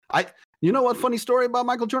You know what? Funny story about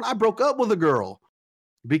Michael Jordan. I broke up with a girl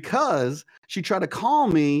because she tried to call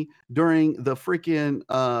me during the freaking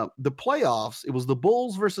the playoffs. It was the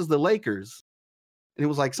Bulls versus the Lakers, and it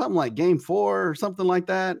was like something like Game 4 or something like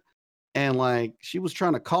that. And like she was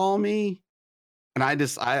trying to call me, and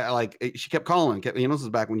she kept calling. This is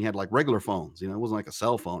back when you had like regular phones. It wasn't like a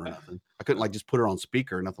cell phone or nothing. I couldn't like just put her on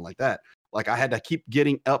speaker or nothing like that. Like I had to keep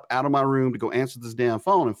getting up out of my room to go answer this damn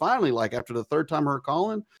phone. And finally, like after the third time her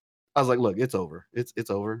calling, I was like, look, it's over. It's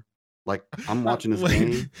over. Like I'm watching this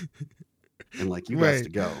game, and like you guys to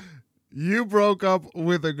go. You broke up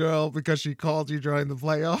with a girl because she called you during the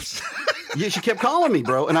playoffs? Yeah, she kept calling me,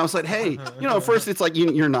 bro. And I was like, hey, at first it's like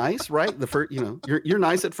you're nice, right? The first, you're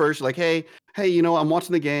nice at first. You're like, hey, I'm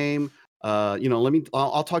watching the game.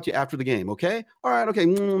 I'll talk to you after the game, okay? All right, okay,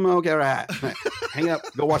 okay, all right. Hang up,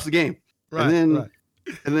 go watch the game. Right, and then right.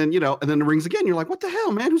 And then, and then it rings again. You're like, what the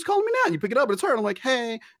hell, man? Who's calling me now? And you pick it up, and it's her. And I'm like,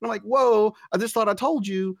 hey. And I'm like, whoa, I just thought I told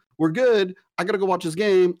you. We're good. I got to go watch this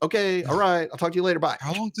game. Okay. All right. I'll talk to you later. Bye.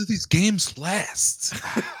 How long do these games last?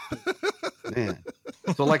 Man.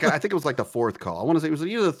 So, like, I think it was like the fourth call. I want to say it was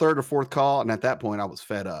either the third or fourth call. And at that point, I was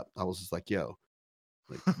fed up. I was just like, yo,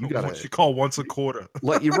 like, you got to. You call once a quarter.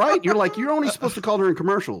 Like, you're right. You're like, you're only supposed to call during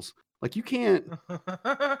commercials. Like, you can't.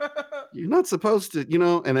 You're not supposed to,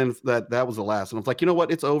 And then that was the last. And I was like, you know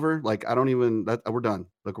what? It's over. Like, I don't even. We're done.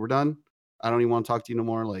 Look, we're done. I don't even want to talk to you no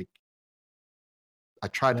more. Like, I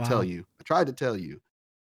tried to tell you.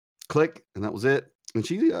 Click, and that was it. And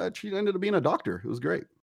she ended up being a doctor. It was great.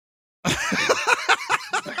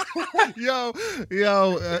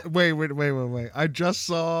 Wait. I just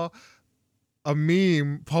saw a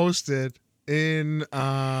meme posted in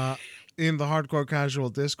the Hardcore Casual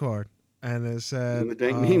Discord, and it said the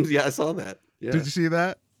dang memes. Yeah, I saw that. Yeah. Did you see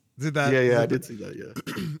that? Yeah, I did see that. Yeah.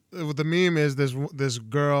 The meme is this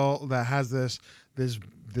girl that has this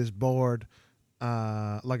board,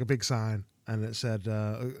 like a big sign, and it said,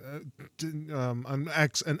 an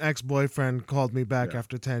ex-boyfriend called me back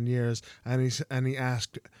after 10 years, and he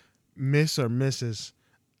asked, Miss or Mrs.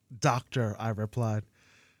 Doctor? I replied.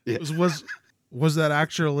 Yeah. Was that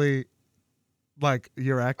actually like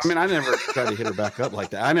your ex? I mean, I never tried to hit her back up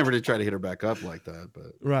like that.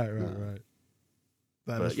 But right.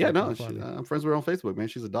 But yeah, no, I'm friends with her on Facebook, man.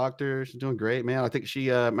 She's a doctor. She's doing great, man. I think she,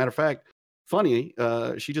 matter of fact, funny,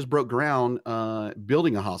 she just broke ground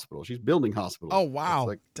building a hospital. She's building hospitals. Oh, wow.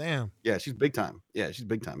 Like, damn. Yeah, she's big time. Yeah, she's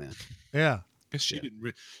big time, man. Yeah. Guess she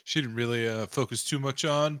didn't really focus too much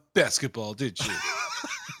on basketball, did she?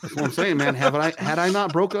 That's what I'm saying, man. Had I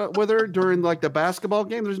not broke up with her during like the basketball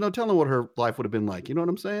game, there's no telling what her life would have been like. You know what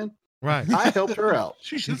I'm saying? Right. I helped her out.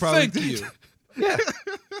 She should thank you. Yeah.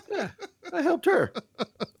 I helped her.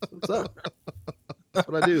 What's up? That's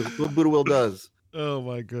what I do. What Buddha Will does. Oh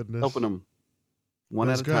my goodness. Helping them one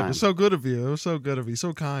at a good. time. It's so good of you. It was so good of you.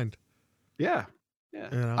 So kind. Yeah.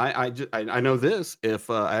 I know this. If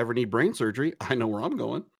I ever need brain surgery, I know where I'm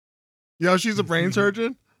going. Yo, she's a brain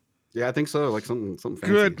surgeon? Yeah, I think so. Like something fancy.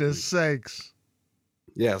 Goodness sakes.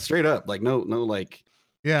 Yeah, straight up. Like no, like.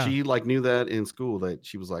 Yeah. She like knew that in school that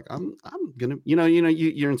she was like, I'm gonna,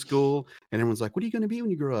 you're in school and everyone's like, what are you gonna be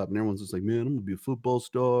when you grow up? And everyone's just like, man, I'm gonna be a football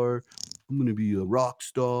star. I'm gonna be a rock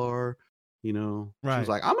star. Right. She was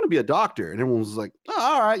like, I'm gonna be a doctor, and everyone was like, oh,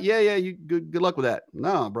 all right, yeah, you good luck with that.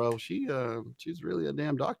 No, bro, she's really a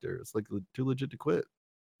damn doctor. It's like too legit to quit.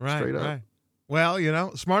 Right. Straight up. Right.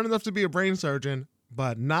 Well, smart enough to be a brain surgeon,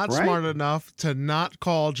 but not smart enough to not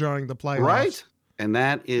call during the playoffs. Right. And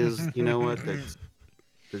that is, what?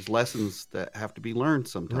 There's lessons that have to be learned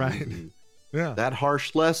sometimes. Right. Yeah. That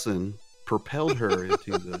harsh lesson propelled her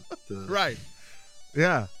into the right.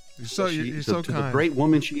 Yeah. You're so kind. The great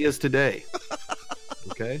woman she is today.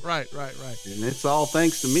 Okay. Right. And it's all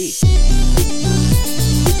thanks to me.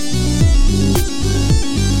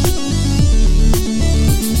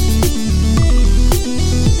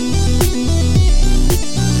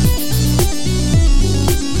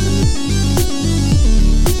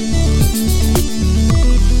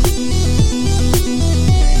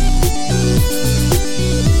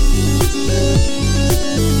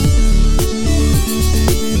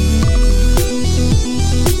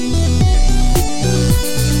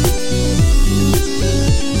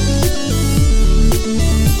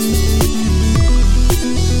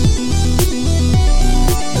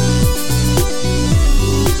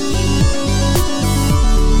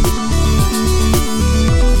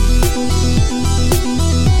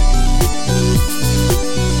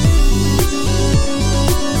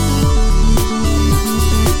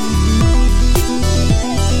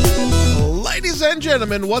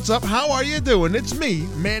 Gentlemen, what's up? How are you doing? It's me,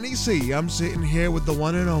 Manny C. I'm sitting here with the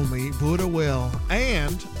one and only Buddha Will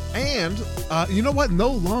and And you know what? No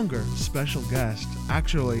longer special guest.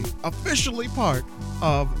 Actually, officially part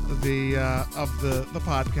of the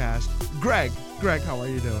podcast. Greg, how are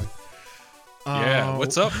you doing? Yeah,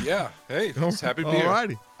 what's up? Yeah, hey, just happy to be here.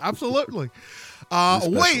 Alrighty, absolutely.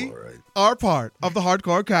 Special, We all right. are part of the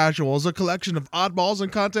Hardcore Casuals, a collection of oddballs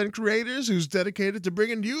and content creators who's dedicated to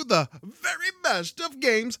bringing you the very best of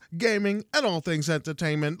games, gaming, and all things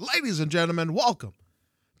entertainment. Ladies and gentlemen, welcome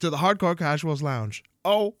to the Hardcore Casuals Lounge.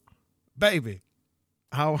 Oh, baby.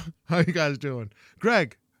 How you guys doing?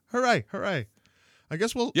 Greg, hooray. I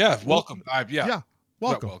guess we'll... Yeah, welcome. Yeah, Yeah,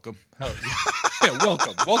 welcome. Not welcome. Hell, yeah,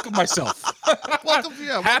 welcome. Welcome myself. Welcome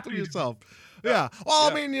Happy to yourself. Yeah. Well,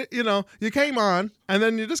 Yeah. I mean, you came on and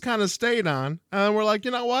then you just kind of stayed on, and we're like,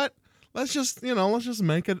 you know what? Let's just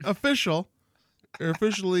make it official. You're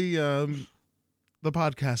officially the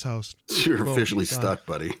podcast host. You're Boom. officially Done. stuck,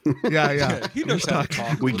 buddy. Yeah. Yeah, he knows how to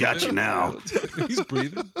talk. a We little got bit. you now. He's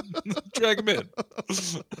breathing. Drag him in.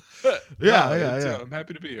 Yeah, it's, yeah. I'm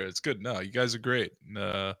happy to be here. It's good. No, you guys are great.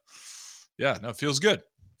 And, yeah, no, it feels good.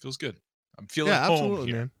 Feels good. I'm feeling Yeah, home absolutely,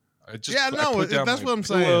 here. man. I just Yeah, I no, put down that's my what I'm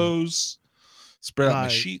saying. pillows, spread out my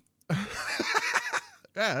Right. sheet.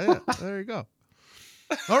 Yeah. There you go.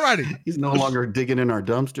 Alrighty. He's no longer digging in our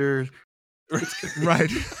dumpster. Right.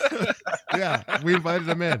 Yeah, we invited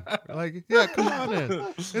him in. We're like, yeah, come on in. I'm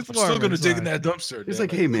warm still gonna dig in inside. that dumpster. He's damn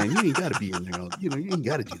like, it. hey, man, you ain't got to be in there. You ain't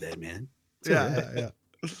got to do that, man. It's all right.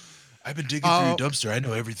 Yeah. I've been digging through your dumpster. I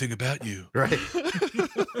know everything about you. Right.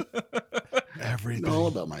 I Everything. know all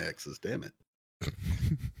about my exes, damn it.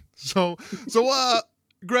 So,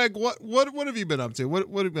 Greg, what have you been up to? What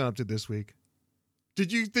have you been up to this week?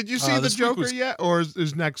 Did you see the this week Joker was- yet, or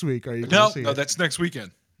is next week? Are you No, gonna see no, it? that's next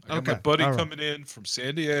weekend. I got my Okay, buddy all right. coming in from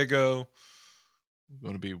San Diego. We're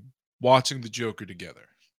going to be watching the Joker together.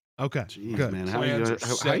 Okay, Jeez, good. man. Plans are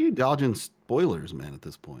How set. are you dodging spoilers, man, at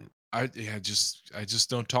this point? I just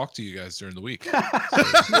don't talk to you guys during the week.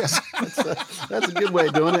 Yes, that's a good way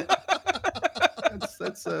of doing it.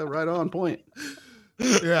 That's right on point.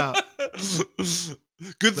 Yeah.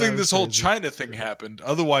 Good thing That this is whole crazy. China thing happened.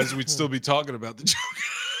 Otherwise, we'd still be talking about the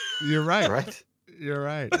Joker. You're right. Right? You're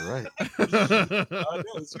right. You're right. No,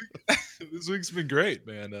 this week's been great,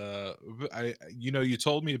 man. You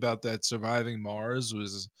told me about that Surviving Mars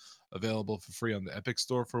was available for free on the Epic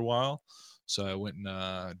Store for a while, so I went and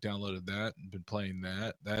downloaded that and been playing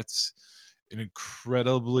that. That's an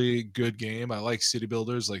incredibly good game. I like city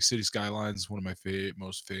builders. Like City Skylines is one of my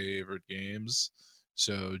most favorite games.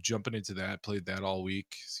 So jumping into that, played that all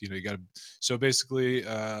week. So basically,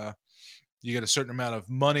 you get a certain amount of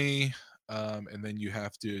money. And then you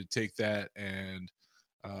have to take that and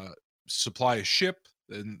supply a ship,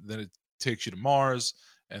 and then it takes you to Mars,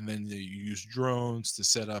 and then you use drones to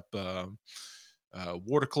set up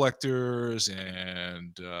water collectors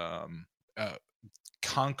and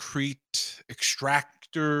concrete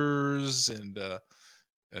extractors, and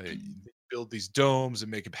build these domes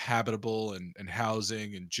and make them habitable, and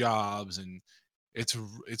housing and jobs, and it's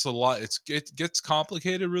a lot. It gets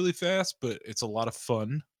complicated really fast, but it's a lot of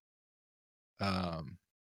fun.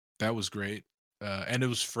 That was great, and it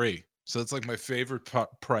was free, so it's like my favorite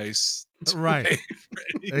price to Right. pay for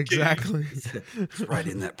any game. Exactly. It's right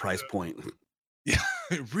in that price point. Yeah,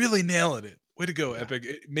 really nailing it. Way to go, Epic.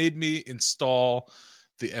 It made me install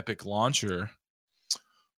the Epic launcher,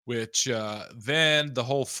 which then the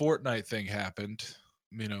whole Fortnite thing happened,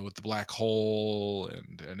 with the black hole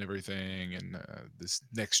and everything, and this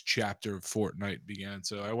next chapter of Fortnite began.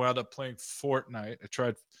 So I wound up playing Fortnite. I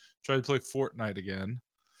tried to play Fortnite again,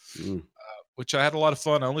 Mm. which I had a lot of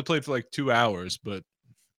fun. I only played for like 2 hours, but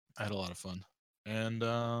I had a lot of fun. And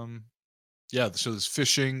yeah, so there's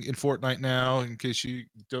fishing in Fortnite now. In case you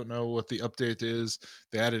don't know what the update is,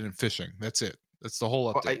 they added in fishing. That's it. That's the whole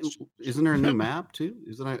Well, update. isn't there a new map too?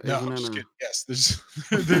 No, I'm just kidding. Yes,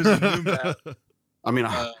 there's a new map. I mean,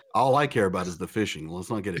 Uh, all I care about is the fishing. Let's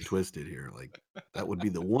not get it twisted here. Like that would be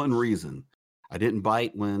the one reason I didn't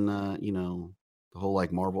bite when the whole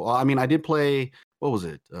like Marvel. I mean, I did play. What was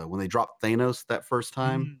it when they dropped Thanos that first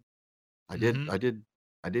time? I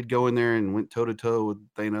did go in there and went toe to toe with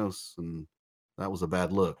Thanos, and that was a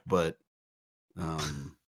bad look. But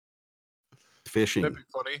fishing. That'd be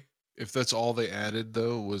funny if that's all they added,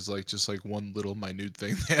 though, was like just like one little minute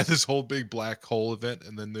thing. They had this whole big black hole event,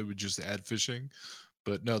 and then they would just add fishing.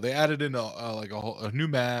 But no, they added in a new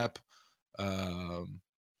map,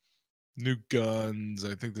 new guns.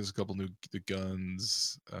 I think there's a couple the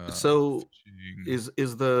guns. So fishing.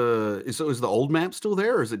 is the old map still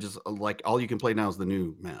there, or is it just like all you can play now is the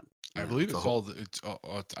new map? I Yeah, believe a it's whole-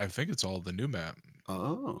 all. I think it's all the new map.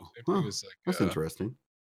 Oh, Same thing huh, as like that's interesting.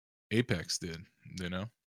 Apex did.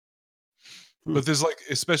 But there's like,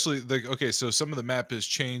 especially like, okay, so some of the map has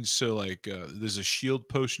changed. So like, there's a shield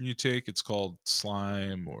potion you take. It's called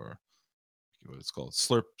slime, or what it's called,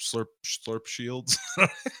 slurp shields.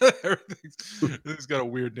 It's got a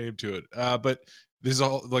weird name to it. But there's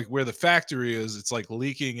all like where the factory is. It's like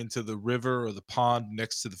leaking into the river or the pond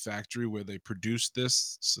next to the factory where they produce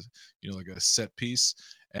this. So, like a set piece.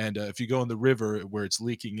 And if you go in the river where it's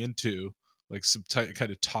leaking into, like some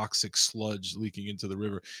kind of toxic sludge leaking into the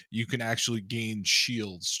river, you can actually gain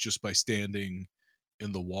shields just by standing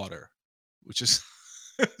in the water, which is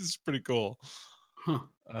it's pretty cool.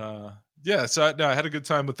 Huh. Yeah, so I had a good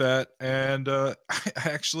time with that, and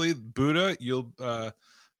actually, Buddha, you'll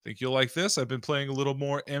think you'll like this. I've been playing a little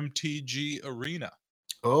more MTG Arena.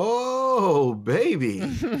 Oh, baby.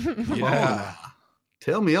 Come on Yeah, now.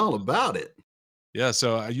 Tell me all about it. yeah.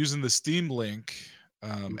 So using the Steam Link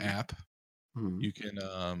app, Mhm. you can,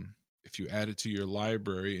 if you add it to your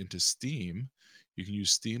library into Steam, you can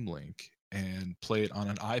use Steam Link and play it on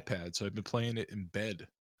an iPad. So I've been playing it in bed,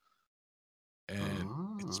 and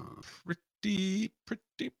it's Ah. pretty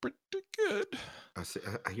good.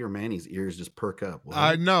 I hear Manny's ears just perk up. What?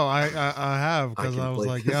 I know. I have, I because can I was play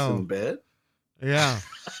like, this yo, in bed? yeah,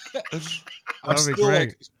 I'm that'd be still great.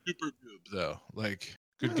 like super noob though. Like,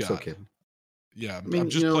 good That's God. okay. Yeah, I mean, I'm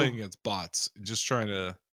just playing against bots and just trying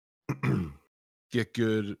to get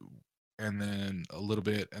good, and then a little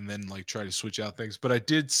bit, and then like try to switch out things. But I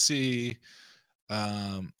did see,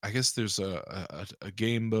 I guess there's a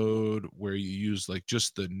game mode where you use like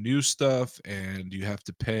just the new stuff, and you have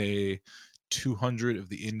to pay 200 of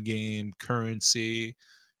the in-game currency,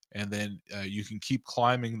 and then you can keep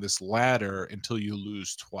climbing this ladder until you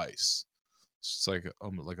lose twice. It's like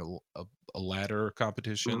a ladder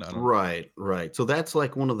competition. I don't. Right. So that's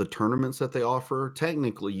like one of the tournaments that they offer.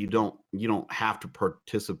 Technically, you don't have to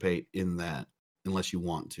participate in that unless you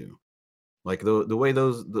want to. Like the way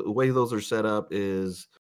those are set up is,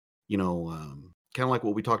 kind of like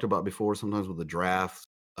what we talked about before. Sometimes with the draft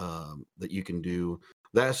that you can do,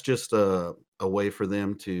 that's just a way for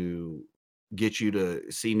them to get you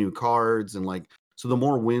to see new cards, and like, so the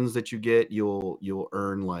more wins that you get, you'll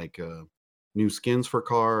earn like new skins for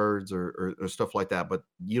cards, or stuff like that. But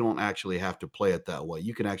you don't actually have to play it that way.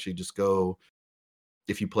 You can actually just go,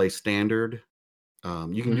 if you play standard,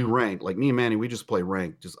 you can do Mhm. rank. Like me and Manny, we just play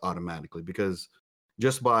rank just automatically, because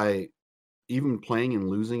just by even playing and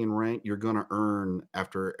losing in rank, you're gonna earn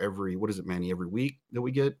after every, what is it, Manny? Every week that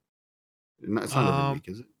we get? It's not every week,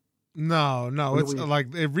 is it? No, When do it's we? like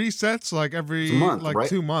it resets like It's a every month, like right?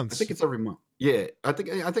 2 I think months. it's every month. Yeah, I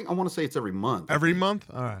want to say it's every month. I Every think. month?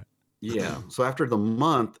 All right. Yeah. So after the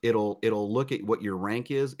month, it'll look at what your rank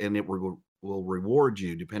is, and it will reward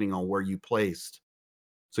you depending on where you placed.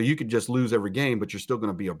 So you could just lose every game, but you're still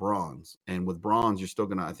going to be a bronze. And with bronze, you're still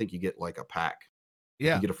gonna, I think you get like a pack. Like you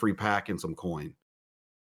Yeah. get a free pack and some coin.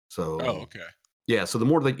 Oh, So okay. yeah, so the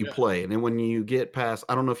more that you Yeah. play, and then when you get past,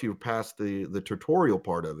 I don't know if you've passed the tutorial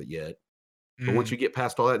part of it yet, but once Mm, you get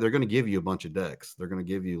past all that, they're going to give you a bunch of decks. They're going to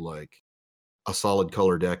give you like a solid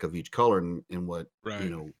color deck of each color, and right. what I've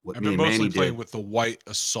me been and mostly Manny playing did. with the white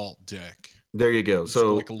assault deck. There you go.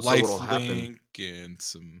 So like So a what'll life happen? link and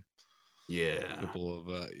some Yeah. couple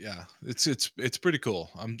of yeah. It's pretty cool.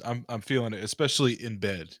 I'm feeling it, especially in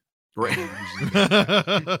bed. Right. Using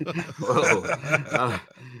that. Whoa.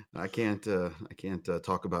 I can't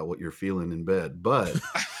talk about what you're feeling in bed, but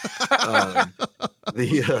um,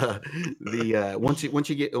 once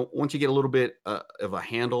you get a little bit of a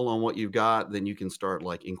handle on what you've got, then you can start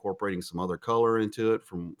like incorporating some other color into it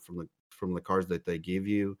from the cards that they give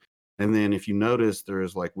you. And then if you notice,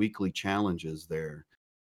 there's like weekly challenges there,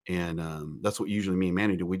 and that's what usually me and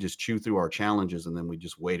Manny do. We just chew through our challenges, and then we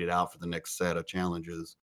just wait it out for the next set of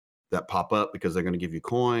challenges that pop up, because they're going to give you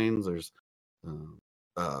coins. There's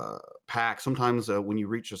uh, packs. Sometimes when you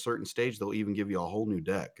reach a certain stage, they'll even give you a whole new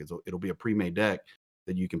deck. It'll be a pre-made deck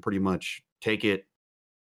that you can pretty much take it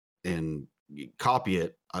and copy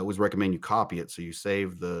it. I always recommend you copy it, so you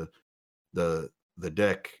save the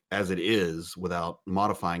deck as it is without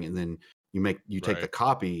modifying it. And then you take the Right.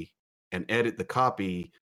 copy and edit the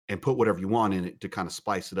copy and put whatever you want in it to kind of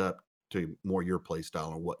spice it up to more your play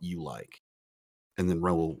style or what you like, and then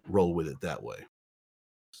roll with it that way.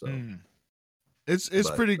 So Mm. It's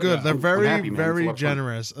but pretty good. Yeah. They're I'm very, happy, man. It's a very lot of fun.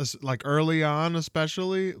 generous. Like early on,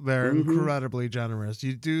 especially, they're Mhm. incredibly generous.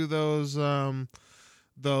 You do those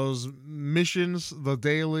missions, the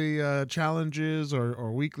daily challenges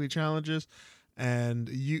or weekly challenges, and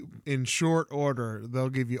you in short order they'll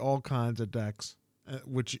give you all kinds of decks,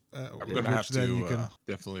 which I'm Yeah. gonna have then you to can.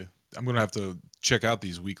 definitely. I'm gonna have to check out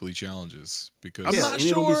these weekly challenges I'm because Yeah, not and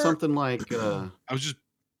it'll be sure. something like I was just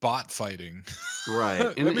bot fighting.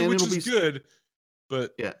 Right. I mean, which is good,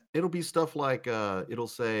 but yeah, it'll be stuff like it'll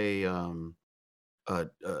say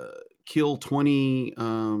kill 20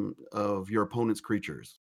 of your opponent's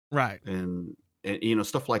creatures, Right. and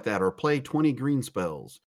stuff like that, or play 20 green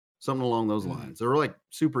spells, something along those lines. They're like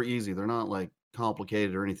super easy. They're not like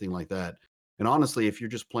complicated or anything like that. And honestly, if you're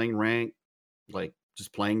just playing rank, like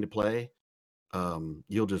just playing to play,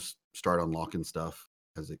 you'll just start unlocking stuff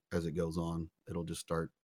as it goes on. It'll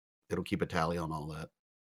keep a tally on all that.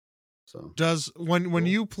 So Does when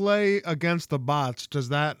you play against the bots, does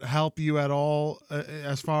that help you at all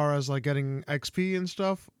as far as like getting XP and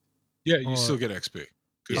stuff? yeah, you still get XP.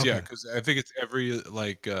 Because Okay. because I think it's every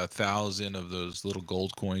like 1,000 of those little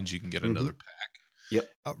gold coins you can get another pack. Yep.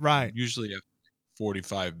 Right. Usually at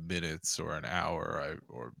 45 minutes or an hour,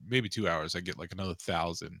 or maybe 2 hours, I get like another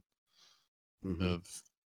 1,000 of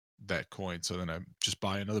that coin. So then I just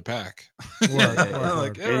buy another pack.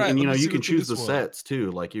 Word. And you can choose the sets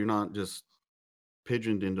too. Like you're not just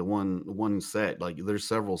pigeoned into one set. Like there's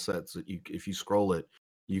several sets that if you scroll it,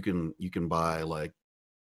 you can buy like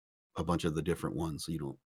a bunch of the different ones. So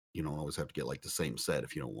you don't always have to get like the same set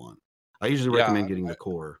if you don't want. I usually recommend getting the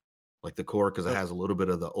core, because it has a little bit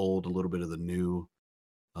of the old, a little bit of the new.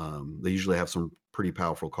 They usually have some pretty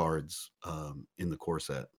powerful cards in the core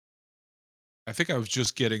set. I think I was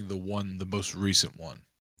just getting the most recent one.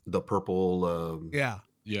 The purple. Yeah.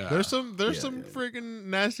 There's some freaking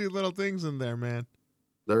nasty little things in there, man.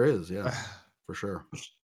 There is, yeah, for sure.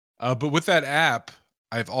 But with that app,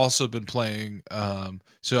 I've also been playing.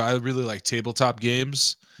 So I really like tabletop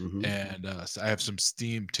games, and I have some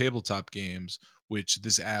Steam tabletop games, which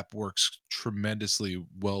this app works tremendously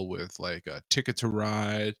well with, like Ticket to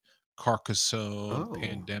Ride, Carcassonne,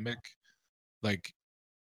 Pandemic. Like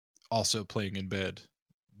also playing in bed.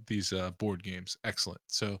 These board games, excellent.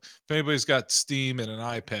 So if anybody's got Steam and an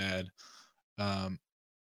iPad,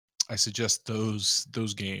 I suggest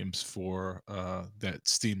those games for that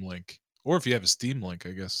Steam Link, or if you have a Steam Link,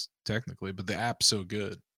 I guess technically. But the app's so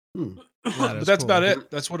good. But that's about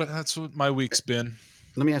it. That's what my week's been.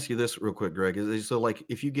 Let me ask you this real quick, Greg. So like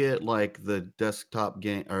if you get like the desktop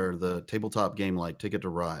game or the tabletop game like Ticket to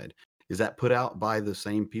Ride, is that put out by the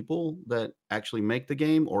same people that actually make the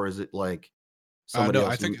game, or is it like somebody else?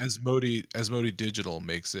 I think Asmodee Digital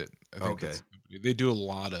makes it. I think they do a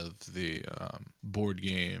lot of the board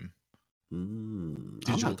game. I'm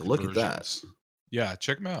gonna have to look at that. Yeah,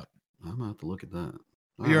 check them out. I'm gonna have to look at that.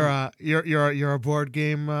 You're a board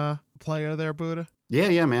game player there, Buddha?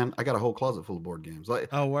 Yeah, man. I got a whole closet full of board games. Word.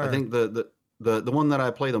 I think the one that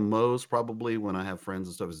I play the most probably when I have friends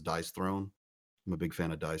and stuff is Dice Throne. I'm a big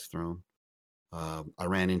fan of Dice Throne. I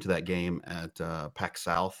ran into that game at PAX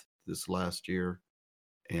South this last year,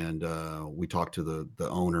 and we talked to the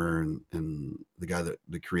owner and the guy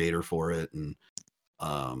the creator for it, and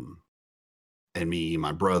me,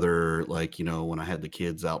 my brother, like when I had the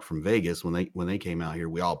kids out from Vegas when they came out here,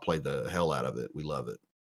 we all played the hell out of it. We love it.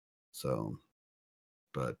 So,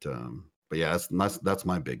 but yeah, that's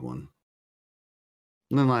my big one.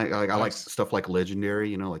 And then I like stuff like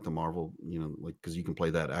Legendary, like the Marvel, like because you can play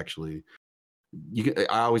that actually.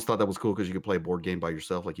 I always thought that was cool because you could play a board game by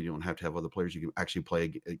yourself. Like you don't have to have other players. You can actually play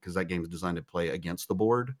because that game is designed to play against the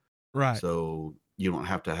board. Right. So you don't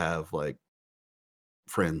have to have like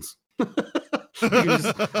friends. you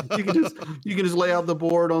can just lay out the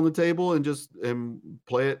board on the table and just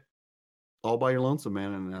play it all by your lonesome,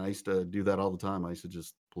 man. And I used to do that all the time. I used to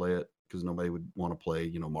just play it because nobody would want to play,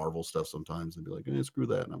 Marvel stuff sometimes and be like, screw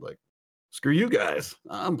that. And I'm like, screw you guys.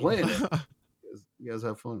 I'm playing it. You guys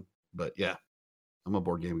have fun. But yeah, I'm a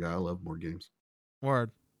board game guy. I love board games.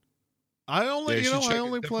 Word. I only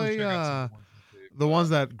play the ones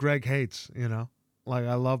that Greg hates, like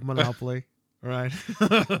I love Monopoly. Right.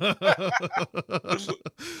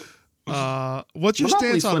 What's your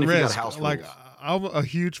stance on Risk? Like, I'm a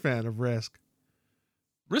huge fan of Risk.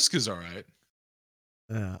 Risk is all right.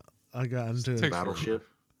 Yeah, I got into it. Battleship.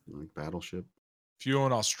 Like Battleship. If you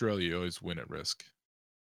own Australia, you always win at Risk.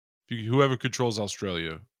 Whoever controls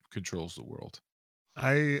Australia controls the world.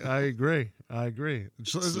 I agree.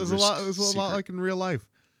 It's a lot like in real life.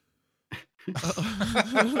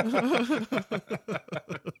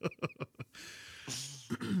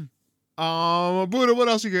 Buddha, what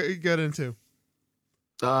else you get into?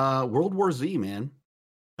 World War Z, man.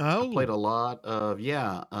 Oh, I played a lot of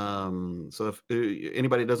so if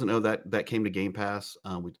anybody doesn't know that came to Game Pass,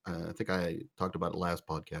 I think I talked about it last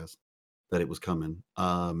podcast that it was coming.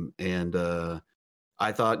 And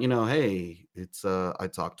I thought, hey, it's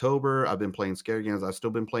October. I've been playing scary games. I've still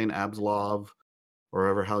been playing Absolov, or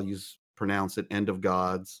however how you pronounce it, End of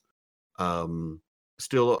Gods.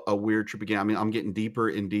 still a weird trip again. I mean, I'm getting deeper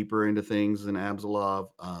and deeper into things in Abzalov.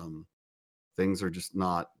 Things are just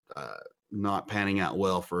not panning out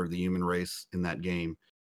well for the human race in that game.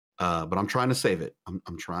 But I'm trying to save it.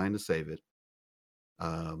 I'm trying to save it.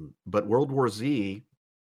 But World War Z,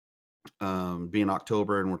 being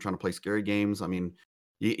October, and we're trying to play scary games. I mean,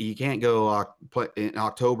 you can't go play in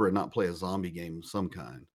October and not play a zombie game of some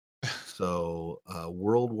kind. So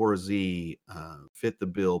World War Z fit the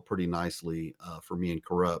bill pretty nicely for me and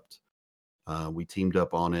Corrupt. We teamed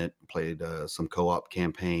up on it, played some co-op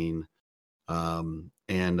campaign. And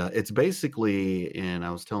it's basically, and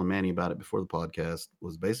I was telling Manny about it before the podcast,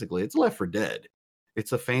 was basically it's Left 4 Dead.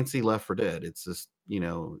 It's a fancy Left 4 Dead. It's just,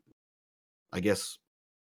 I guess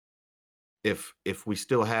if we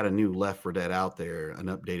still had a new Left 4 Dead out there, an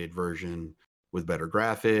updated version with better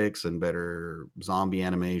graphics and better zombie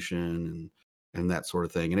animation and that sort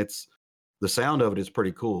of thing. And the sound of it is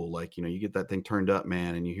pretty cool. Like, you get that thing turned up,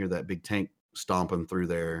 man, and you hear that big tank stomping through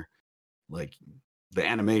there. Like the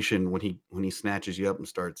animation when he snatches you up and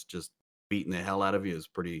starts just beating the hell out of you is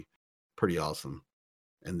pretty awesome.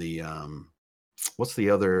 And the what's the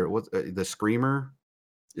other the Screamer?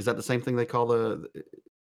 Is that the same thing they call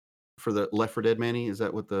for the Left 4 Dead, Manny? Is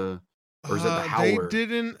that what or is that the Howler?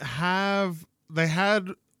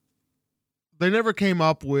 They never came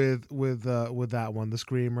up with that one, the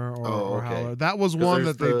Screamer or okay. Howler. That was one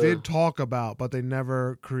that they did talk about, but they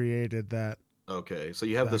never created that. Okay, so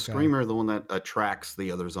you have the Screamer, the one that attracts the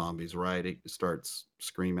other zombies, right? It starts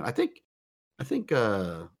screaming. I think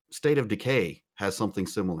State of Decay has something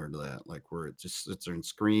similar to that, like where it just sits there and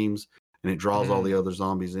screams and it draws all the other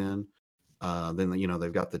zombies in. Then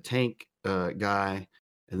they've got the tank guy,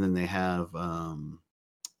 and then they have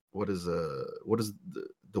what is the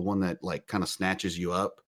one that like kind of snatches you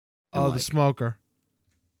up? The smoker.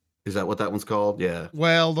 Is that what that one's called? Yeah.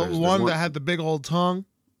 Well, there's one that had the big old tongue.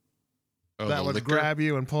 Oh, that would grab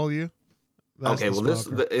you and pull you. Okay, well,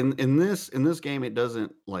 in this game, it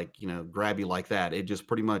doesn't like grab you like that. It just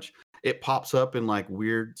pretty much it pops up in like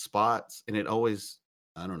weird spots, and it always,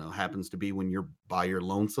 I don't know, happens to be when you're by your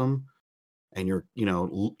lonesome and you're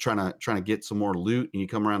trying to get some more loot, and you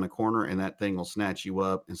come around the corner and that thing will snatch you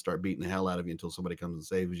up and start beating the hell out of you until somebody comes and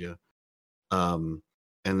saves you. And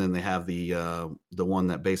then they have the one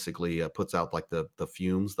that basically puts out like the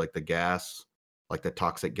fumes, like the gas, like the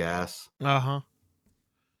toxic gas.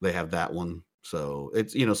 They have that one. So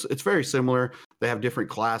it's it's very similar. They have different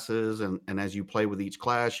classes, and as you play with each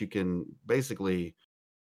class, you can basically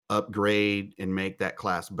upgrade and make that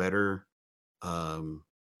class better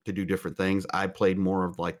to do different things. I played more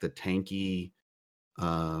of like the tanky,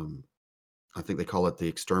 I think they call it the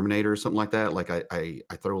exterminator or something like that. Like I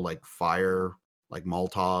throw like fire, like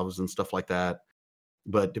Molotovs and stuff like that.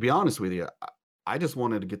 But to be honest with you, I just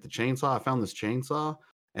wanted to get the chainsaw. I found this chainsaw,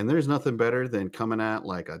 and there's nothing better than coming at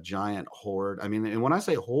like a giant horde. I mean, and when I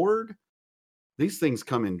say horde, these things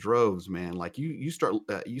come in droves, man. Like you start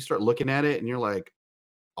looking at it, and you're like,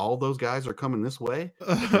 all those guys are coming this way.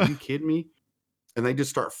 Like, are you kidding me? And they just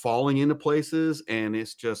start falling into places, and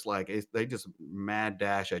it's just like they just mad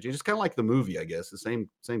dash at you. Just kind of like the movie, I guess, the same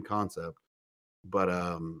concept. But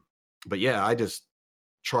yeah, I just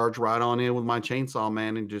charge right on in with my chainsaw,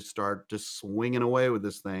 man, and just start just swinging away with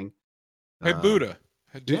this thing. Hey, Buddha,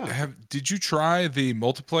 did you try the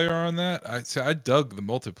multiplayer on that? I dug the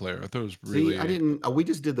multiplayer. I thought it was really. See, I didn't. We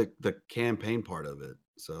just did the campaign part of it,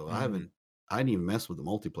 so I didn't even mess with the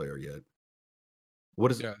multiplayer yet. What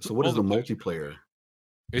is so? What is the multiplayer?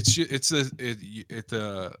 It's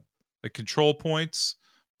the control points,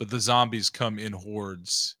 but the zombies come in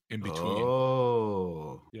hordes in between.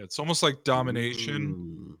 Oh, yeah, it's almost like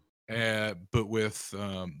domination, but with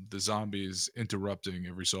the zombies interrupting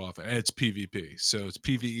every so often, and it's PvP, so it's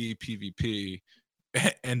PvE, PvP,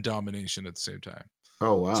 and domination at the same time.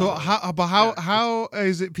 Oh wow! So how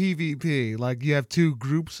is it PvP? Like you have two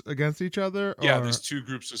groups against each other? Yeah, there's two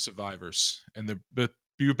groups of survivors, and but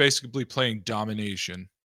you're basically playing domination,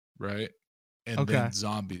 right? And then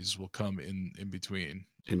zombies will come in between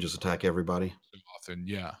and just attack everybody. Often,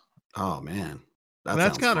 yeah. Oh man,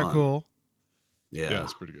 that's kind of cool. Yeah,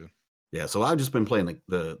 it's pretty good. Yeah, so I've just been playing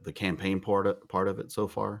the campaign part of it so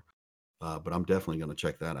far, but I'm definitely going to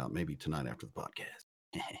check that out maybe tonight after the podcast.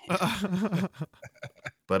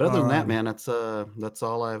 But other than that, man, that's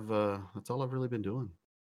all I've really been doing.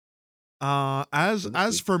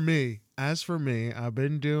 As for me, I've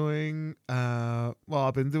been doing I've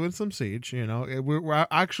been doing some Siege. We're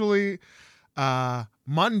actually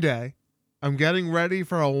Monday. I'm getting ready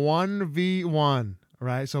for a 1v1.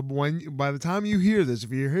 Right, so by the time you hear this,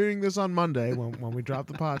 if you're hearing this on Monday when we drop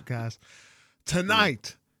the podcast,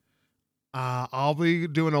 tonight I'll be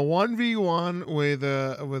doing a 1v1 with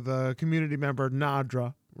a community member,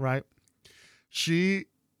 Nadra, right? She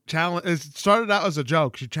it started out as a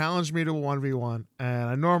joke. She challenged me to a 1v1, and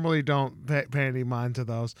I normally don't pay any mind to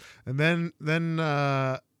those. And then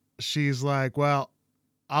she's like, "Well,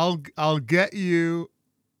 I'll get you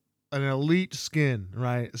an elite skin,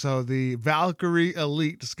 right? So the Valkyrie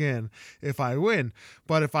elite skin if I win.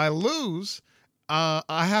 But if I lose,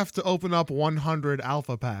 I have to open up 100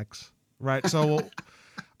 alpha packs, right? So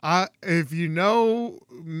if you know,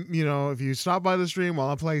 if you stop by the stream while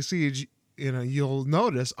I play Siege, you'll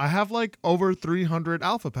notice I have like over 300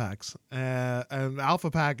 alpha packs. And alpha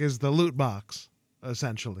pack is the loot box,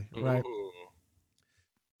 essentially, right? Ooh.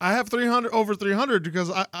 I have over 300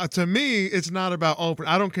 because to me, it's not about open.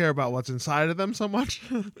 I don't care about what's inside of them so much,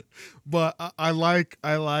 but I like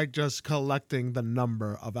just collecting the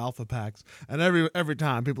number of alpha packs. And every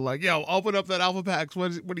time people are like, yo, open up that alpha packs.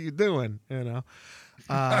 What are you doing?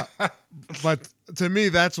 But to me,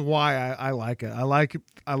 that's why I like it. I like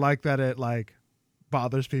that it like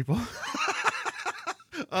bothers people.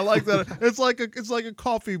 I like that. It's like a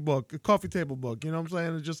coffee table book. You know what I'm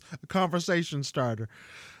saying? It's just a conversation starter.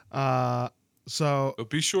 So But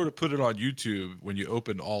be sure to put it on YouTube when you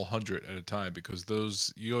open all 100 at a time, because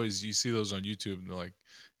those you see those on YouTube and they're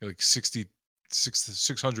like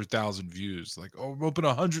 600,000 views. Like, oh, open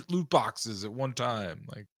 100 loot boxes at one time.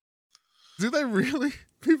 Like, do they really?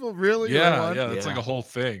 People really? Yeah, that's like a whole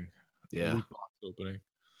thing. Yeah. Loot box opening.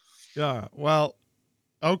 Yeah. Well,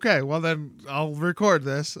 okay. Well, then I'll record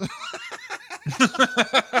this.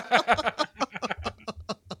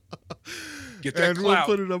 Get that and clout.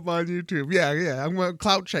 we'll put it up on YouTube. Yeah. I'm going to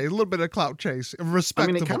clout chase. A little bit of clout chase.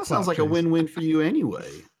 Respectable. It kind of sounds like a win-win for you anyway.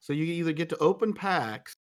 So you either get to open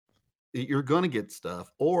packs, you're going to get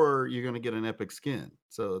stuff, or you're going to get an epic skin.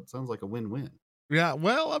 So it sounds like a win-win. Yeah.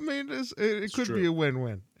 Well, it could be a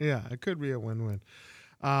win-win. Yeah, it could be a win-win.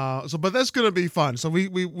 But that's going to be fun. So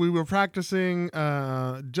we were practicing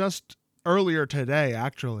just earlier today,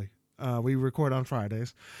 actually. We record on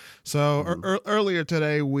Fridays. So earlier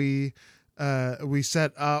today, we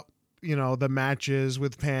set up, the matches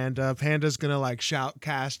with Panda. Panda's going to like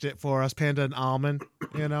shoutcast it for us, Panda and Almond,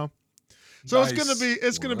 So nice.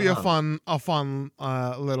 it's going to be a fun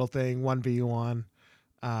little thing, 1v1,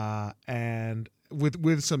 and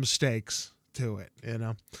with some stakes to it,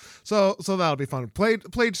 so that'll be fun.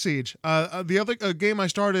 Played Siege. The other game I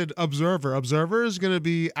started, Observer is going to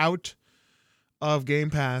be out of Game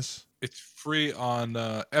Pass. It's free on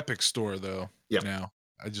Epic Store though. Yep. Now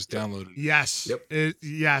I just downloaded it. Yes. Yep.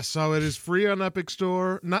 Yes. So it is free on Epic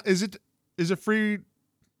Store. Not is it free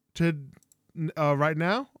to right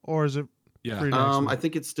now, or is it? Yeah. Free I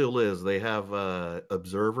think it still is. They have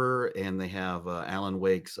Observer and they have Alan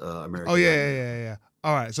Wake's American. Oh yeah.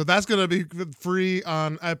 All right, so that's gonna be free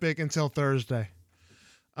on Epic until Thursday,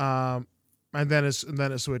 and then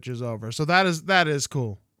it switches over. So that is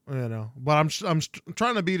cool, But I'm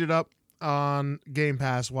trying to beat it up on Game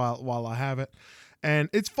Pass while I have it, and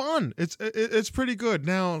it's fun. It's pretty good.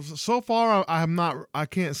 Now so far I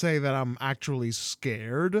can't say that I'm actually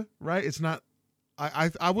scared. Right? It's not.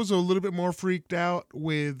 I was a little bit more freaked out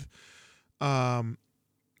with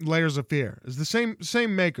Layers of Fear. It's the same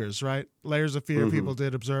makers, right? Layers of Fear, people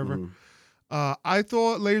did Observer. I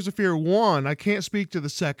thought Layers of Fear 1, I can't speak to the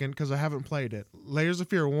second because I haven't played it. Layers of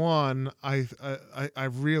Fear 1, I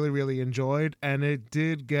really, really enjoyed, and it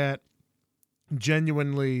did get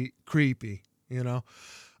genuinely creepy,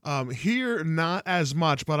 Here, not as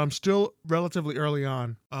much, but I'm still relatively early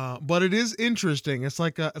on. But it is interesting. It's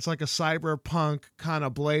like a cyberpunk kind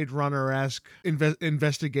of Blade Runner-esque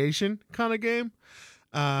investigation kind of game.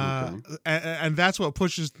 And that's what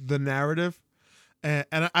pushes the narrative, and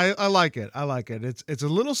I like it. It's a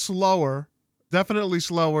little slower, definitely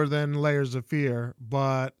slower than Layers of Fear,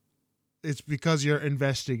 but it's because you're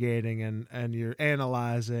investigating and you're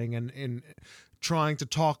analyzing and trying to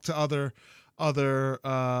talk to other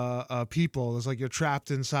people. It's like you're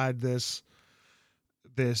trapped inside this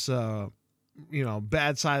bad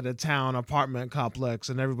side of town apartment complex,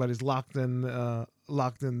 and everybody's locked in their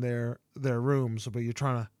rooms, but you're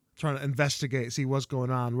trying to investigate, see what's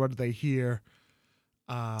going on, what do they hear,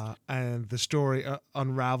 and the story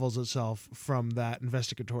unravels itself from that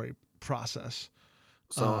investigatory process.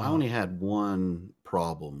 So I only had one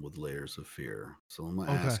problem with Layers of Fear. So I'm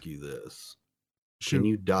gonna ask you this: Can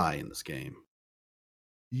you die in this game?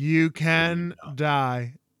 You can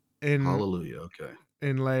die in Hallelujah. Okay.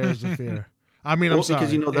 In Layers of Fear. I mean, I'm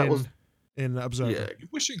sorry. Because that was in Observer. Yeah. You're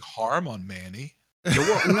wishing harm on Manny. Yeah,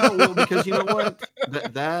 well, no, well, because you know what?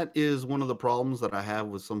 That is one of the problems that I have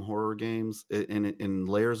with some horror games, and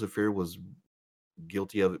Layers of Fear was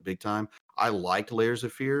guilty of it big time. I liked Layers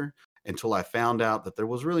of Fear until I found out that there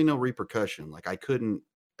was really no repercussion. Like I couldn't,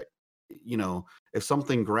 eh, if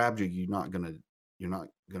something grabbed you, you're not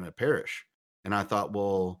gonna perish. And I thought,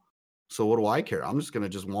 well, so what do I care? I'm just gonna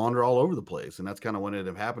just wander all over the place, and that's kind of what ended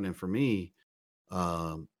up happening for me.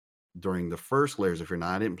 Um, During the first Layers of Fear.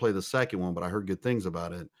 Now, I didn't play the second one, but I heard good things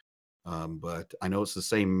about it. But I know it's the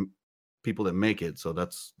same people that make it, so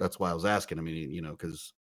that's why I was asking. I mean,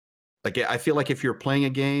 because like I feel like if you're playing a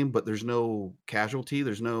game, but there's no casualty,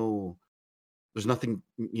 there's nothing,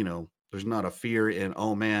 there's not a fear in,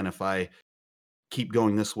 oh man, if I keep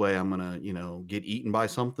going this way, I'm gonna, get eaten by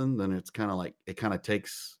something. Then it's kind of like it kind of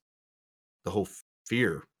takes the whole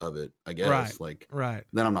fear of it, I Right. guess. Like Right.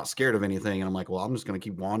 then I'm not scared of anything, and I'm like, well, I'm just gonna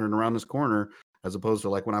keep wandering around this corner, as opposed to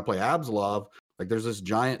like when I play Absolov, like there's this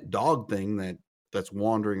giant dog thing that's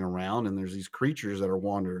wandering around, and there's these creatures that are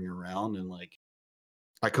wandering around, and like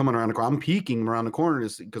I come around the corner, I'm peeking around the corner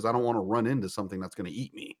because I don't want to run into something that's gonna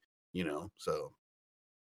eat me, So,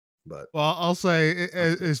 but Well, I'll say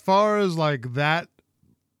that's good. as far as like that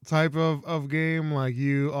type of game, like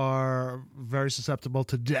you are very susceptible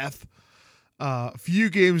to death. Few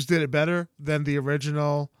games did it better than the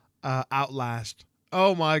original Outlast.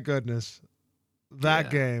 Oh my goodness, that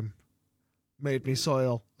Yeah. game made me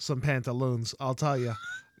soil some pantaloons. I'll tell you,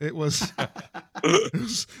 it was it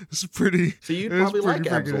was pretty So it was pretty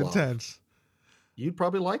freaking Absolov. intense. You'd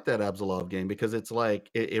probably like that Absolov game because it's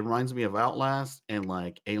like it reminds me of Outlast and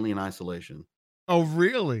like Alien Isolation. Oh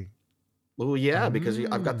really? Well, yeah, because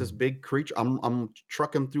I've got this Mm. big creature. I'm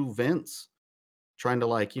trucking through vents, trying to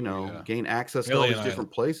like Oh yeah, gain access to all Alien these Island.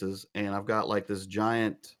 different places, and I've got like this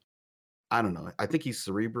giant. I don't know. I think he's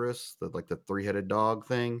Cerebrus, the three-headed dog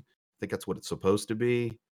thing. I think that's what it's supposed to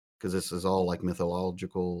be because this is all like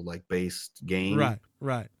mythological like based game. Right,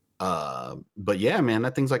 right. But yeah, man,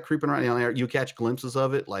 that thing's like creeping around. You catch glimpses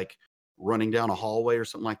of it, like running down a hallway or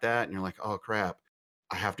something like that, and you're like, oh crap,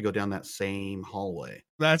 I have to go down that same hallway.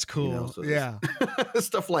 That's cool. So Yeah, there's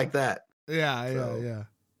stuff like that. yeah, yeah, So yeah.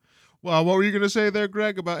 Well, what were you gonna say there,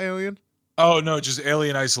 Greg, about Alien? Oh no, just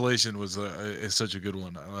Alien Isolation is such a good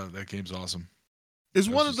one. That game's awesome. It's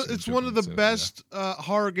I was one of just the it's one jumping of the into yeah. best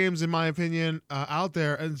horror games in my opinion out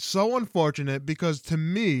there, and so unfortunate because to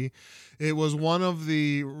me, it was one of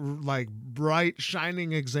the like bright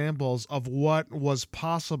shining examples of what was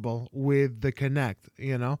possible with the Kinect.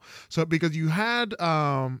 So because you had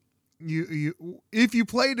you if you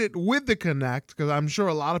played it with the Kinect, because I'm sure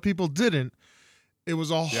a lot of people didn't, it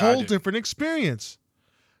was a Yeah, I whole didn't. different experience.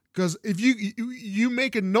 Because if you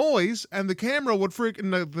make a noise and the camera would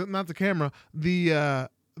freaking not the camera, the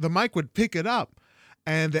mic would pick it up,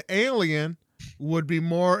 and the alien would be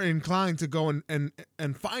more inclined to go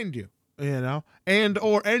and find you, and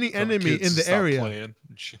or any Telling enemy kids in to the stop area. playing.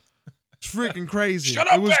 It's freaking crazy. Shut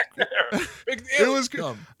It up was back there! Make the it alien was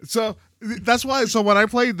come. so that's why. So when I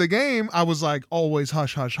played the game, I was like, always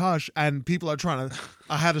hush, hush, hush. And people are trying to.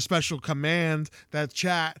 I had a special command that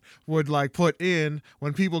chat would like put in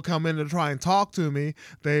when people come in to try and talk to me.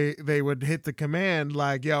 They would hit the command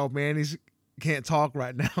like, "Yo, man, he's can't talk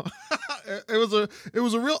right now." it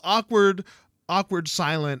was a real awkward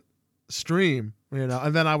silent stream,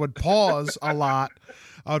 And then I would pause a lot.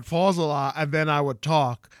 I would pause a lot, and then I would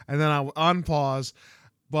talk, and then I would unpause.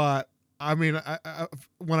 But I mean,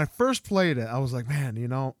 when I first played it, I was like, man,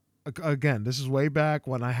 again, this is way back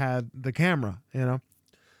when I had the camera.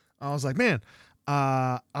 I was like, man,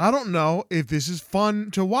 I don't know if this is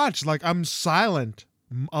fun to watch. Like, I'm silent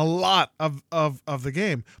a lot of the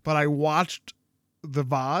game, but I watched the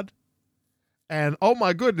VOD, and oh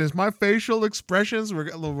my goodness, my facial expressions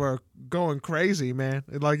were going crazy, man.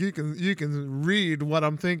 Like you can read what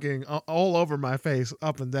I'm thinking all over my face,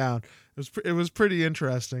 up and down. It was pretty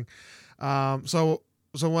interesting. So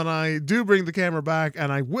when I do bring the camera back,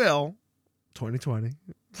 and I will, 2020,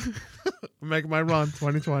 make my run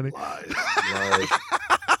 2020. lies, lies.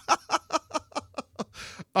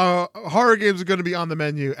 Horror games are going to be on the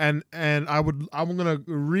menu, and I'm going to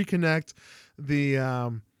reconnect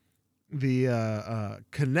the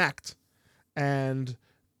Connect and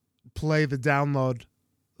play the download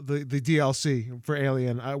the DLC for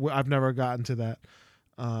Alien. I've never gotten to that.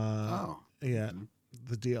 Oh, Yeah,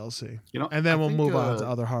 the DLC, I and then we'll think move on to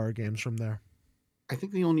other horror games from there. I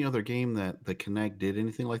think the only other game that the Kinect did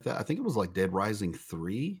anything like that, I think it was like Dead Rising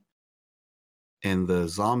 3. And the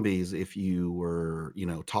zombies, if you were,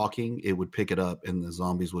 talking, it would pick it up, and the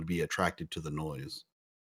zombies would be attracted to the noise.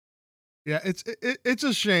 Yeah, it's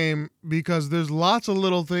a shame because there's lots of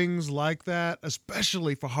little things like that,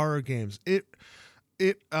 especially for horror games. It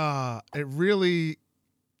really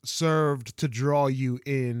served to draw you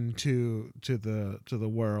into to the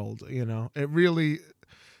world, you know. It really,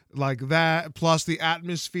 like that, plus the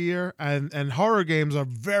atmosphere, and horror games are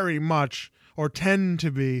very much, or tend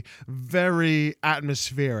to be very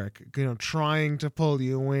atmospheric, you know, trying to pull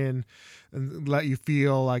you in and let you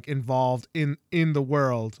feel like involved in the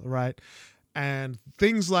world, right? And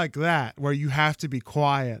things like that where you have to be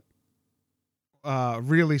quiet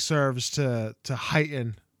really serves to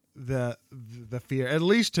heighten the fear, at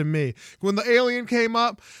least to me. When the alien came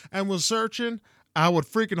up and was searching, I would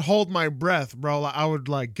freaking hold my breath, bro. I would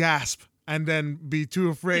like gasp and then be too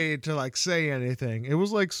afraid to like say anything. It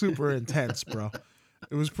was like super intense, bro.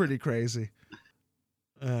 It was pretty crazy.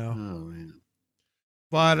 Oh man.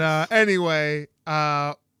 But anyway,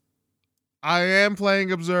 I am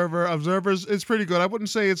playing Observer. Observer's it's pretty good. I wouldn't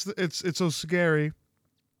say it's so scary,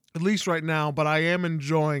 at least right now, but I am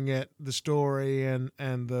enjoying it. The story and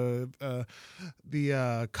the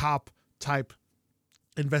cop type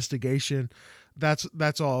investigation.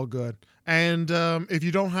 That's all good. And if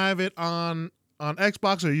you don't have it on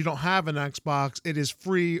Xbox, or you don't have an Xbox, it is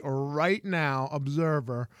free right now.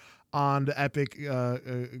 Observer on the Epic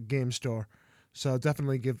Game Store. So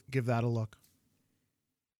definitely give that a look.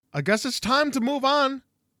 I guess it's time to move on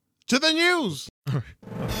to the news.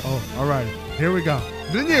 Oh, all right. Here we go.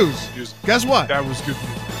 The news. Guess what? That was good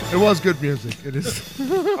music. It was good music. It is.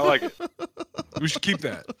 I like it. We should keep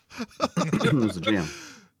that. It was a jam.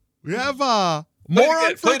 We have more on Play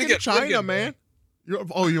it freaking again. China, man. You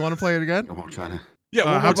want to play it again? Come on, China. Yeah,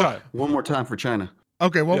 one how more about- time. One more time for China.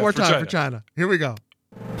 Okay, one Yeah, more for time China. for China. Here we go.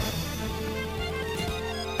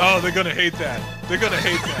 Oh, they're gonna hate that. They're gonna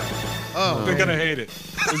hate that. Oh, They're gonna hate it.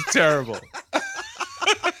 It's terrible.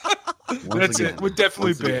 Once That's again. it. We're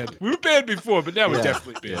definitely Once again. banned. We were banned before, but now we're Yeah.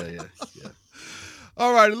 definitely banned. Yeah.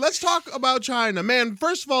 All right, let's talk about China. Man,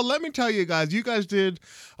 first of all, let me tell you guys did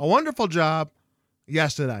a wonderful job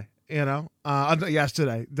yesterday, you know.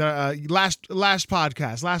 Yesterday. The last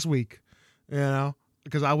podcast, last week, you know,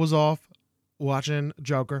 because I was off watching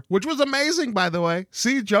Joker, which was amazing, by the way.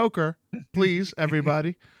 See Joker, please,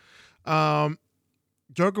 everybody.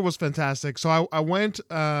 Joker was fantastic. So I went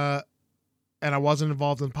and I wasn't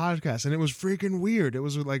involved in the podcast, and it was freaking weird. It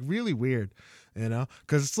was like really weird, you know,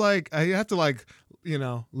 because it's like you have to like, you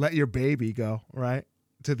know, let your baby go, right,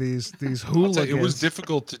 to these I'll hooligans. tell you, it was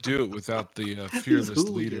difficult to do it without the fearless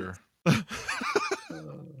leader. I'll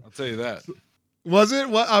tell you that. Was it?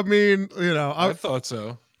 What I mean, you know, I thought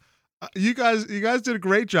so. you guys did a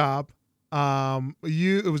great job.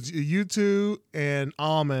 It was you two and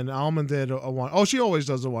Almond. Almond did a one. Oh, she always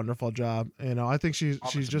does a wonderful job. You know, I think she's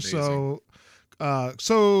Almond's just amazing.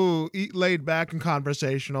 so laid back and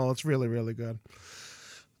conversational. It's really, really good.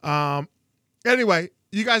 Anyway,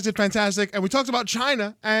 you guys did fantastic, and we talked about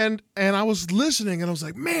China, and I was listening, and I was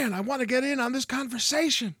like, man, I want to get in on this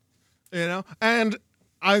conversation, you know. And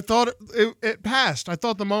I thought it passed. I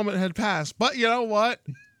thought the moment had passed, but you know what?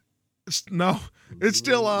 It's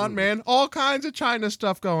still on, man. All kinds of China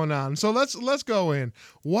stuff going on. So let's go in.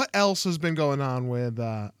 What else has been going on with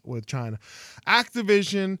China,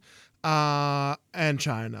 Activision, and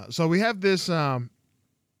China? So we have this.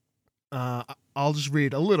 I'll just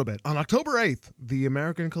read a little bit. On October 8th, the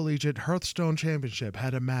American Collegiate Hearthstone Championship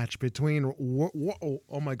had a match between Worcester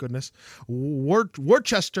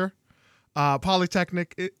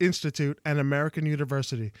Polytechnic Institute and American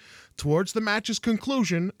University. Towards the match's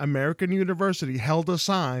conclusion, American University held a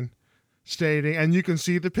sign stating, and you can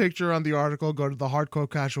see the picture on the article. Go to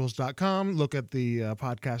thehardcorecasuals.com, look at the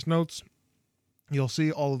podcast notes. You'll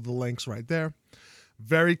see all of the links right there.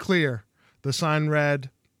 Very clear. The sign read,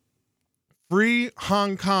 "Free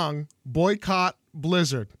Hong Kong, boycott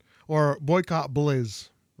Blizzard," or boycott Blizz,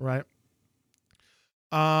 right?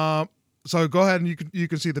 So go ahead and you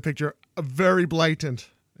can see the picture. Very blatant,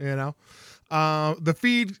 you know. The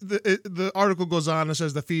feed, the article goes on and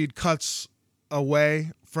says the feed cuts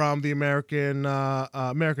away from the American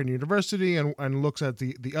University and looks at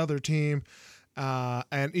the other team.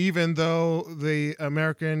 And even though the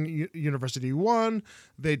American University won,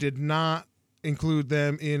 they did not include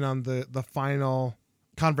them in on the final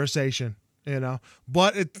conversation, you know.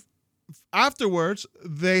 But afterwards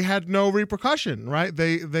they had no repercussion, right?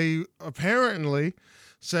 They apparently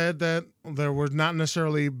said that they were not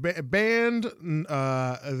necessarily banned.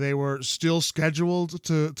 They were still scheduled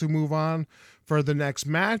to move on for the next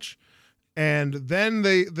match. And then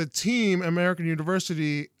the team, American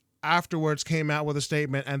University, afterwards came out with a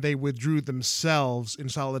statement, and they withdrew themselves in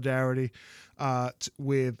solidarity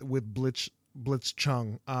with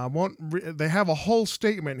Blitzchung. They have a whole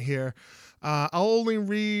statement here. I'll only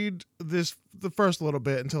read the first little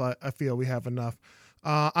bit until I feel we have enough.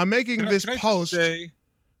 I'm making this post.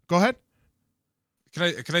 Go ahead.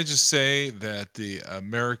 Can I just say that the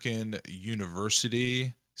American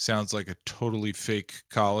University sounds like a totally fake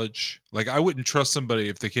college? Like, I wouldn't trust somebody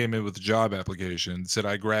if they came in with a job application and said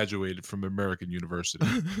I graduated from American University.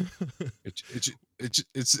 it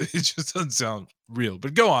just doesn't sound real.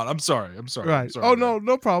 But go on. I'm sorry. Right. I'm sorry,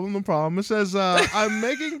 no problem. It says I'm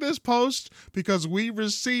making this post because we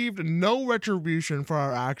received no retribution for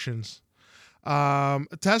our actions.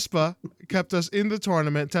 TESPA kept us in the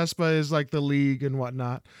tournament. TESPA is like the league and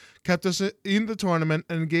whatnot. Kept us in the tournament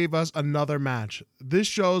and gave us another match. This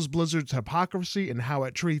shows Blizzard's hypocrisy and how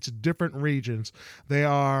it treats different regions. They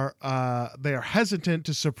are hesitant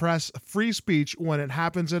to suppress free speech when it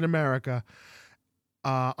happens in America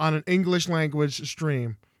on an English language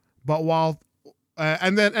stream. But while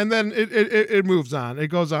and then it moves on. It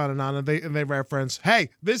goes on, and they reference, hey,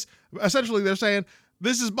 this essentially they're saying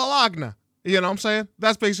this is Balagna. You know what I'm saying?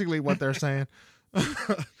 That's basically what they're saying.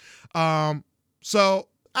 So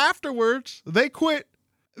afterwards, they quit.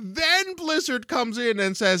 Then Blizzard comes in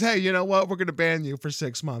and says, hey, you know what? We're going to ban you for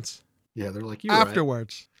 6 months. Yeah, they're like, you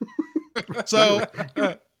afterwards. Right. So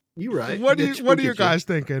you right. What are you guys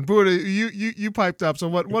thinking? Buddha, you piped up. So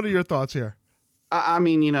what are your thoughts here? I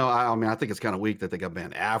mean, I think it's kind of weak that they got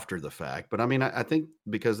banned after the fact, but I mean, I think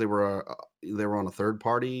because they were on a third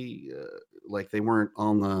party, like they weren't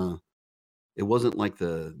on the. It wasn't like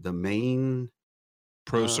the main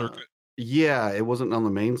pro circuit. Yeah, it wasn't on the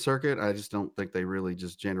main circuit. I just don't think they really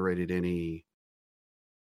just generated any,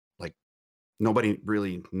 like, nobody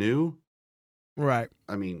really knew. Right.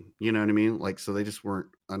 I mean, you know what I mean? Like, so they just weren't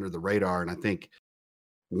under the radar. And I think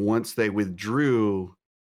once they withdrew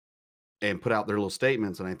and put out their little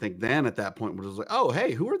statements, and I think then at that point, it was like, oh,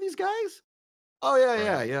 hey, who are these guys? Oh,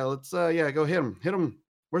 yeah. Let's, go hit them.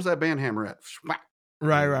 Where's that band hammer at?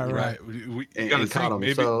 Right. We got to think,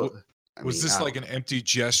 maybe was this like an empty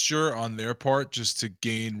gesture on their part just to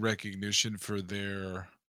gain recognition for their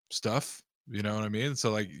stuff? You know what I mean? So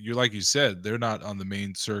like you said, they're not on the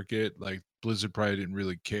main circuit. Like Blizzard probably didn't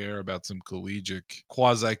really care about some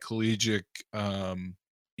quasi-collegiate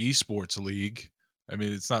esports league. I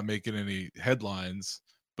mean, it's not making any headlines.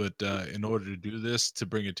 But in order to do this, to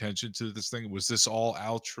bring attention to this thing, was this all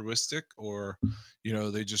altruistic, or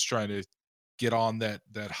they just trying to get on that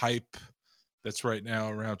hype that's right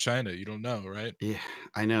now around China? You don't know, right? Yeah,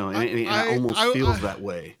 I know, and it almost feels that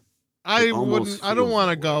way. I don't want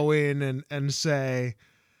to go in and say,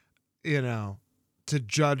 to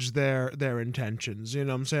judge their intentions. You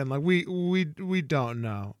know what I'm saying? Like we don't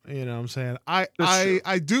know. You know what I'm saying?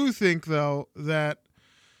 I do think though that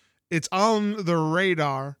it's on the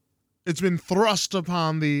radar. It's been thrust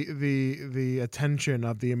upon the attention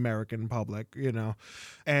of the American public.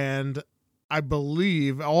 And I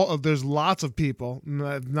believe there's lots of people,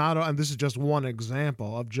 and this is just one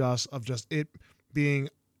example of just it being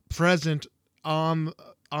present on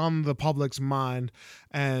the public's mind,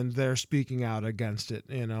 and they're speaking out against it.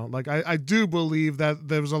 Like I do believe that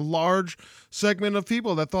there was a large segment of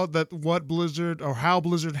people that thought that what Blizzard or how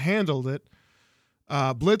Blizzard handled it,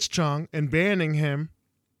 Blitzchung, and banning him.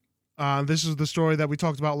 This is the story that we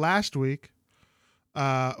talked about last week.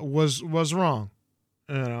 Was wrong.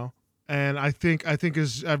 And I think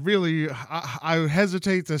is I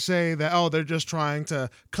hesitate to say that they're just trying to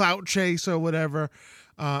clout chase or whatever.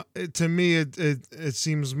 To me it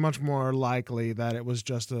seems much more likely that it was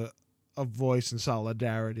just a voice in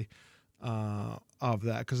solidarity of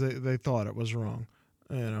that, because they thought it was wrong.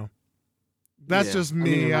 That's just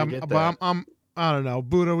me. I don't know.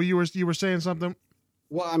 Buddha, you were saying something.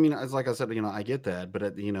 Well, I mean, it's like I said, I get that, but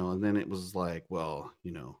and then it was like, well,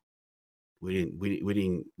 we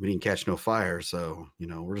didn't catch no fire, so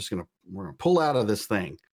we're gonna pull out of this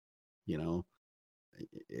thing.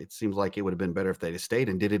 It seems like it would have been better if they'd have stayed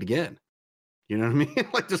and did it again. You know what I mean?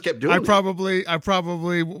 Like just kept doing it. I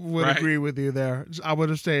probably would agree with you there. I would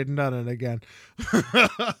have stayed and done it again. Yeah,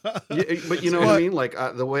 but what I mean? Like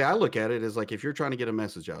the way I look at it is like if you're trying to get a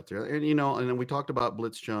message out there, and and then we talked about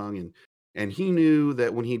Blitzchung, and he knew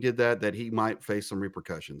that when he did that he might face some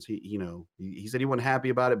repercussions. He said he wasn't happy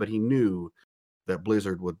about it, but he knew that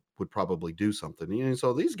Blizzard would probably do something. And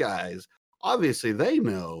so these guys, obviously they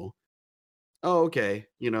know, okay,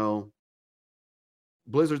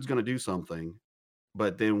 Blizzard's going to do something.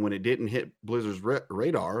 But then when it didn't hit Blizzard's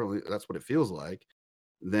radar, that's what it feels like.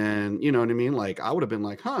 then you know what I mean. Like I would have been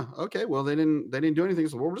like, huh, okay, well they didn't do anything,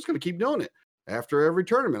 so we're just gonna keep doing it. After every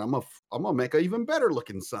tournament, I'm gonna make an even better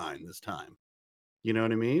looking sign this time. You know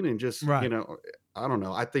what I mean? And just Right. I don't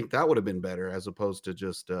know. I think that would have been better as opposed to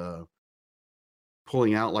just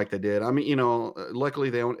pulling out like they did. I mean,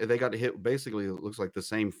 luckily they got hit. Basically, it looks like the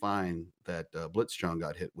same fine that Blitzchung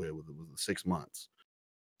got hit with the 6 months.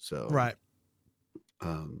 So, Right.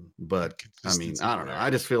 but I mean, I don't know.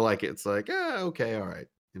 I just feel like it's like, okay, all right.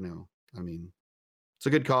 I mean, it's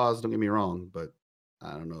a good cause. Don't get me wrong, but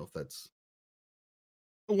I don't know if that's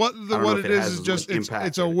what it is just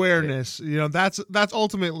it's awareness. That's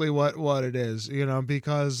ultimately what it is.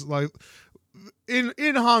 Because like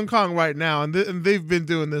in Hong Kong right now, and they've been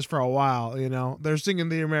doing this for a while. They're singing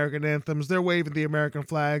the American anthems, they're waving the American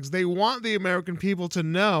flags. They want the American people to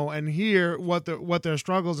know and hear what their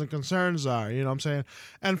struggles and concerns are. You know what I'm saying?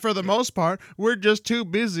 And for the most part, we're just too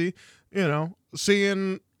busy,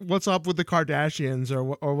 seeing what's up with the Kardashians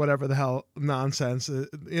or whatever the hell nonsense. You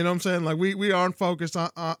know what I'm saying? Like we aren't focused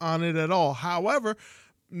on it at all. However,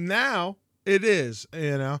 now it is,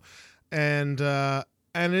 and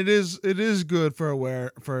it is good for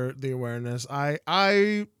the awareness. I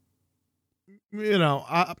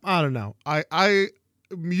don't know.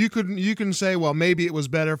 You can say, well, maybe it was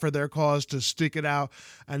better for their cause to stick it out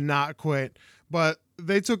and not quit, but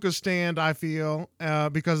they took a stand, I feel,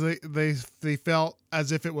 because they felt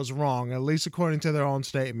as if it was wrong, at least according to their own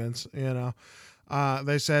statements.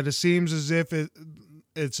 They said it seems as if it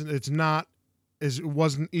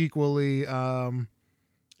wasn't equally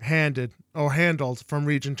handled from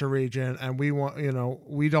region to region, and we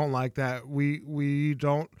don't like that. We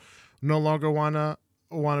don't no longer want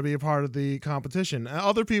to be a part of the competition. And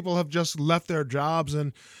other people have just left their jobs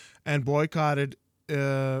and boycotted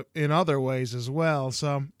in other ways as well.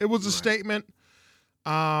 So it was a statement.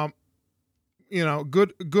 Good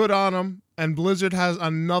on them. And Blizzard has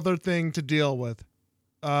another thing to deal with.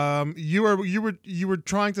 You were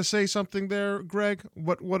trying to say something there, Greg.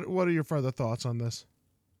 What are your further thoughts on this?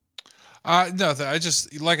 No, I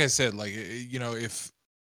just, like I said, like, if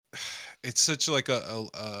it's such like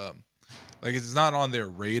like it's not on their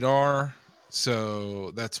radar,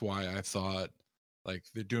 so that's why I thought like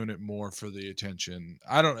they're doing it more for the attention.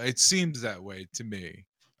 It seems that way to me.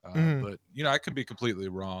 But I could be completely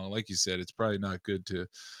wrong. Like you said, it's probably not good to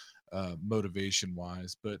motivation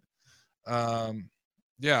wise, but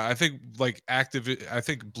yeah, I think I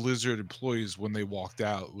think Blizzard employees, when they walked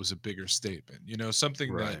out, was a bigger statement.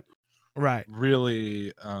 Something that right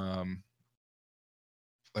really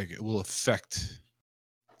like it will affect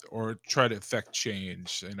or try to affect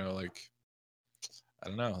change. Like I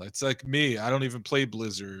don't know. It's like me. I don't even play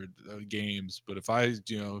Blizzard games, but if I,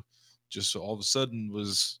 just all of a sudden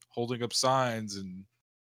was holding up signs and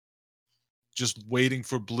just waiting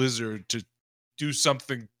for Blizzard to do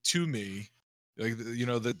something to me, like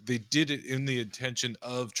that they did it in the intention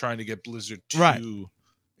of trying to get Blizzard to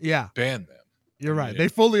ban them. You're right. They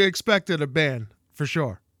fully expected a ban for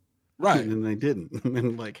sure. Right. And then they didn't. And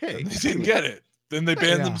then like, hey, they didn't get it. Then they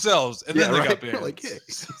banned themselves, and then they got banned. Like, hey.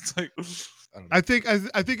 It's like, I think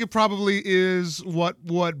it probably is what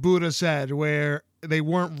Buddha said, where they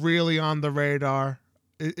weren't really on the radar.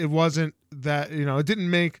 It wasn't that it didn't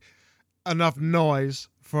make enough noise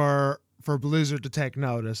for Blizzard to take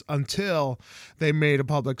notice until they made a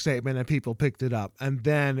public statement and people picked it up, and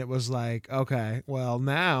then it was like, okay, well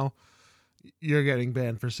now you're getting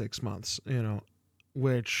banned for 6 months.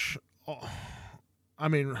 Which, I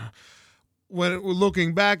mean, when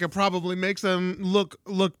looking back, it probably makes them look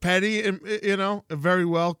petty, and it very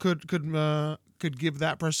well could give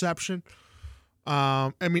that perception.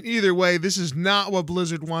 I mean, either way, this is not what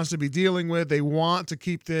Blizzard wants to be dealing with. They want to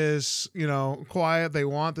keep this, quiet. They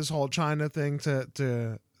want this whole China thing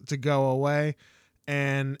to go away,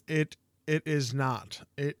 and it is not.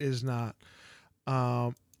 It is not.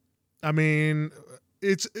 I mean,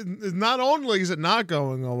 it's not only is it not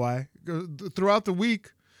going away. Throughout the week,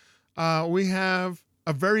 we have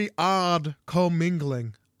a very odd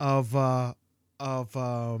commingling of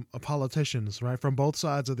politicians, right, from both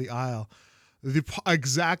sides of the aisle. The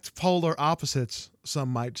exact polar opposites, some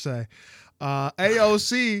might say.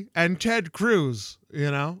 AOC and Ted Cruz,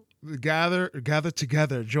 gather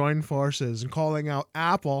together, join forces, and calling out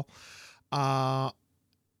Apple for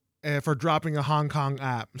dropping a Hong Kong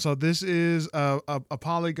app. So this is a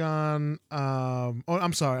Polygon.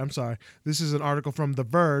 I'm sorry. This is an article from The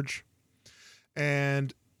Verge,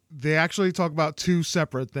 and they actually talk about two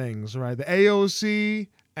separate things, right? The AOC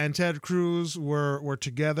and Ted Cruz were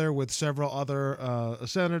together with several other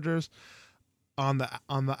senators on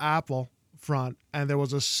the Apple front, and there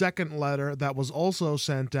was a second letter that was also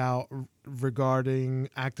sent out regarding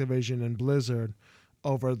Activision and Blizzard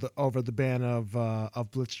over the ban of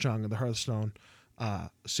Blitzchung and the Hearthstone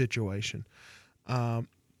situation.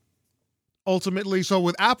 Ultimately, so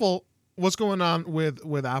with Apple, what's going on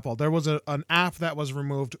with Apple? There was an app that was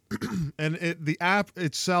removed, and the app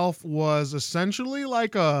itself was essentially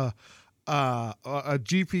like a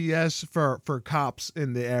GPS for cops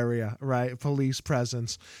in the area, right? Police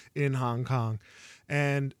presence in Hong Kong,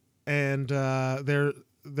 and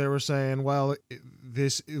they were saying, well,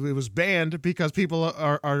 it was banned because people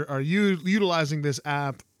are utilizing this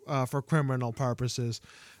app for criminal purposes,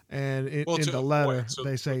 and in the letter so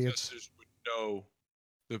they the say it's protesters would know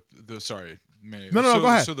sorry, Manny. No, go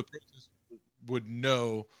ahead. So the protesters would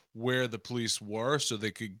know where the police were, so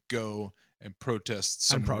they could go and protest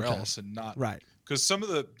somewhere else, and not right. Because some of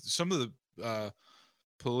the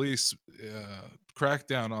police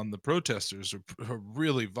crackdown on the protesters are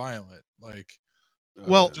really violent. Like,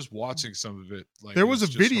 well, just watching some of it, like, there was a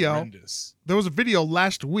video. Horrendous. There was a video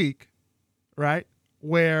last week, right,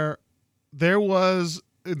 where there was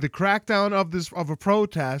the crackdown of a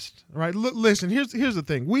protest, right? Listen, here's the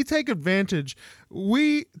thing. We take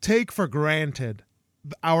for granted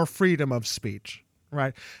our freedom of speech,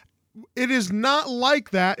 right? It is not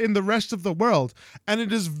like that in the rest of the world, and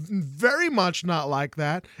it is very much not like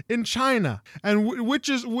that in China, and which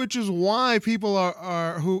is why people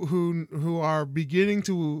who are beginning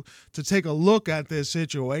to take a look at this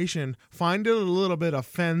situation find it a little bit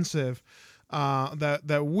offensive.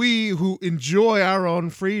 That we who enjoy our own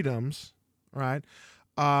freedoms, right,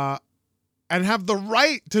 and have the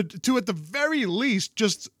right to at the very least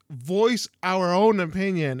just voice our own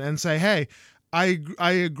opinion and say, hey, I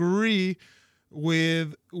agree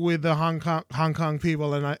with the Hong Kong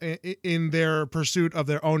people and in their pursuit of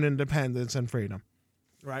their own independence and freedom,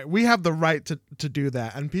 right? We have the right to do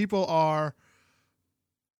that, and people are.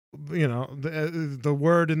 The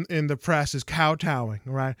word in the press is kowtowing,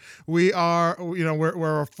 right? We are,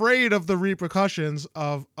 we're afraid of the repercussions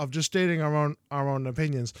of just stating our own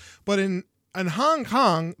opinions. But in Hong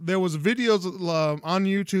Kong, there was videos on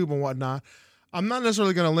YouTube and whatnot. I'm not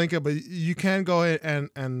necessarily going to link it, but you can go ahead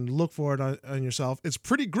and look for it on yourself. It's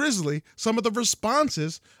pretty grisly. Some of the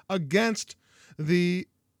responses against the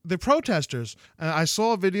protesters. I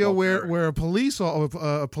saw a video where a police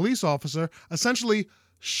officer essentially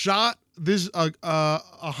shot this a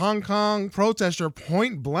Hong Kong protester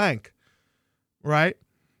point blank, right?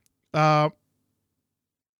 And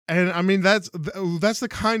I mean that's the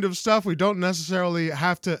kind of stuff we don't necessarily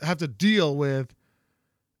have to deal with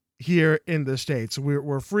here in the States.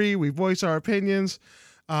 We're free, we voice our opinions,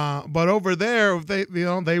 but over there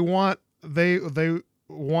they want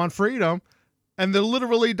freedom, and they're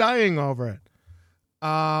literally dying over it.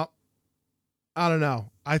 I don't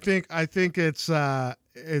know. I think it's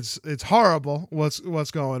horrible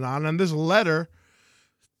what's going on, and this letter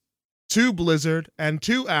to Blizzard and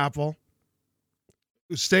to Apple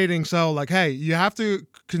stating so, like, hey, you have to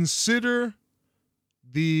consider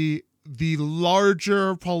the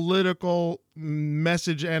larger political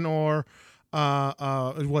message and or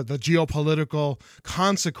the geopolitical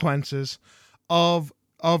consequences of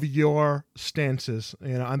your stances,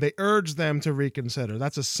 and they urge them to reconsider.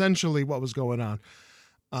 That's essentially what was going on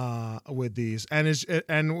with these, and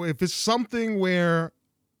if it's something where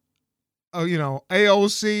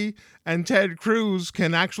AOC and Ted Cruz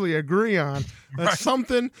can actually agree on, that's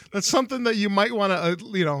Right. something that you might want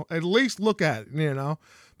to at least look at,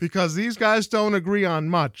 because these guys don't agree on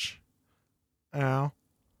much, Right.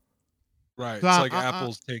 So It's like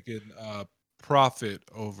Apple's taking profit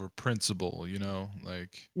over principle,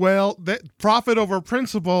 like. Well, that profit over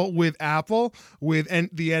principle with Apple, with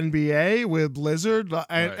the NBA, with Blizzard,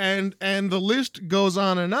 and the list goes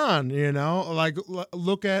on and on. Like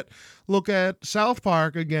look at South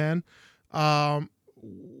Park again,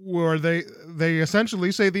 where they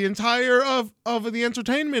essentially say the entire of the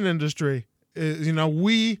entertainment industry is,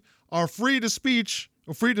 we are free to speak.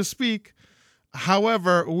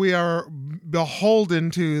 However, we are beholden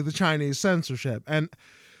to the Chinese censorship, and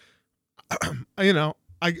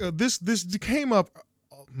this came up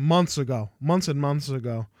months and months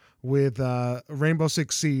ago with Rainbow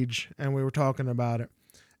Six Siege, and we were talking about it,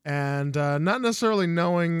 and not necessarily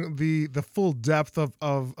knowing the full depth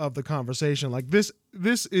of the conversation. Like this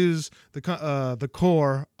is the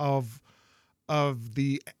core of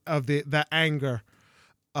that anger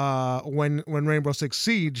when Rainbow Six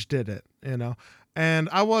Siege did it, and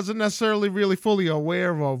I wasn't necessarily really fully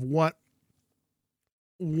aware of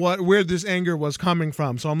where this anger was coming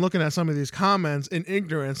from. So I'm looking at some of these comments in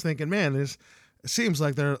ignorance, thinking, man, it seems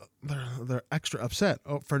like they're extra upset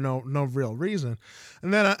for no real reason,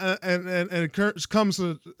 and then it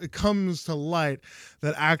comes to light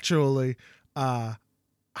that actually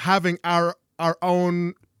having our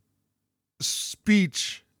own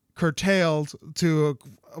speech curtailed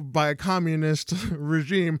by a communist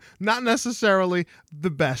regime, not necessarily the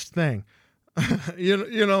best thing. you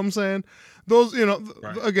know what I'm saying? Those,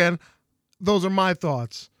 Right. again, those are my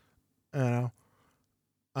thoughts. I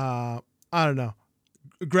don't know.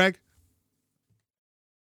 Greg?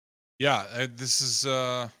 Yeah, this is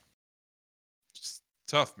just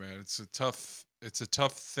tough, man. It's a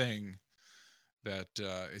tough thing that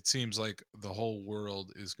it seems like the whole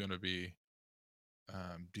world is going to be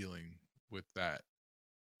dealing with that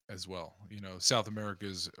as well. South America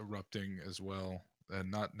is erupting as well, and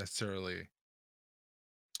not necessarily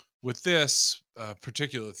with this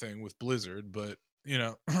particular thing with Blizzard, but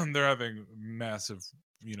they're having massive,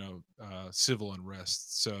 civil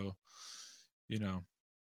unrest. So, I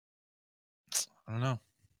don't know.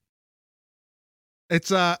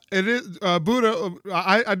 It is Buddha.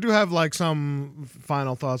 I do have like some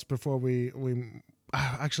final thoughts before we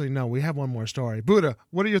actually no, we have one more story. Buddha,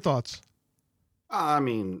 what are your thoughts? I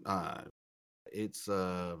mean, it's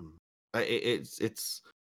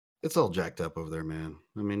it's all jacked up over there, man.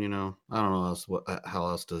 I mean, I don't know how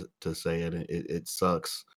else to say it. It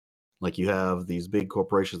sucks. Like you have these big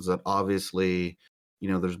corporations that obviously,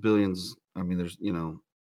 there's billions. I mean, there's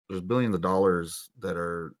billions of dollars that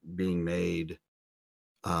are being made,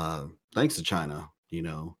 thanks to China.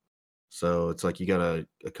 So it's like you got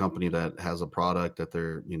a company that has a product that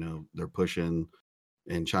they're pushing,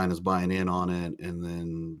 and China's buying in on it, and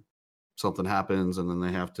then something happens, and then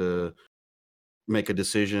they have to make a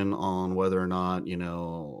decision on whether or not,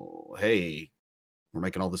 hey, we're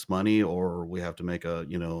making all this money, or we have to make a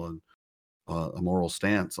moral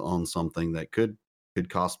stance on something that could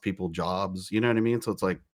cost people jobs. You know what I mean? So it's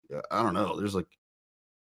like, I don't know. There's like,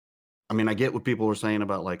 I mean, I get what people were saying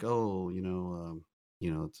about like, oh,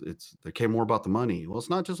 it's they care more about the money. Well, it's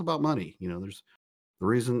not just about money. There's the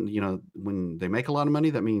reason, when they make a lot of money,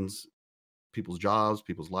 that means people's jobs,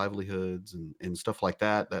 people's livelihoods, and stuff like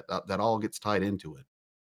that. That all gets tied into it.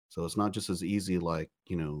 So it's not just as easy like,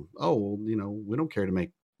 oh, well, we don't care to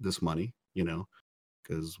make this money,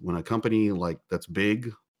 because when a company like that's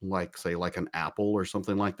big, like say like an Apple or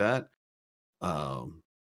something like that,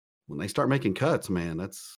 when they start making cuts, man,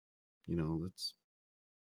 that's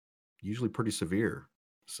usually pretty severe.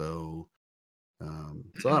 So,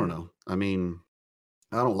 so I don't know. I mean,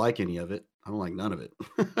 I don't like any of it. I don't like none of it.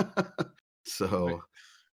 Right. So,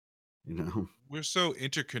 you know, We're so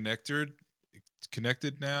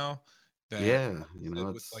connected now that, yeah, like you said,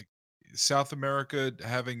 with it's like South America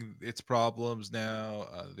having its problems now,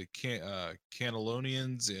 the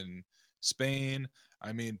Catalonians in Spain.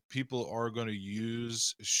 I mean, people are going to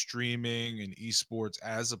use streaming and esports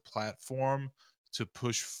as a platform to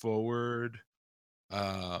push forward,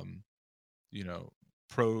 um, you know,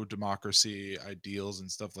 pro democracy ideals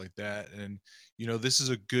and stuff like that. And this is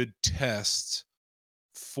a good test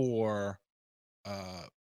for uh,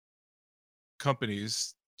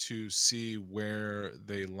 companies to see where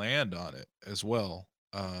they land on it as well.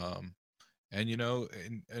 And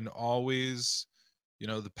and always,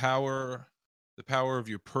 the power of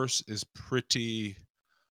your purse is pretty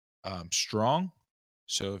strong.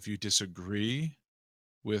 So if you disagree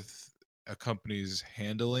with a company's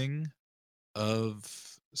handling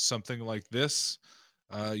of something like this,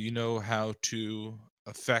 you know how to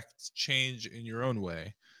affect change in your own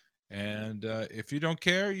way. And if you don't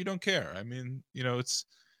care, you don't care. I mean, it's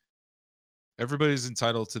everybody's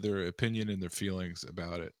entitled to their opinion and their feelings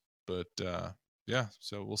about it. But yeah,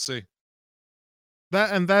 so we'll see.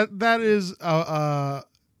 That is a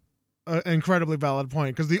incredibly valid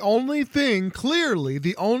point, because clearly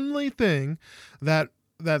the only thing that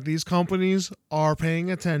these companies are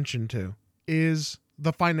paying attention to is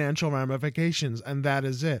the financial ramifications, and that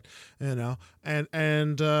is it. So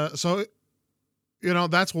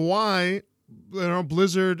that's why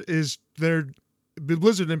Blizzard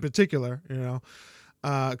in particular,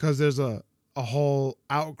 because there's a whole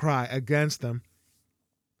outcry against them.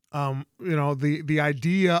 The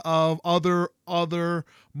idea of other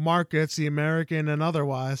markets, the American and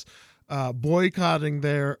otherwise, boycotting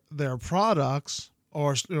their products,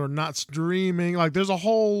 or not streaming. Like there's a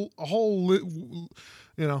whole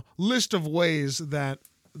list of ways that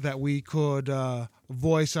we could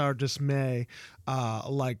voice our dismay,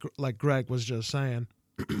 like Greg was just saying.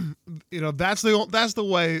 That's the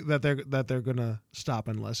way that they're gonna stop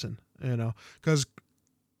and listen. Because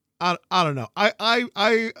I don't know.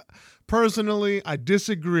 I personally I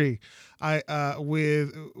disagree.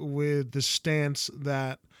 With the stance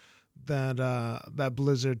that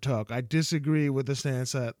Blizzard took. I disagree with the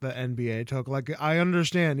stance that the NBA took. Like, I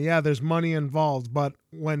understand, yeah, there's money involved, but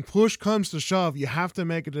when push comes to shove, you have to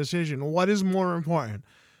make a decision. What is more important,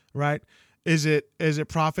 right? Is it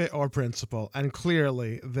profit or principle? And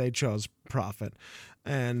clearly they chose profit.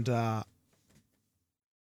 And I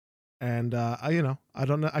don't know.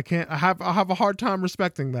 I have a hard time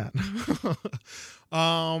respecting that.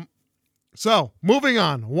 So moving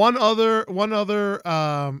on. One other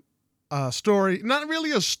story, not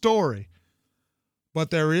really a story,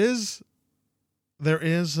 but there is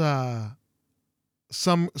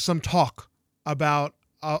some talk about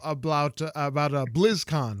BlizzCon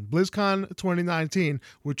 2019,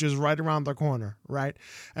 which is right around the corner, right?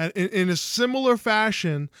 And in a similar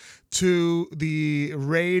fashion to the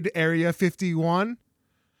Raid Area 51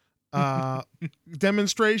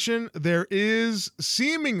 demonstration, there is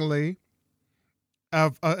seemingly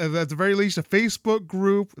at the very least a Facebook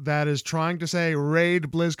group that is trying to say Raid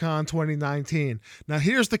BlizzCon 2019. Now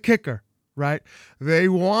here's the kicker, right? They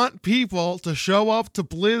want people to show up to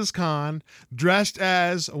BlizzCon dressed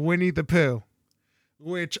as Winnie the Pooh,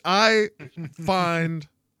 which I find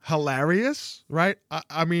hilarious, right?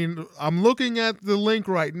 I mean, I'm looking at the link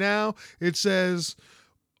right now. It says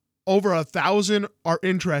over 1,000 are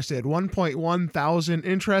interested, 1.1 thousand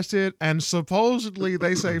interested, and supposedly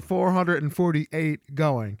they say 448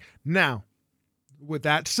 going. Now, with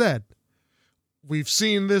that said, we've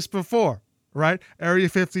seen this before, right? Area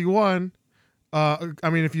 51. I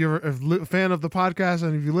mean, if you're a fan of the podcast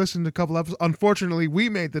and if you listened to a couple episodes, unfortunately, we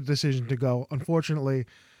made the decision to go. Unfortunately,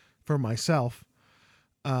 for myself,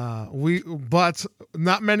 but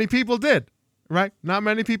not many people did, right? Not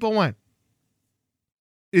many people went.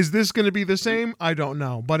 Is this going to be the same? I don't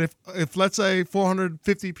know. But if let's say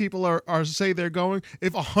 450 people are say they're going,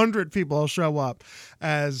 if 100 people show up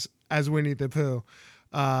as Winnie the Pooh,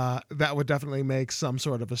 that would definitely make some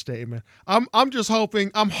sort of a statement. I'm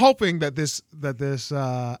hoping that this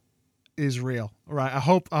is real, right? I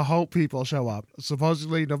hope people show up.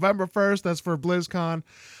 Supposedly November 1st. That's for BlizzCon.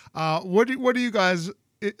 What do you guys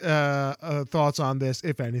thoughts on this,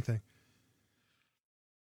 if anything?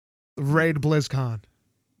 Raid BlizzCon.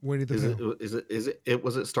 Winnie the Pooh.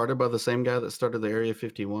 Was it started by the same guy that started the Area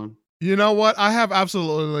 51? You know what? I have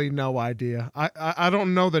absolutely no idea. I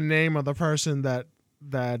don't know the name of the person that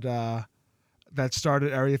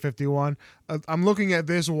started Area 51. I'm looking at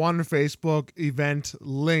this one Facebook event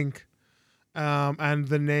link, and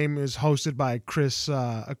the name is hosted by Chris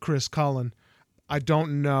Cullen. I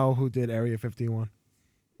don't know who did Area 51.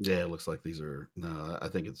 Yeah, it looks like these are. No, I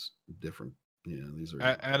think it's different. Yeah, these are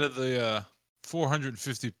out of the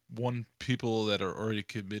 451 people that are already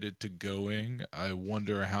committed to going. I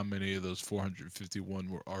wonder how many of those 451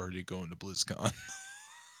 were already going to BlizzCon.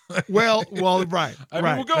 well, right. I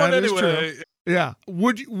mean, we're going anyway. Yeah.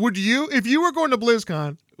 Would you, if you were going to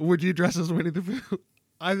BlizzCon, would you dress as Winnie the Pooh?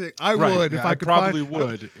 I think I would. If I could probably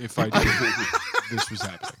would if I did this was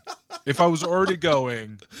happening. If I was already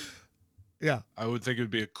going, yeah, I would think it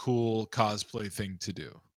would be a cool cosplay thing to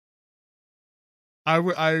do. I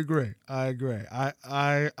agree. I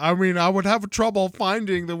mean, I would have trouble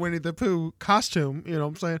finding the Winnie the Pooh costume. You know what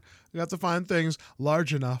I'm saying? You have to find things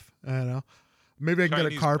large enough. You know, maybe I can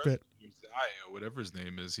get a carpet. Whatever his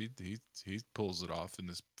name is, he pulls it off in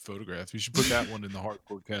this photograph. You should put that one in the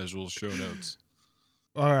Hardcore Casual show notes.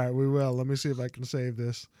 All right, we will. Let me see if I can save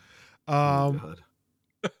this.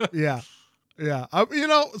 Yeah. Yeah, you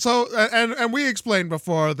know, so and we explained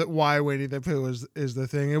before that why Winnie the Pooh is the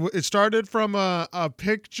thing. It started from a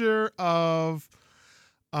picture of,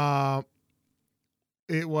 it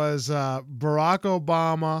was Barack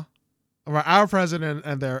Obama, our president,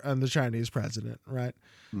 and the Chinese president, right?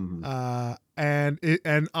 Mm-hmm. And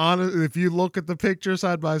if you look at the picture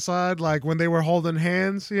side by side, like when they were holding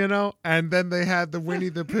hands, you know, and then they had the Winnie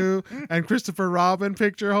the Pooh and Christopher Robin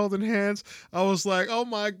picture holding hands, I was like, oh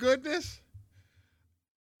my goodness.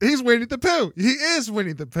 He's Winnie the Pooh. He is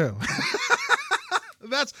Winnie the Pooh.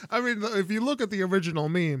 I mean, if you look at the original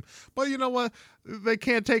meme, but you know what? They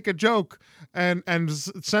can't take a joke, and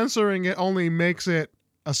censoring it only makes it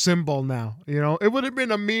a symbol now. You know, it would have been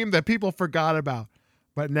a meme that people forgot about,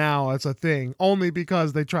 but now it's a thing only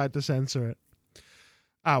because they tried to censor it.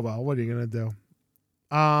 Ah, well, what are you gonna do?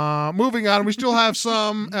 Moving on, we still have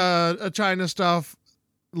some China stuff.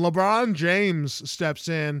 LeBron James steps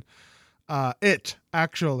in. He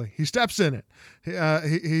steps in it.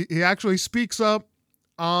 He actually speaks up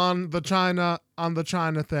on the China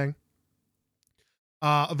thing.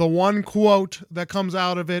 The one quote that comes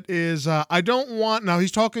out of it is, "I don't want." Now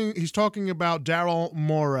he's talking. He's talking about Daryl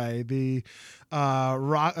Morey, the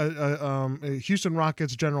Houston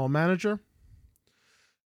Rockets general manager.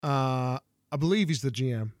 I believe he's the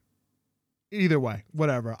GM. Either way,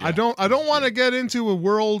 whatever. Yeah. I don't want to get into a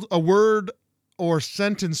word or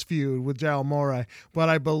sentence feud with Daryl Morey, but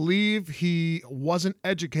I believe he wasn't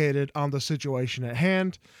educated on the situation at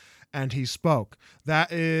hand, and he spoke.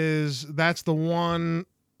 That's the one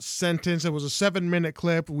sentence. It was a 7-minute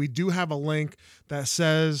clip. We do have a link that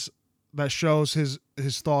shows his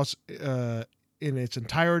thoughts in its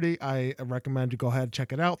entirety. I recommend you go ahead and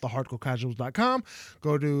check it out. thehardcorecasuals.com.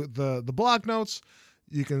 Go to the blog notes.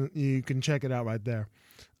 You can check it out right there.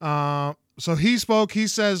 So he spoke. He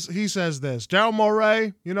says this. Daryl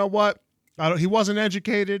Morey, you know what? He wasn't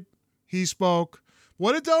educated. He spoke.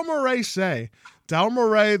 What did Daryl Morey say? Daryl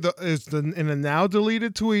Morey in a now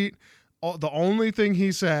deleted tweet. The only thing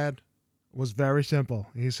he said was very simple.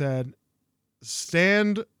 He said,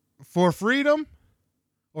 "Stand for freedom,"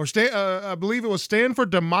 or stand. I believe it was "Stand for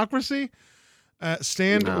democracy."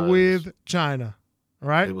 Stand with China.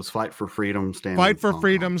 Right? It was fight for freedom. Stand with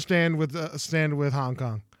Hong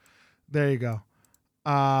Kong. There you go.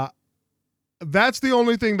 That's the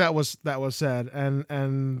only thing that was said,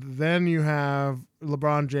 and then you have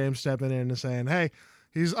LeBron James stepping in and saying, "Hey,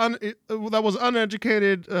 that was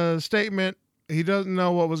uneducated statement. He doesn't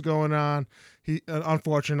know what was going on. He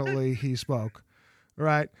unfortunately he spoke."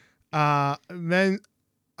 Right? Then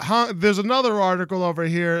there's another article over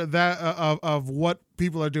here that of what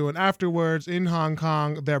people are doing afterwards in Hong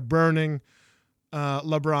Kong. They're burning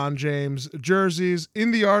LeBron James jerseys.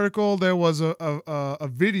 In the article, there was a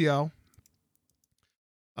video,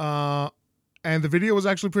 and the video was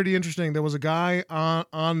actually pretty interesting. There was a guy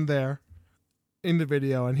on there in the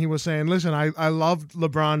video, and he was saying, "Listen, I loved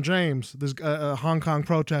LeBron James, this Hong Kong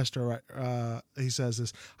protester." Right? He says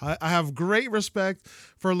this. I have great respect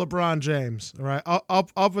for LeBron James. Right?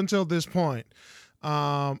 Up until this point,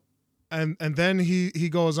 and then he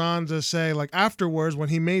goes on to say, like, afterwards, when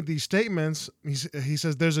he made these statements, he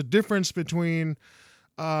says there's a difference between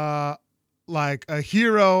like a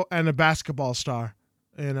hero and a basketball star.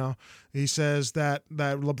 You know, he says that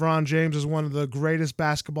LeBron James is one of the greatest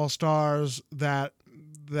basketball stars that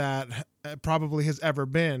probably has ever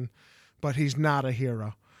been, but he's not a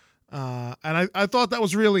hero. And I thought that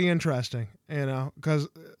was really interesting, you know, because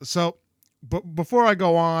before I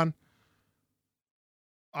go on,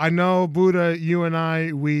 I know, Buddha, you and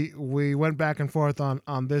I, we went back and forth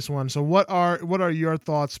on this one. So what are your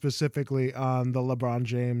thoughts specifically on the LeBron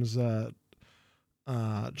James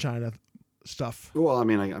China stuff? Well, I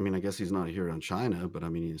mean, I guess he's not a hero in China, but I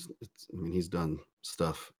mean, he's done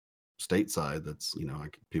stuff stateside that's, you know,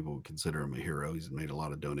 people would consider him a hero. He's made a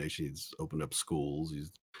lot of donations. He's opened up schools.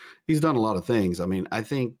 He's done a lot of things. I mean, I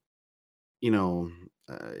think, you know,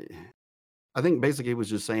 I think basically he was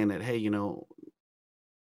just saying that, hey, you know,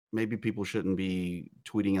 maybe people shouldn't be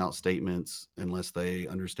tweeting out statements unless they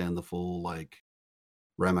understand the full, like,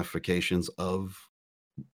 ramifications of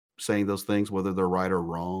saying those things, whether they're right or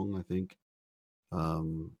wrong. I think,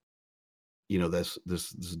 you know, this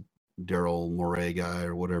Daryl Morey guy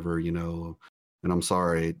or whatever, you know, and I'm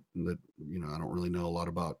sorry that, you know, I don't really know a lot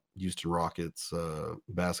about Houston Rockets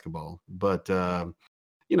basketball, but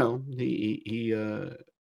you know,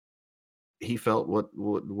 he felt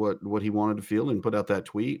what he wanted to feel and put out that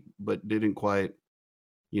tweet, but didn't quite,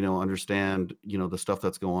 you know, understand, you know, the stuff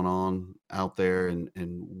that's going on out there and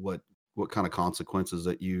what kind of consequences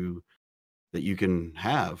that you can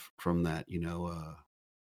have from that. You know,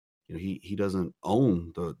 he doesn't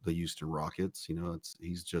own the Houston Rockets. You know,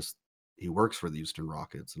 he works for the Houston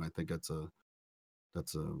Rockets, and I think that's a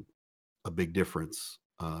big difference.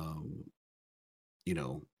 You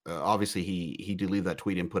know, obviously he did leave that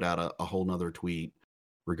tweet and put out a whole nother tweet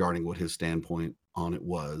regarding what his standpoint on it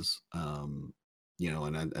was. You know,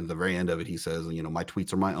 and at the very end of it, he says, you know, my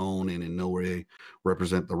tweets are my own and in no way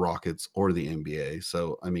represent the Rockets or the NBA.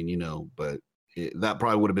 So, I mean, you know, but that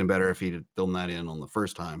probably would have been better if he'd filmed that in on the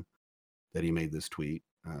first time that he made this tweet.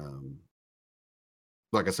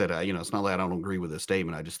 Like I said, you know, it's not like I don't agree with his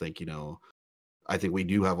statement. I just think, you know, I think we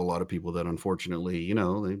do have a lot of people that unfortunately, you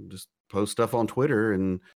know, they just post stuff on Twitter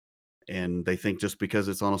and they think just because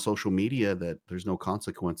it's on a social media that there's no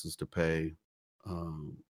consequences to pay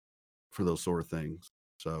for those sort of things.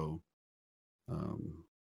 So,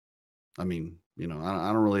 I mean, you know,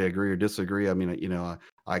 I don't really agree or disagree. I mean, you know,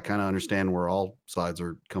 I kind of understand where all sides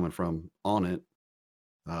are coming from on it.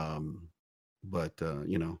 But,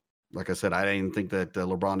 you know, like I said, I didn't think that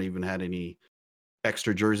LeBron even had any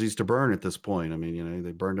extra jerseys to burn at this point. I mean, you know,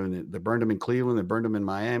 they burned them in Cleveland, they burned them in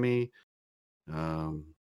Miami.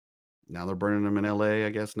 Now they're burning them in LA, I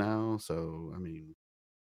guess now. So I mean,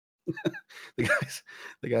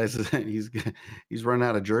 the guys, he's run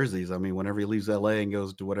out of jerseys. I mean, whenever he leaves LA and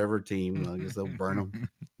goes to whatever team, I guess they'll burn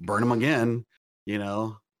them again. You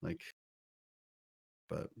know, like,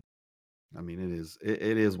 but I mean,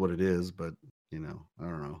 it is what it is. But you know, I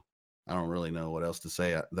don't know. I don't really know what else to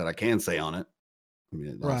say that I can say on it. I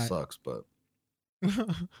mean, it all sucks, but.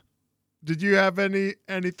 Did you have any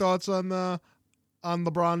thoughts on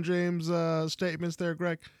LeBron James statements there,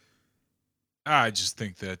 Greg? I just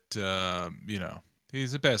think that you know,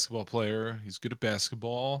 he's a basketball player. He's good at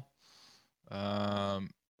basketball. You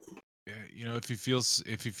know, if he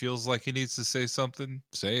feels like he needs to say something,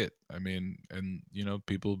 say it. I mean, and you know,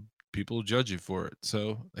 people judge you for it.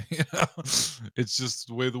 So you know, it's just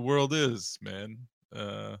the way the world is, man.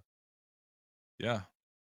 Yeah,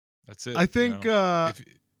 that's it. I think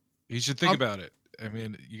he should think about it. I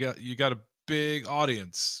mean, you got a big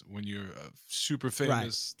audience when you're a super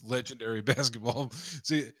famous, legendary basketball.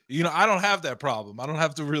 See, you know, I don't have that problem. I don't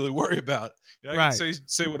have to really worry about it. You know, I can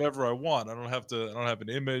say whatever I want. I don't have an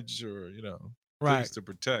image or, you know, things to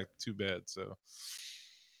protect. Too bad. So.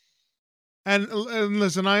 And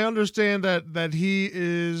listen, I understand that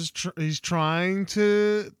he's trying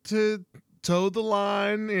to toe the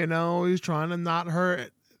line. You know, he's trying to not hurt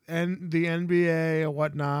the NBA or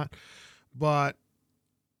whatnot. But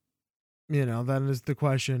you know, then is the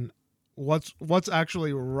question: what's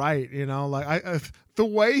actually right? You know, like the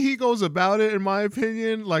way he goes about it, in my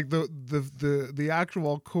opinion, like the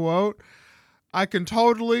actual quote, I can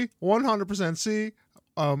totally 100% see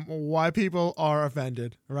why people are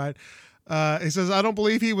offended. Right? He says, "I don't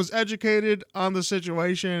believe he was educated on the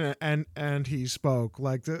situation," and he spoke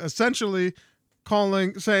like essentially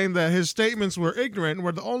saying that his statements were ignorant,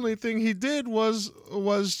 where the only thing he did was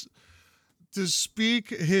to speak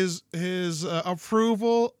his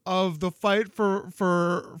approval of the fight for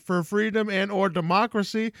freedom and or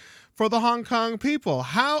democracy for the Hong Kong people.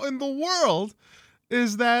 How in the world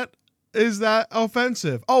is that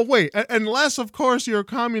offensive? Oh wait, unless of course you're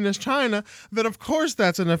communist China, then of course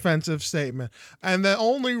that's an offensive statement. And the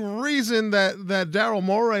only reason that Daryl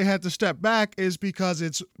Morey had to step back is because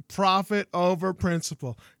it's profit over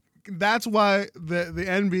principle. That's why the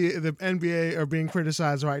NBA are being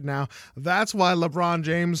criticized right now. That's why LeBron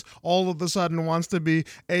James all of a sudden wants to be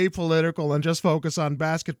apolitical and just focus on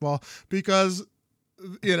basketball, because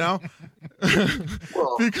you know,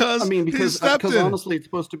 well, because honestly,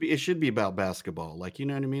 it should be about basketball. Like, you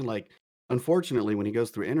know what I mean? Like, unfortunately, when he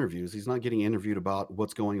goes through interviews, he's not getting interviewed about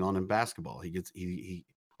what's going on in basketball. He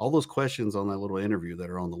all those questions on that little interview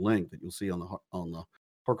that are on the link that you'll see on the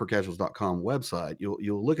hardcorecasuals.com website.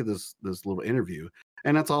 You'll look at this little interview,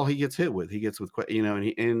 and that's all he gets hit with. He gets with, you know,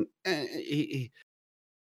 and he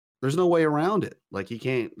there's no way around it. Like, he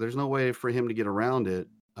can't. There's no way for him to get around it.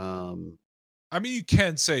 I mean, you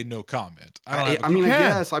can say no comment. I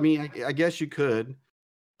guess you could.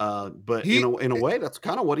 But in a way, that's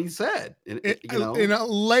kind of what he said. You know,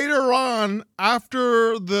 later on,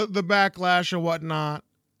 after the backlash or whatnot,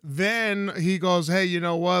 then he goes, "Hey, you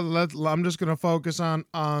know what? I'm just going to focus on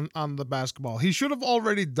the basketball." He should have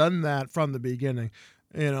already done that from the beginning.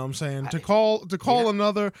 You know what I'm saying? To call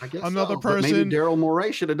another person. But maybe Daryl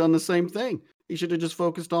Morey should have done the same thing. He should have just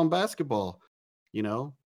focused on basketball, you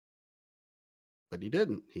know. But he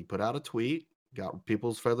didn't. He put out a tweet, got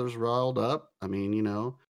people's feathers riled up. I mean, you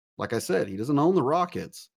know, like I said, he doesn't own the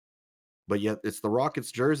Rockets, but yet it's the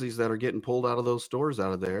Rockets jerseys that are getting pulled out of those stores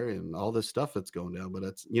out of there, and all this stuff that's going down. But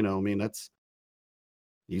that's, you know, I mean,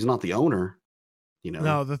 he's not the owner, you know.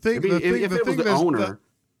 No, if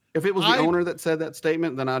it was the owner that said that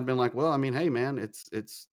statement, then I'd been like, well, I mean, hey man, it's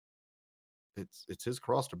his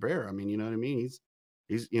cross to bear. I mean, you know what I mean? He's,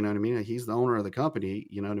 you know what I mean? He's the owner of the company.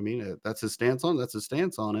 You know what I mean? That's his stance on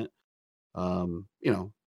it. You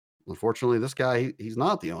know, unfortunately, this guy, he's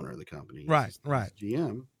not the owner of the company. Right. He's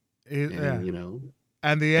GM. You know,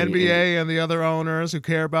 and the NBA and the other owners who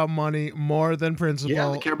care about money more than principle.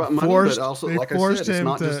 Yeah, they care about money, but also, like I said, it's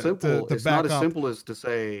not just simple. It's not as simple as to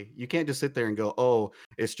say, you can't just sit there and go, oh,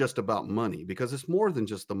 it's just about money, because it's more than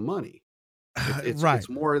just the money. It's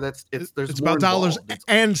more. It's about dollars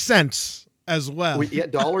and cents as well. Yeah,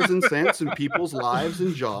 dollars and cents and people's lives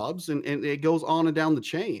and jobs, and it goes on and down the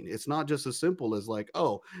chain. It's not just as simple as like,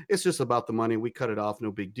 oh, it's just about the money. We cut it off,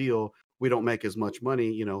 no big deal. We don't make as much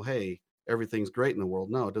money, you know, hey, everything's great in the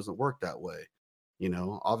world. No, it doesn't work that way. You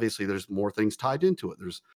know, obviously there's more things tied into it.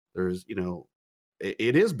 There's, you know,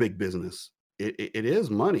 it is big business. It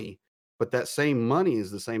is money, but that same money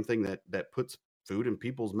is the same thing that puts food in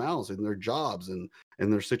people's mouths and their jobs and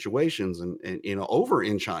their situations and over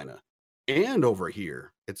in China and over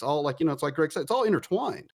here. It's all like, it's like Greg said, it's all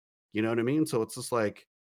intertwined. You know what I mean? So it's just like,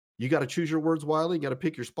 you got to choose your words wisely. You got to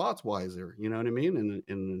pick your spots wiser. You know what I mean?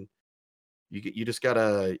 And you just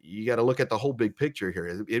gotta look at the whole big picture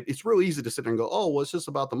here. It's real easy to sit there and go, oh, well, it's just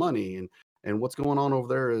about the money and what's going on over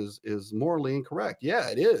there is morally incorrect. Yeah,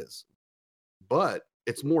 it is, but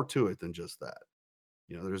it's more to it than just that.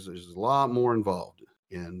 There's a lot more involved.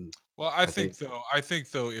 And well, I think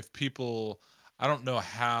though, if people, I don't know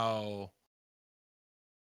how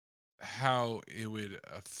it would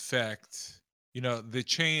affect. The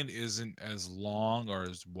chain isn't as long or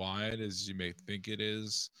as wide as you may think it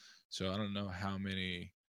is. So I don't know how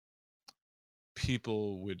many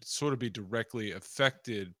people would sort of be directly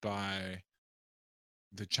affected by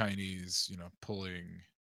the Chinese, pulling,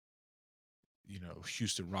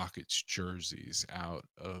 Houston Rockets jerseys out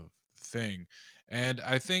of thing. And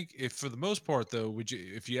I think if for the most part though,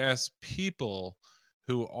 if you ask people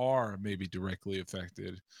who are maybe directly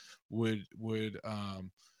affected, would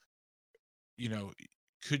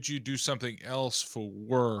could you do something else for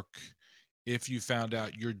work if you found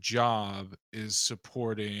out your job is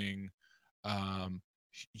supporting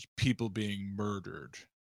people being murdered?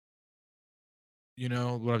 You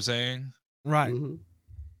know what I'm saying? Right. Mhm.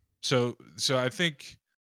 So I think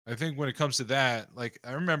when it comes to that, like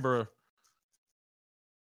I remember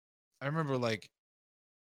like,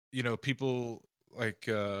 people like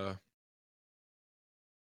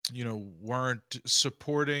weren't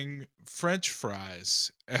supporting French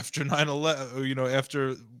fries after 9/11,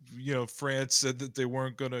 after France said that they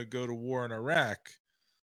weren't going to go to war in Iraq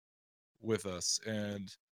with us.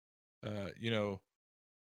 And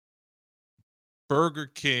Burger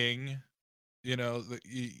King,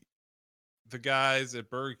 the guys at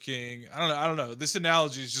Burger King, I don't know. This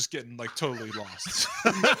analogy is just getting like totally lost.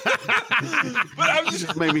 But I'm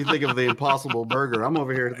just made me think of the Impossible Burger. I'm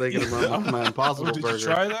over here thinking about my Impossible did Burger. you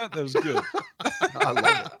try that? That was good. I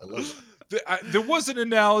love it. There was an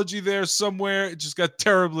analogy there somewhere. It just got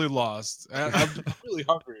terribly lost. I'm really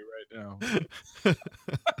hungry right now.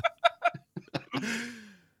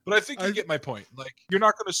 But I think you get my point. Like, you're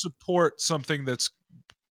not going to support something that's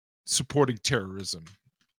supporting terrorism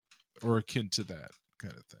or akin to that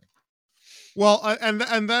kind of thing. Well,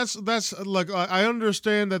 and that's like, I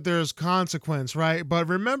understand that there's consequence, right? But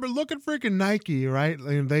remember, look at freaking Nike, right?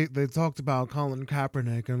 And they talked about Colin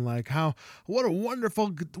Kaepernick and like what a wonderful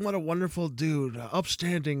dude,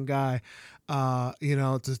 upstanding guy,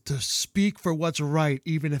 to speak for what's right,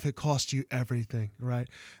 even if it costs you everything, right?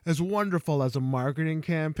 It's wonderful as a marketing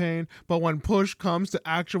campaign, but when push comes to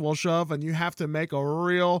actual shove and you have to make a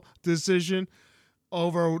real decision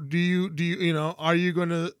over, are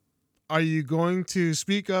you going to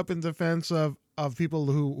speak up in defense of people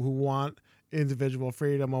who want individual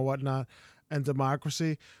freedom or whatnot and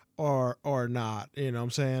democracy or not? You know what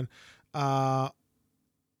I'm saying?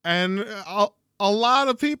 And a lot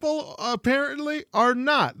of people apparently are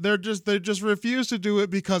not. They just refuse to do it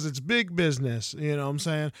because it's big business. You know what I'm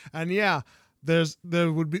saying? And yeah,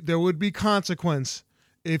 there would be consequence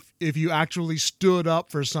if you actually stood up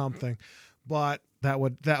for something, but that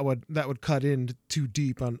would cut in too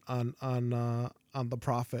deep on the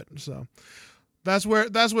profit. So that's where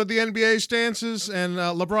the NBA stance is, and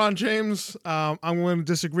LeBron James, I'm going to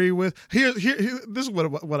disagree with. Here, this is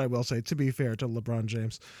what I will say. To be fair to LeBron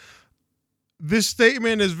James, this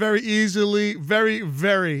statement is very,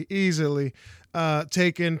 very easily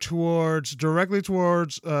taken directly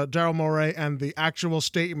towards Daryl Morey and the actual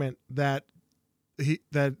statement that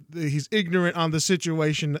he's ignorant on the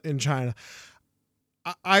situation in China.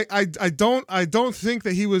 I don't think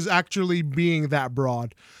that he was actually being that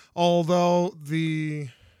broad, although the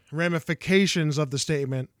ramifications of the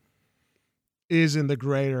statement is in the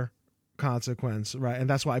greater consequence, right? And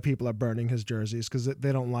that's why people are burning his jerseys, because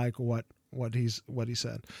they don't like what he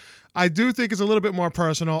said. I do think it's a little bit more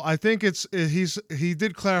personal. I think he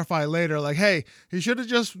did clarify later, like, hey, he should have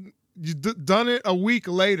just done it a week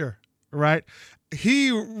later, right?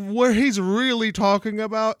 What he's really talking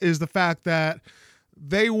about is the fact that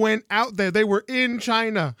they went out there. They were in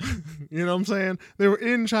China. You know what I'm saying? They were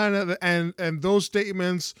in China, and those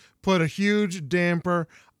statements put a huge damper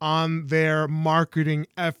on their marketing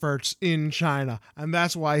efforts in China. And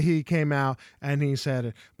that's why he came out and he said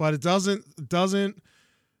it. But it doesn't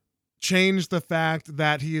change the fact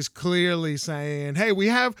that he is clearly saying, hey, we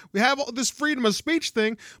have all this freedom of speech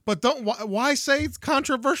thing, but why say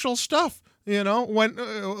controversial stuff? You know, when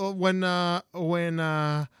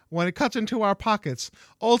it cuts into our pockets.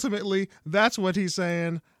 Ultimately, that's what he's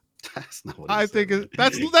saying. That's not what I said, think man.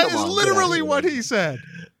 that Come is on, get outta literally here what with he that. said.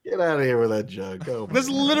 Get out of here with that junk. Oh, That's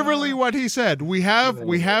my literally what he said. We have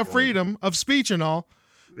freedom of speech and all,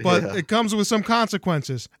 but Yeah. it comes with some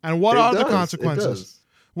consequences. And what It are the does, it consequences? does.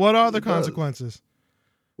 What are the It does. consequences?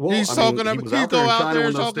 Well, He's I talking mean, he about- was he out go there in out China there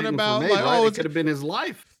when those talking statements about, were made, like, right? oh, It it's- could have been his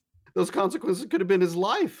life. Those consequences could have been his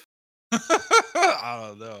life. I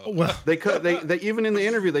don't know. Well, They could. They even in the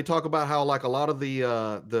interview they talk about how like a lot of the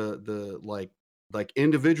like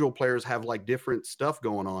individual players have like different stuff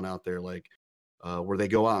going on out there, like where they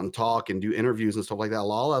go out and talk and do interviews and stuff like that. A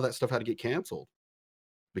lot of that stuff had to get canceled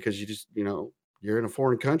because you just you're in a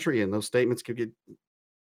foreign country and those statements could get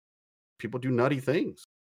people do nutty things.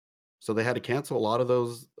 So they had to cancel a lot of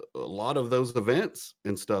those events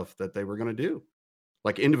and stuff that they were going to do.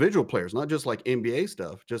 Like individual players, not just like NBA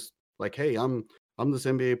stuff, just like, hey, I'm this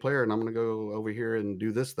NBA player and I'm going to go over here and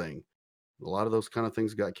do this thing. A lot of those kind of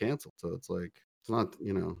things got canceled. So it's like, it's not,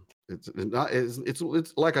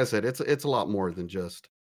 it's like I said, it's a lot more than just,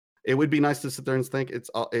 it would be nice to sit there and think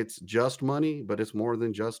it's just money, but it's more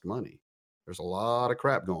than just money. There's a lot of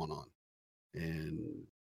crap going on. And,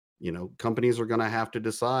 companies are going to have to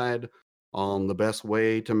decide on the best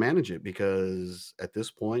way to manage it because at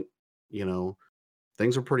this point,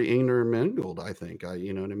 things are pretty intermingled, I think.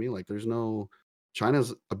 You know what I mean? Like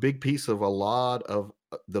China's a big piece of a lot of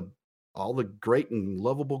all the great and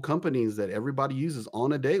lovable companies that everybody uses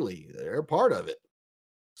on a daily. They're a part of it.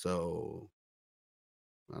 So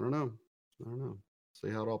I don't know.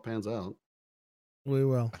 See how it all pans out. we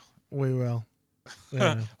will.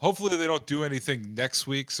 Yeah. Hopefully they don't do anything next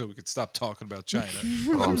week so we can stop talking about China.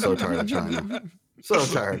 Oh, I'm so tired of China. So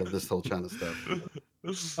tired of this whole China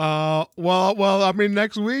stuff. Well, I mean,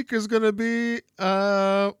 next week is going to be,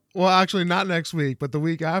 well, actually not next week, but the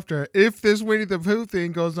week after. If this Winnie the Pooh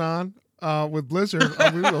thing goes on with Blizzard,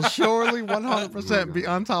 we will surely 100% be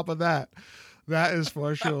on top of that. That is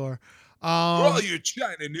for sure. For all your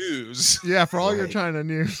China news. Yeah, for all your Right. China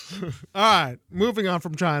news. All right, moving on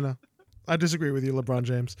from China. I disagree with you, LeBron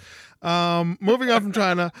James. Moving on from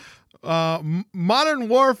China, Modern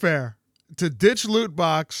Warfare to ditch loot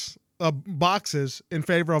boxes in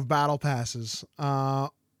favor of battle passes.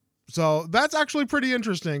 So that's actually pretty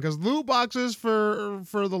interesting because loot boxes for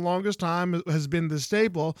the longest time has been the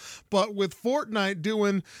staple, but with Fortnite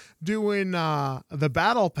doing the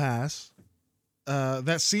battle pass,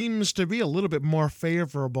 that seems to be a little bit more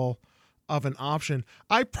favorable of an option.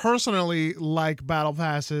 I personally like battle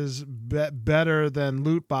passes better than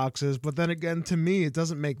loot boxes, but then again, to me, it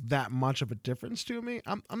doesn't make that much of a difference to me.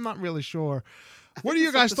 I'm not really sure. What are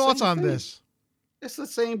your guys' thoughts on this? It's the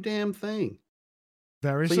same damn thing.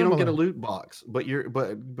 Very So similar. you don't get a loot box, but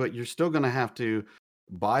you're still going to have to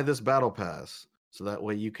buy this battle pass so that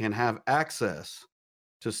way you can have access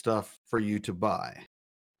to stuff for you to buy.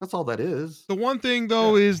 That's all that is. The one thing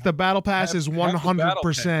though is the battle pass is Have the battle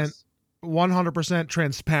 100% pass. 100%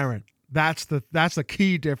 transparent. That's the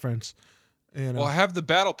key difference. Well, I have the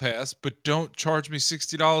battle pass, but don't charge me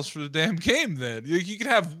 $60 for the damn game. Then you can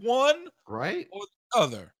have one Right? or the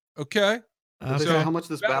other. Okay, Did they So, say how much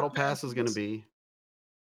this battle battle pass is going to passes- be?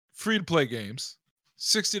 free to play games,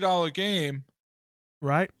 $60 game.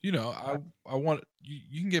 Right? I want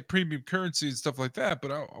you can get premium currency and stuff like that,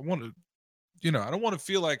 but I want to, I don't want to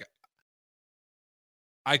feel like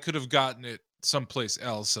I could have gotten it someplace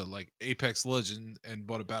else, like Apex Legend, and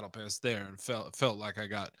bought a battle pass there, and felt like I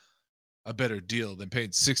got a better deal than paying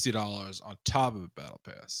 $60 on top of a battle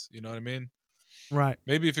pass. You know what I mean? Right.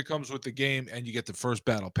 Maybe if it comes with the game and you get the first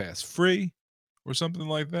battle pass free or something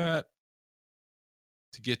like that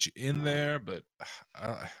to get you in there. But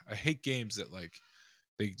I hate games that like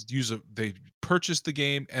they purchase the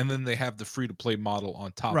game and then they have the free to play model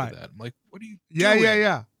on top Right. of that. I'm like, what are you Yeah, doing?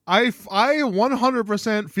 yeah. I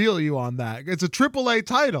 100% feel you on that. It's a AAA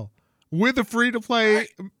title with a free to play,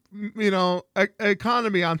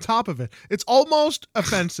 economy on top of it. It's almost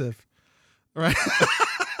offensive, right?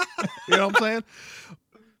 You know what I'm saying?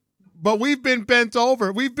 But we've been bent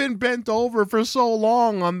over. We've been bent over for so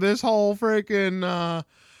long on this whole freaking,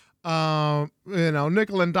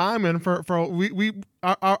 nickel and diamond.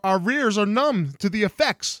 Our rears are numb to the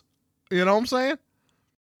effects. You know what I'm saying?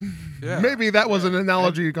 Yeah, Maybe that was an yeah.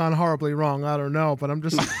 analogy gone horribly wrong. I don't know, but I'm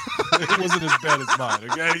just. It wasn't as bad as mine.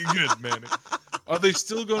 Okay, you good, man. Are they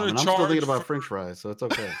still going to I'm charge? still thinking about for- French fries, so it's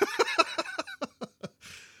okay.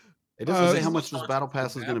 It doesn't say how much this battle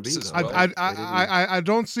pass is going to be. Apps as Though, well. right? They didn't- I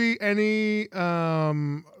don't see any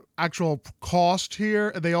actual cost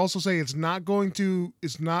here. They also say it's not going to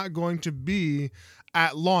be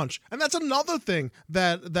at launch, and that's another thing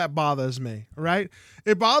that bothers me. Right?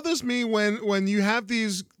 It bothers me when you have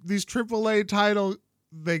these AAA title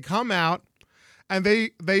they come out and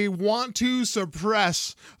they want to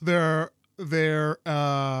suppress their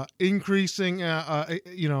increasing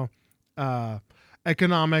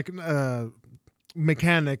economic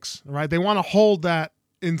mechanics, right? They want to hold that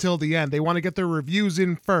until the end. They want to get their reviews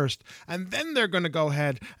in first, and then they're going to go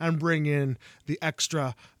ahead and bring in the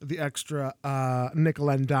extra nickel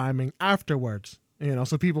and diming afterwards.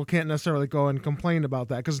 So people can't necessarily go and complain about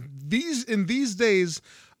that, because in these days,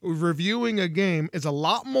 reviewing a game is a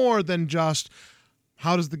lot more than just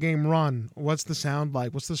how does the game run? What's the sound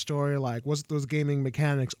like? What's the story like? What's those gaming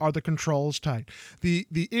mechanics? Are the controls tight?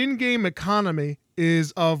 The in-game economy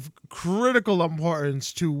is of critical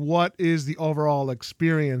importance to what is the overall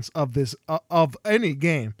experience of this of any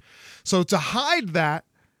game. So to hide that,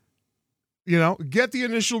 get the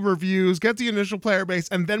initial reviews, get the initial player base,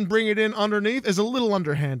 and then bring it in underneath is a little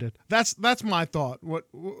underhanded. That's my thought.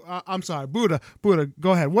 I'm sorry, Buddha,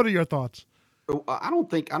 go ahead. What are your thoughts? I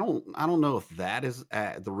don't know if that is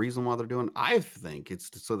the reason why they're doing it. I think it's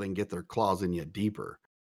so they can get their claws in you deeper.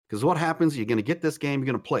 Because what happens, you're going to get this game, you're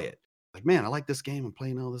going to play it. Like, man, I like this game. I'm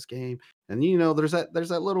playing all this game. And, there's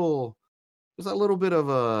that little bit of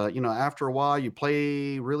after a while you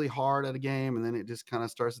play really hard at a game and then it just kind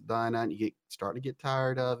of starts dying out and you start to get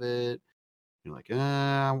tired of it. You're like,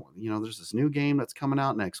 there's this new game that's coming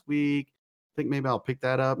out next week. I think maybe I'll pick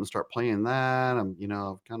that up and start playing that. I'm,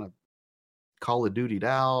 kind of Call of Duty'd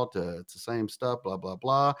out. It's the same stuff, blah, blah,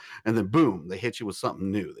 blah. And then boom, they hit you with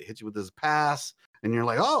something new. They hit you with this pass and you're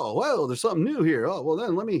like, oh, well, there's something new here. Oh, well,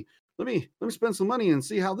 then let me spend some money and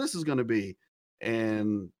see how this is going to be.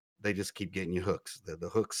 And they just keep getting you hooks. The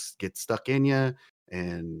hooks get stuck in you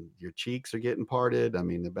and your cheeks are getting parted. I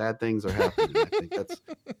mean, the bad things are happening.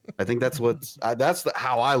 I think that's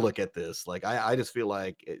how I look at this. Like, I just feel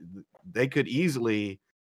like they could easily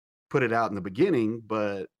put it out in the beginning,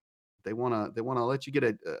 but they want to let you get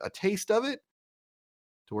a taste of it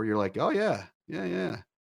to where you're like, oh yeah.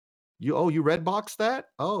 You red box that?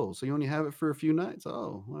 Oh, so you only have it for a few nights?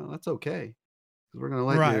 Oh, well, that's okay. Because we're gonna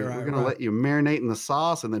let you marinate in the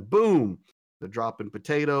sauce, and then boom, they're dropping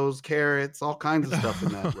potatoes, carrots, all kinds of stuff in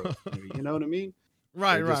that roast. You know what I mean?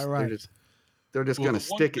 Right. They're just gonna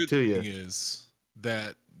stick it to you. The thing is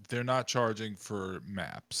that they're not charging for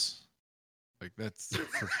maps. Like, that's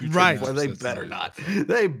for future right. Maps, well, they better not.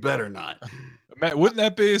 They better not. Wouldn't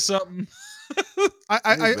that be something?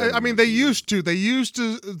 I mean, they used to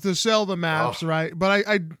sell the maps, right? But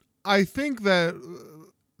I think that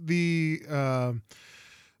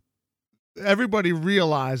everybody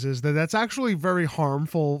realizes that that's actually very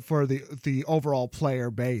harmful for the overall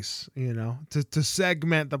player base. To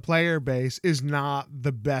segment the player base is not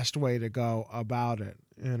the best way to go about it.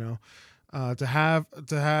 To have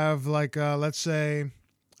like let's say,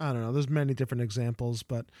 I don't know, there's many different examples,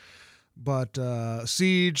 but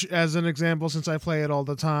Siege as an example, since I play it all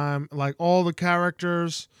the time, like all the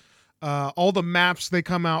characters, all the maps, they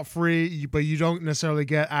come out free, but you don't necessarily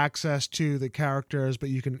get access to the characters, but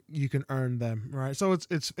you can earn them, right? So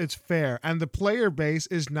it's fair, and the player base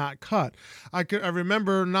is not cut. I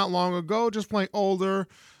remember not long ago just playing older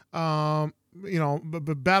Battlefield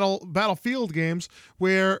games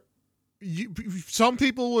where some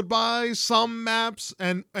people would buy some maps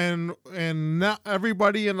and not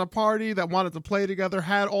everybody in the party that wanted to play together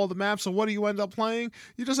had all the maps. So what do you end up playing?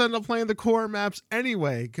 You just end up playing the core maps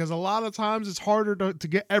anyway, because a lot of times it's harder to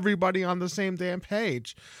get everybody on the same damn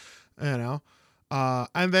page, and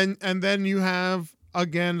then you have,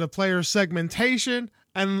 again, the player segmentation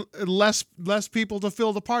and less people to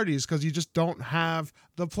fill the parties because you just don't have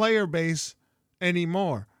the player base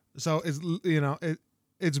anymore. So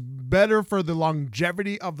it's better for the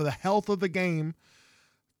longevity of the health of the game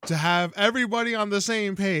to have everybody on the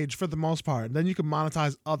same page for the most part. Then you can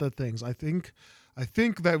monetize other things. I think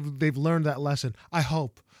that they've learned that lesson. I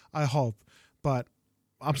hope. But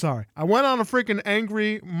I'm sorry. I went on a freaking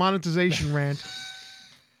angry monetization rant.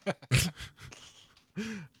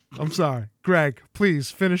 I'm sorry. Greg,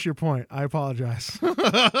 please finish your point. I apologize. Oh,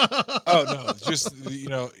 no. Just,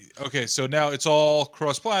 okay, so now it's all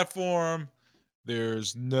cross-platform.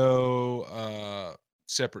 There's no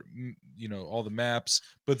separate, all the maps,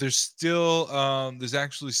 but there's still, there's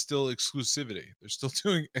actually still exclusivity. They're still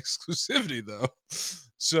doing exclusivity though.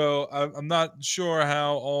 So I'm not sure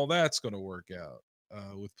how all that's going to work out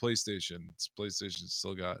with PlayStation. PlayStation's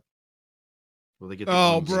still got. Well, they get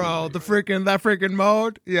that freaking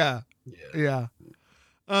mode. Yeah.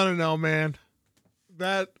 I don't know, man.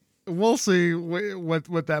 That we'll see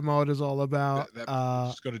what that mode is all about.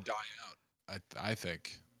 It's going to die out. I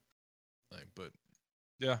think, but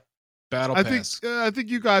yeah. Battle Pass. I think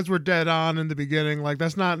you guys were dead on in the beginning. Like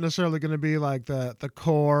that's not necessarily going to be like the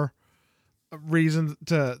core reason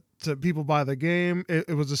to people buy the game.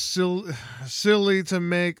 It was a silly to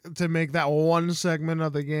make that one segment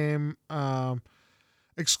of the game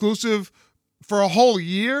exclusive for a whole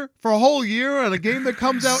year, and a game that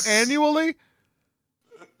comes out annually.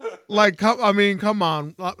 Like, come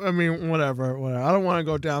on. I mean, whatever. I don't want to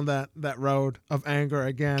go down that road of anger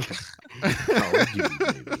again. Call of Duty,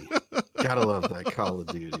 baby. Gotta love that Call of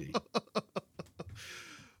Duty.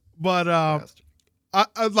 But I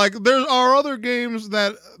like there are other games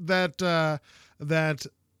that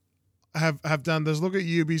have done this. Look at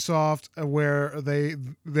Ubisoft, where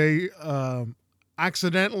they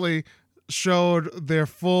accidentally showed their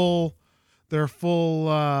full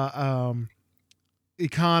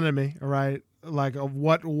economy, right? Like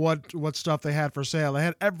what stuff they had for sale. They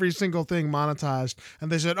had every single thing monetized,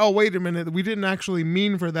 and they said, "Oh, wait a minute, we didn't actually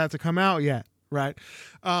mean for that to come out yet," right?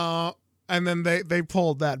 And then they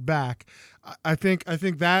pulled that back. I think it's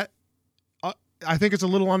a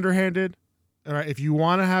little underhanded. All right, if you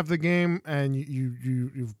want to have the game and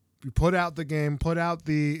you put out the game, put out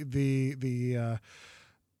the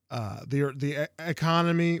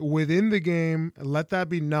economy within the game, let that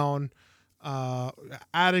be known.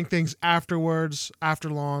 Adding things afterwards, after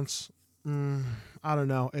launch, I don't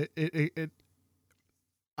know. It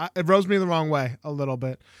rubs me the wrong way a little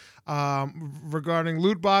bit. Regarding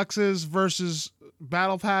loot boxes versus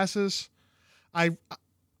battle passes, I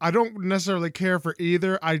don't necessarily care for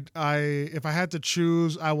either. If I had to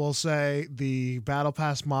choose, I will say the battle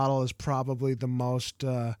pass model is probably the most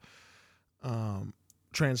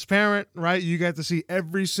transparent, right? You get to see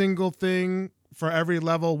every single thing for every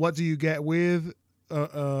level. What do you get with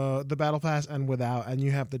the battle pass and without, and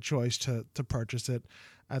you have the choice to purchase it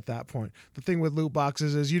at that point. The thing with loot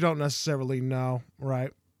boxes is you don't necessarily know,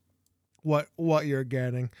 right, what you're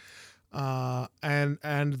getting. And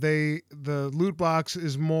the loot box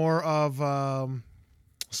is more of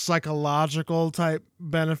psychological type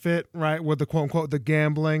benefit, right, with the quote unquote the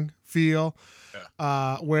gambling feel.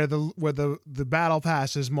 Yeah. Where the battle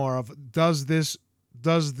pass is more of does this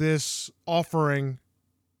offering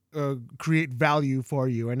create value for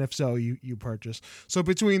you, and if so, you purchase. So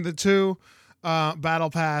between the two, battle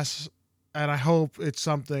pass, and I hope it's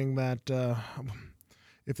something that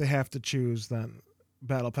if they have to choose, then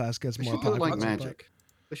battle pass gets more popular. Like Magic.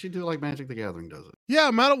 They should do it like Magic the Gathering does it. Yeah,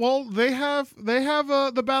 well, they have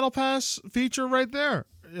the battle pass feature right there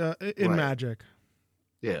in right. Magic.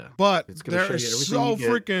 Yeah, but they're so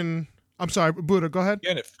freaking. I'm sorry, Buddha. Go ahead.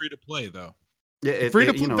 Yeah, it's free to play though. Yeah, free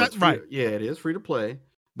to play. That's right. Yeah, it is free to play.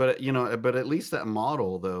 But but at least that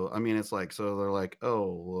model though. I mean, it's like so they're like,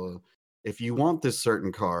 oh, well, if you want this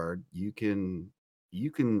certain card, you can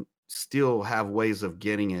still have ways of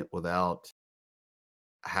getting it without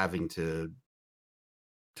having to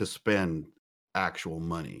spend actual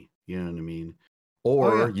money. You know what I mean?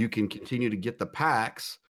 Or you can continue to get the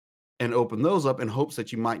packs and open those up in hopes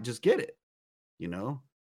that you might just get it.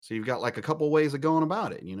 So you've got like a couple ways of going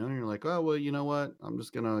about it. You're like, oh well, you know what? I'm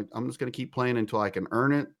just gonna keep playing until I can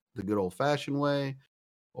earn it the good old fashioned way.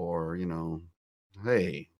 Or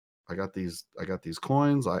hey, I got these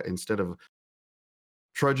coins. Instead of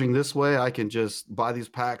trudging this way, I can just buy these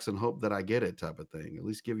packs and hope that I get it, type of thing. At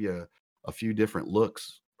least give you a few different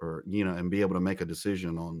looks, or and be able to make a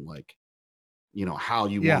decision on like, how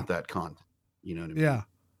you want that content. You know what I mean? Yeah.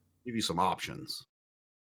 Give you some options.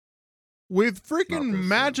 With freaking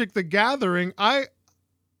Magic the Gathering, I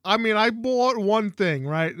bought one thing,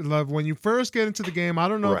 right? When you first get into the game, I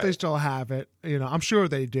don't know if they still have it. I'm sure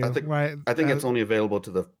they do, right? I think it's only available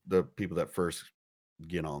to the people that first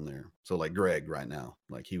get on there. So like Greg right now,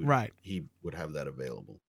 like he would have that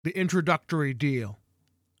available. The introductory deal,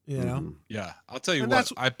 know? Yeah, I'll tell you what.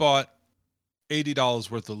 I bought $80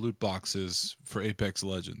 worth of loot boxes for Apex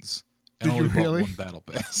Legends. And Did you really? Bought one battle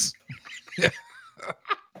pass. Yeah.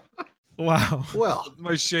 Wow. Well,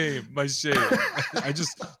 my shame. I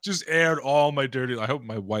just aired all my dirty. I hope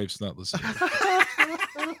my wife's not listening.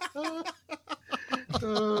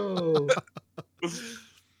 Oh.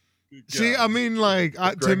 See, I mean, like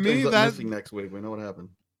to me that next week, we know what happened.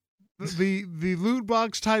 The loot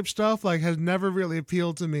box type stuff like has never really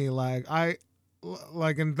appealed to me. And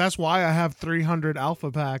that's why I have 300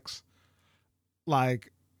 alpha packs.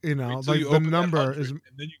 Like. Like the number is, and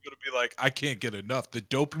then you're gonna be like, I can't get enough. The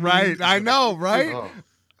dopamine, right? I know, right? Oh.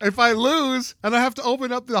 If I lose and I have to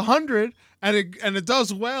open up the 100 and it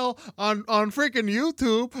does well on freaking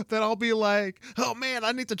YouTube, then I'll be like, oh man,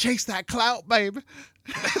 I need to chase that clout, babe.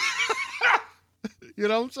 You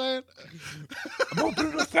know what I'm saying? I'm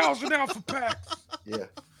opening 1,000 alpha packs. Yeah.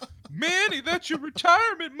 Manny, that's your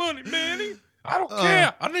retirement money, Manny. I don't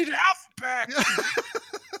care. I need an alpha pack.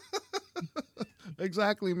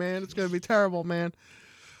 Exactly, man. It's gonna be terrible, man.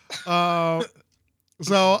 So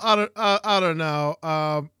I don't know.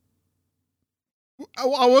 I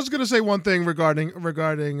was gonna say one thing regarding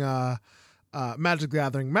Magic the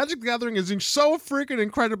Gathering. Magic the Gathering is so freaking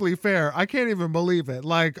incredibly fair. I can't even believe it.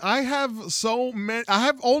 Like I have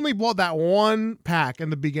only bought that one pack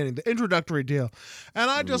in the beginning, the introductory deal,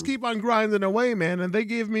 and I just keep on grinding away, man. And they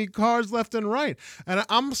give me cards left and right, and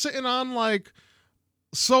I'm sitting on like.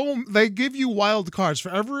 So they give you wild cards for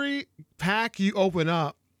every pack you open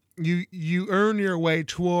up. You earn your way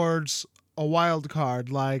towards a wild card,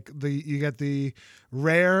 like you get the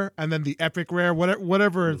rare and then the epic rare,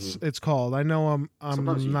 whatever it's called. I know I'm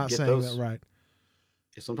not saying that right.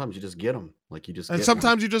 Sometimes you just get them, like you just. And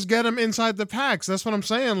sometimes you just get them inside the packs. That's what I'm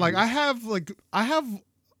saying. Like I have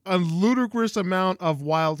a ludicrous amount of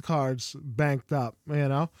wild cards banked up. You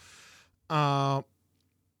know.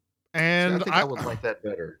 And see, I would like that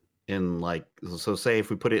better in like, so say if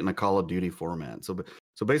we put it in a Call of Duty format. So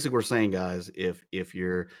basically we're saying, guys, if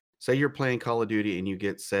you're playing Call of Duty and you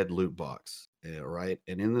get said loot box, right?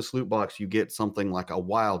 And in this loot box, you get something like a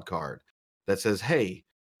wild card that says, hey,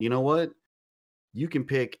 you know what? You can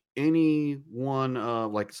pick any one,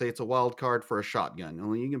 like say it's a wild card for a shotgun.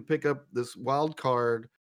 And you can pick up this wild card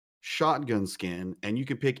shotgun skin and you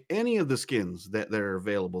can pick any of the skins that are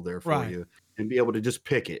available there for you and be able to just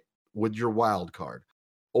pick it with your wild card.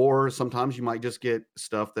 Or sometimes you might just get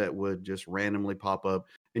stuff that would just randomly pop up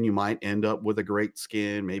and you might end up with a great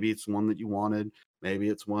skin. Maybe it's one that you wanted. Maybe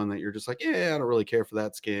it's one that you're just like, yeah, I don't really care for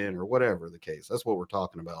that skin, or whatever the case. That's what we're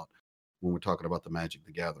talking about when we're talking about the Magic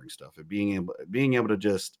the Gathering stuff. And being able to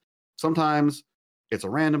just, sometimes it's a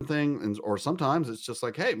random thing, or sometimes it's just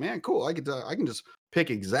like, hey man, cool. I can just pick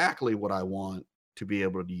exactly what I want to be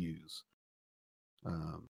able to use.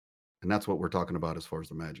 And that's what we're talking about as far as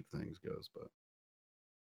the Magic things goes. But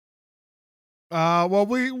well,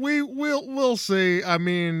 we'll see. I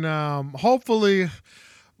mean, hopefully,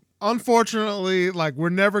 unfortunately, like we're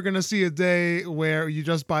never gonna see a day where you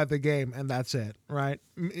just buy the game and that's it, right?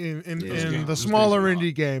 In the smaller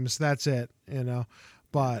indie games, that's it, you know.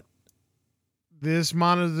 But this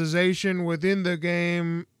monetization within the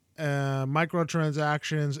game,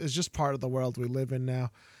 microtransactions is just part of the world we live in now.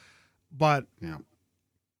 But yeah.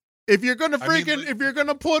 If you're gonna if you're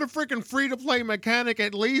gonna put a freaking free to play mechanic,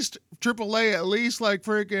 at least AAA, at least like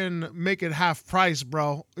freaking make it half price,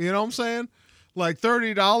 bro. You know what I'm saying? Like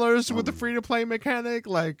 $30 with the free to play mechanic.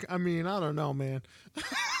 Like, I mean, I don't know, man.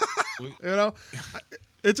 You know,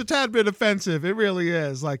 it's a tad bit offensive. It really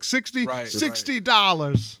is. Like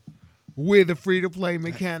 $60 with a free to play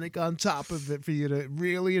mechanic on top of it for you to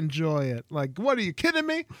really enjoy it. Like, what are you kidding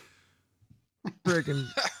me? Freaking.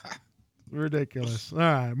 Ridiculous. All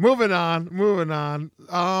right, moving on.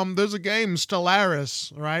 There's a game,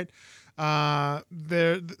 Stellaris, right?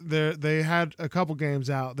 They had a couple games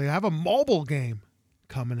out. They have a mobile game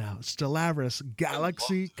coming out, Stellaris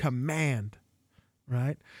Galaxy Command,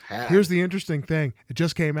 right? Here's the interesting thing. It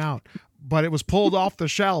just came out, but it was pulled off the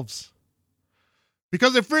shelves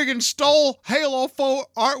because they friggin' stole Halo 4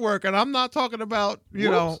 artwork, and I'm not talking about, you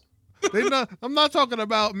know, I'm not talking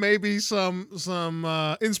about maybe some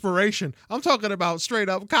inspiration. I'm talking about straight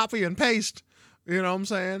up copy and paste. You know what I'm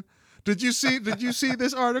saying? Did you see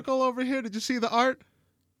this article over here? Did you see the art?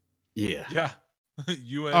 Yeah. Yeah.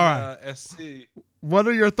 UNSC. What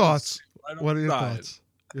are your thoughts? What are your thoughts?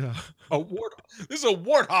 Yeah. A warthog. This is a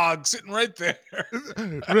warthog sitting right there.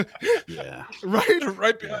 Yeah.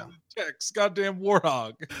 Right behind the text. Goddamn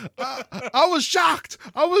warthog. I was shocked.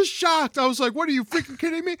 I was like, what are you freaking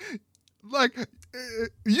kidding me? Like,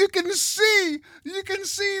 you can see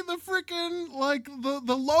the freaking, like,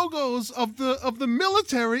 the logos of the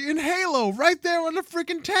military in Halo right there on the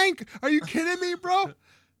freaking tank. Are you kidding me, bro?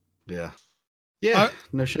 Yeah. Yeah.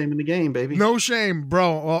 No shame in the game, baby. No shame,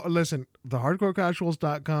 bro. Well, listen,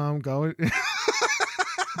 thehardcorecasuals.com. Go.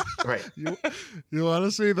 Right. You want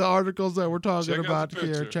to see the articles that we're talking about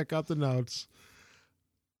here? Check out the notes.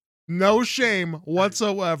 No shame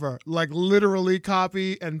whatsoever. Like literally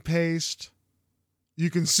copy and paste. You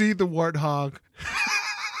can see the warthog.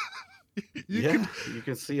 You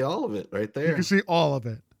can see all of it right there. You can see all of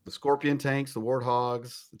it. The scorpion tanks, the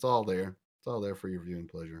warthogs, it's all there. It's all there for your viewing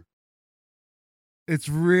pleasure. It's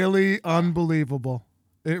really unbelievable.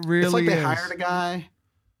 It really it's like they is. hired a guy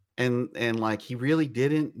and like he really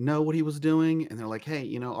didn't know what he was doing. And they're like, hey,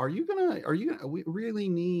 you know, we really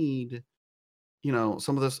need, you know,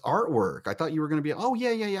 some of this artwork. I thought you were going to be, oh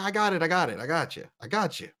yeah. I got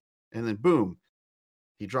you. And then boom,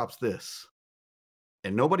 he drops this.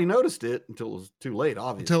 and nobody noticed it until it was too late.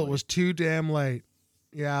 Obviously, until it was too damn late.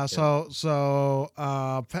 Yeah.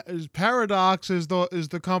 Paradox is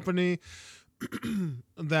the company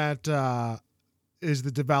that is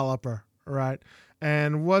the developer, right?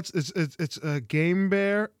 And it's Game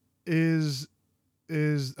Bear is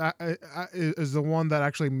the one that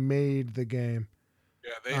actually made the game.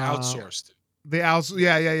 Yeah, they outsourced it.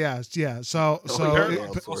 Yeah. So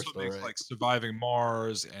Paradox also makes like Surviving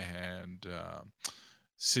Mars and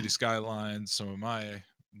City Skylines. Some of my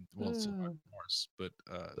Surviving Mars, but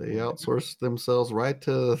they outsourced themselves right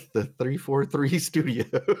to the 343 studio.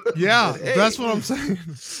 Yeah, Hey, that's what I'm saying.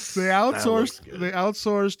 They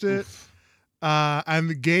outsourced it. And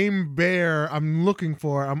the Game Bear I'm looking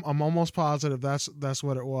for, I'm almost positive that's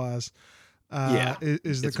what it was.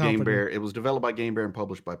 Is the company. Game Bear. It was developed by Game Bear and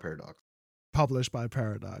published by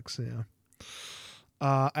Paradox. Yeah.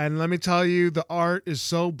 And let me tell you, the art is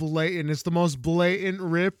so blatant. It's the most blatant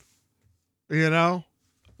rip,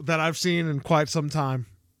 that I've seen in quite some time.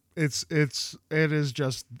 It's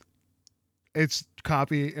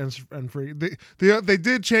copy and free. They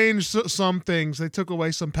did change some things. They took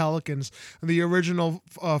away some pelicans. In the original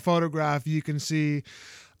photograph, you can see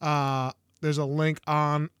there's a link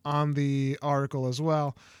on the article as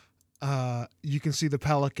well. You can see the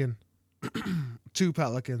pelican, 2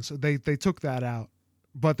 pelicans. They took that out,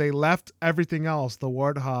 but they left everything else. The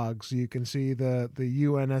warthogs. You can see the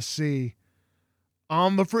UNSC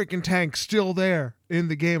on the freaking tank still there in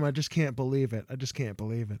the game. I just can't believe it.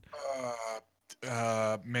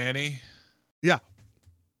 Manny. Yeah.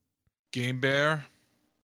 Game Bear.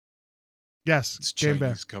 Yes, It's Game Bear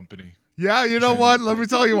Chinese company. Yeah, you know Chinese. what? Let me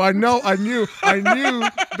tell you. I knew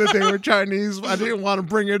that they were Chinese. I didn't want to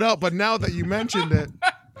bring it up, but now that you mentioned it,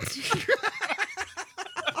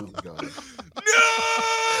 Oh, God.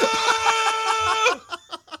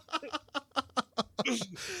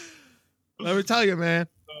 let me tell you, man.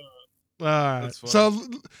 All right. So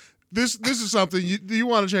this is something you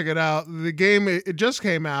want to check it out. The game it just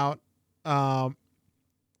came out. I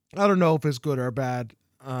don't know if it's good or bad.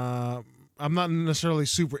 I'm not necessarily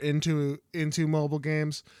super into mobile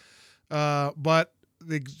games, but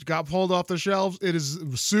they got pulled off the shelves. It is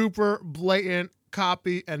super blatant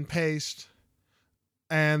copy and paste,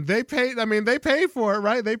 and they paid. I mean, they paid for it,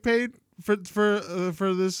 right? They paid for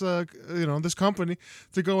this this company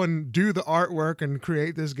to go and do the artwork and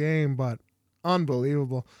create this game, but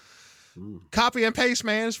unbelievable. Copy and paste,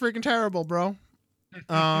 man. It's freaking terrible, bro.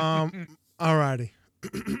 Alrighty.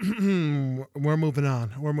 We're moving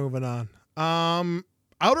on.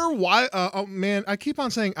 Outer Wild. Oh man, I keep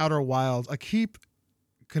on saying Outer Wilds. I keep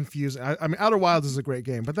confusing. I mean, Outer Wilds is a great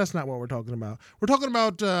game, but that's not what we're talking about. We're talking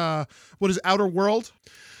about what is Outer World?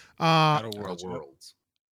 Outer Worlds.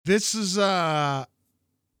 This is a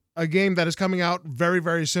game that is coming out very,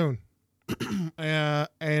 very soon,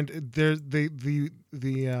 and there's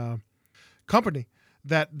the company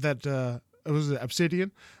that it was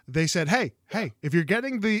Obsidian. They said, hey, if you're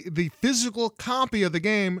getting the physical copy of the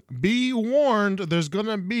game, be warned, there's going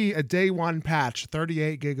to be a day one patch,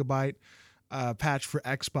 38 gigabyte patch for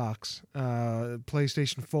Xbox.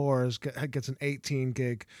 PlayStation 4 gets an 18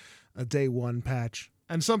 gig a day one patch.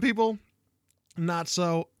 And some people not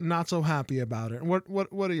so happy about it. What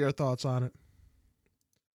are your thoughts on it?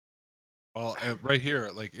 Well, right here,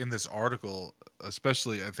 like in this article,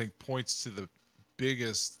 especially, I think points to the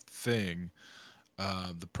biggest thing.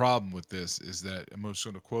 The problem with this is that I'm just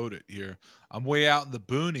going to quote it here. I'm way out in the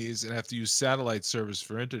boonies and have to use satellite service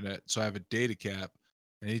for internet, so I have a data cap.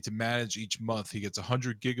 I need to manage each month. He gets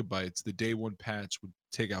 100 gigabytes. The day one patch would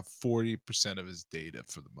take out 40% of his data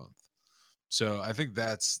for the month. So I think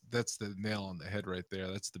that's the nail on the head right there.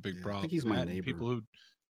 That's the big problem. I think he's my neighbor. People who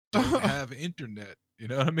don't have internet, you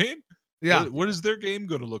know what I mean? Yeah. What is their game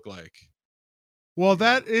going to look like? Well,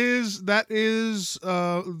 that is the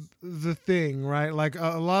thing, right? Like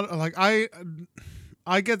a lot of, like I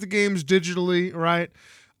get the games digitally, right?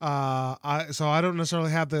 So I don't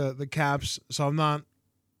necessarily have the caps, so I'm not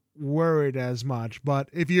worried as much. But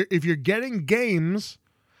if you're getting games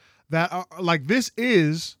that are like, this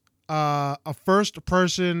is a first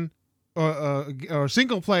person or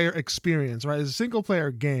single player experience, right? It's a single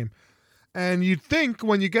player game. And you'd think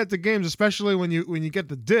when you get the games, especially when you get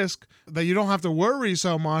the disc, that you don't have to worry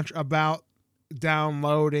so much about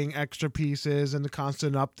downloading extra pieces and the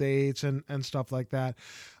constant updates and stuff like that.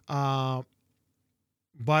 But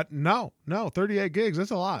no, 38 gigs,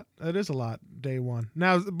 that's a lot. It is a lot, day one.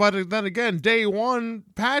 Now, but then again, day one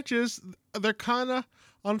patches, they're kind of,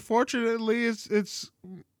 unfortunately, it's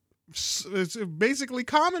basically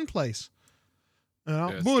commonplace. You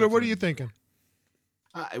know? Yeah, Buddha, what are you thinking?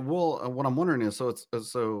 What I'm wondering is, so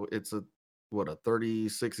it's a what, a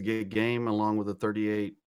 36 gig game along with a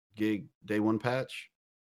 38 gig day one patch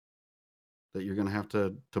that you're gonna have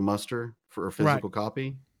to muster for a Right. physical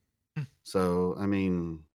copy. Hmm. So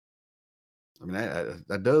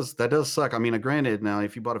that does suck. I mean, granted, now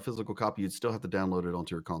if you bought a physical copy, you'd still have to download it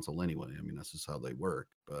onto your console anyway. I mean, that's just how they work.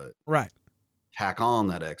 But Right. tack on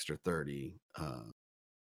that extra 30,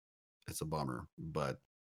 it's a bummer. But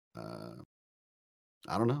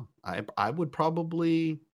I don't know. I would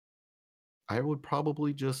probably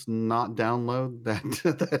just not download that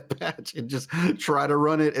that patch and just try to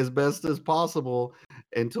run it as best as possible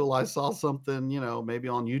until I saw something, maybe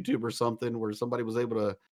on YouTube or something where somebody was able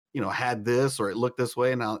to, had this or it looked this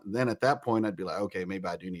way. And then at that point, I'd be like, okay, maybe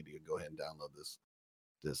I do need to go ahead and download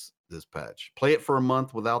this patch. Play it for a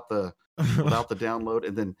month without the download,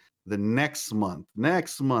 and then the next month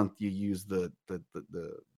you use the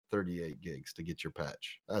 38 gigs to get your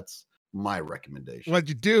patch. That's my recommendation. What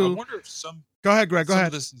you I do? wonder if Go ahead, Greg. Go some of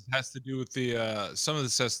ahead. this has to do with the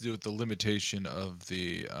limitation of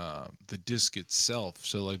the disc itself.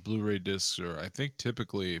 So like Blu-ray discs are, I think,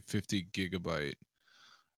 typically 50 gigabyte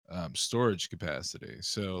storage capacity.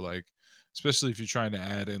 So like, especially if you're trying to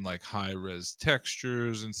add in like high res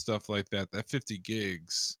textures and stuff like that, that 50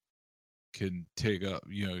 gigs can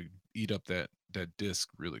eat up that disc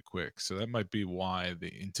really quick. So that might be why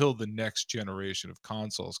until the next generation of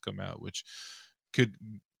consoles come out, which could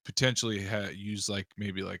potentially use like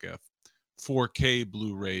maybe like a 4K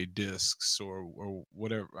Blu-ray discs or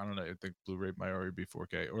whatever. I don't know. I think Blu-ray might already be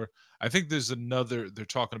 4K. Or I think they're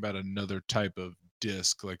talking about another type of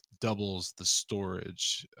disc like doubles the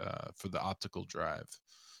storage for the optical drive.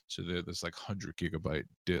 So there's like 100 gigabyte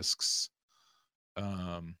discs.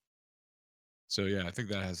 So yeah, I think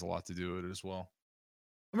that has a lot to do with it as well.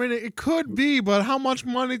 I mean, it could be, but how much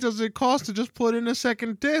money does it cost to just put in a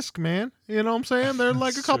second disc, man? You know what I'm saying? They're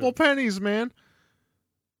like a That's couple true. pennies, man,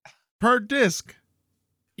 per disc.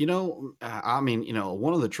 One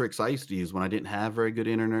of the tricks I used to use when I didn't have very good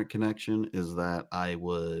internet connection is that I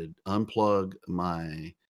would unplug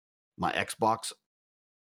my Xbox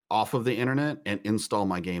off of the internet and install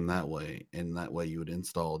my game that way. And that way you would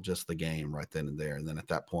install just the game right then and there. And then at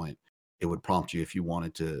that point, it would prompt you if you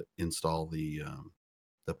wanted to install the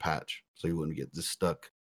patch, so you wouldn't get just stuck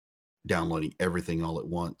downloading everything all at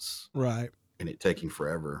once Right. and it taking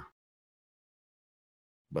forever.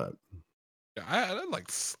 But Yeah,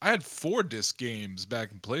 I had 4 disc games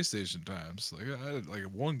back in PlayStation times. Like I had like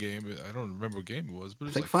one game. I don't remember what game it was, but it I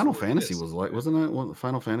was think like Final 4 Fantasy discs, was like, man. wasn't that one?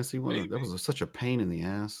 Final Fantasy one that Maybe was such a pain in the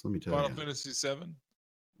ass. Let me tell Final you. Fantasy 7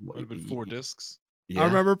 Wha- might have been 4 discs. I Yeah,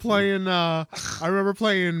 remember yeah. playing. I remember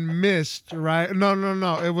playing Myst. Right?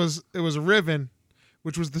 No. It was Riven,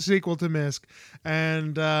 which was the sequel to Myst,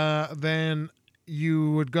 and then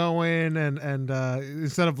you would go in and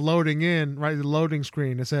instead of loading in, right, the loading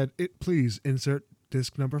screen, it said, please insert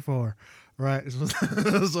disc number 4. Right.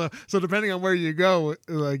 So depending on where you go,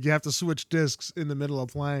 like you have to switch discs in the middle of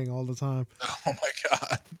playing all the time. Oh my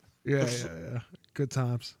god. Yeah. Good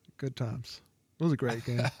times. Good times. It was a great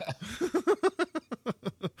game.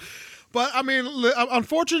 But I mean,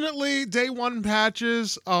 unfortunately, day one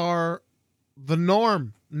patches are the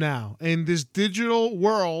norm now in this digital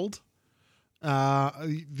world.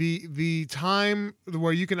 The time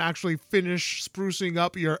where you can actually finish sprucing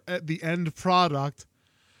up the end product,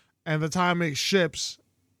 and the time it ships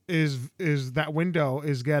is that window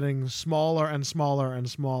is getting smaller and smaller and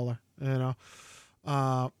smaller. So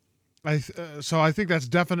I think that's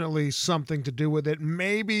definitely something to do with it.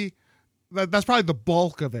 Maybe that's probably the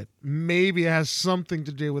bulk of it. Maybe it has something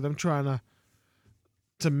to do with them trying to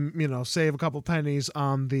save a couple pennies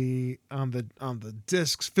on the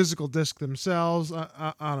discs, physical disc themselves.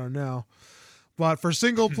 I don't know. But for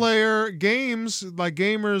single player games, like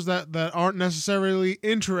gamers that aren't necessarily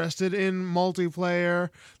interested in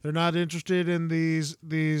multiplayer, they're not interested in these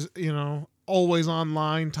always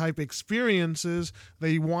online type experiences.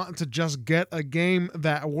 They want to just get a game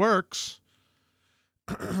that works.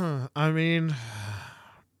 I mean,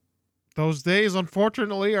 those days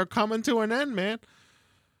unfortunately are coming to an end, man.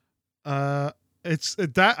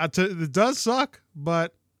 It does suck,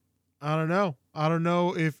 but I don't know. I don't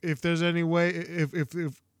know if there's any way if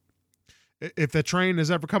the train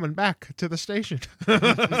is ever coming back to the station. You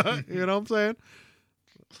know what I'm saying?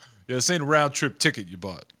 Yeah, this ain't a round trip ticket you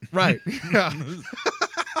bought. Right. Yeah.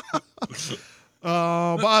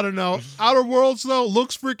 But I don't know. Outer Worlds though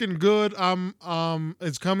looks freaking good.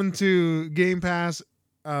 It's coming to Game Pass.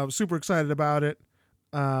 Super excited about it.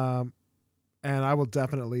 And I will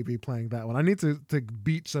definitely be playing that one. I need to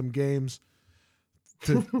beat some games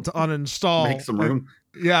to uninstall. Make some room.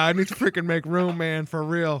 Yeah, I need to freaking make room, man, for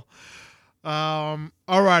real.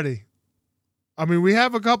 Alrighty. I mean, we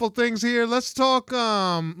have a couple things here. Let's talk.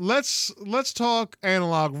 Let's talk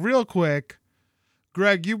analog real quick.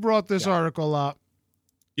 Greg, you brought this article up.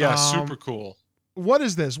 Yeah, super cool. What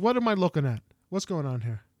is this? What am I looking at? What's going on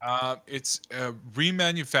here? It's a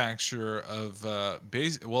remanufacture of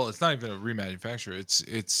well, it's not even a remanufacture.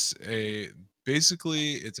 It's a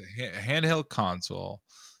handheld console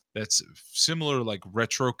that's similar like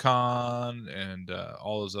Retrocon and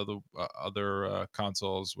all those other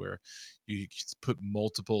consoles where you put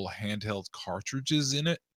multiple handheld cartridges in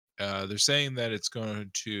it. They're saying that it's going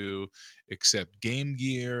to accept Game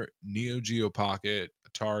Gear, Neo Geo Pocket,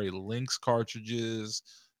 Atari Lynx cartridges,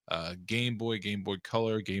 Game Boy, Game Boy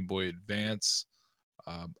Color, Game Boy Advance,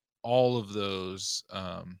 all of those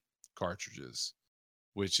cartridges,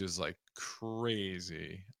 which is like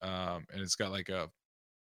crazy. And it's got like a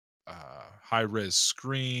high res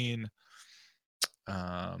screen.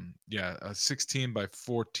 A 16 by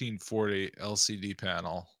 1440 LCD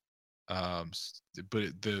panel.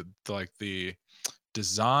 But the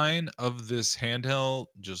design of this handheld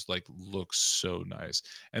just like looks so nice.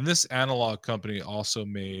 And this analog company also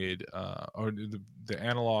made or the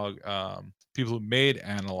analog people who made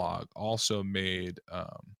analog also made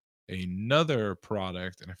another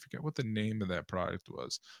product, and I forget what the name of that product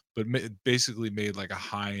was, but basically made like a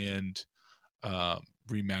high-end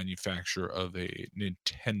remanufacture of a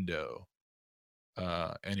Nintendo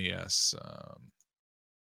NES.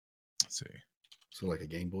 Let's see. So like a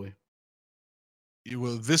Game Boy?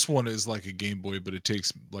 Well, this one is like a Game Boy, but it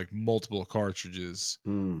takes like multiple cartridges.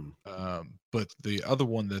 But the other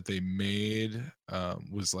one that they made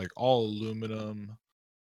was like all aluminum.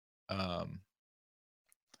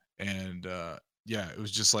 And it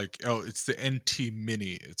was just like, it's the NT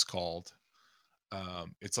Mini, it's called.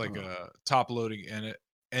 It's like a top loading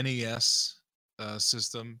NES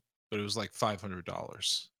system, but it was like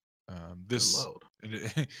 $500.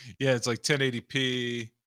 It's like 1080p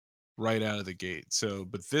right out of the gate. So,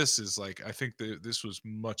 but this is like, I think this was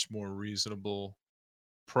much more reasonable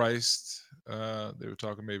priced. They were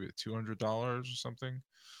talking maybe $200 or something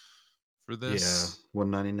for this. Yeah,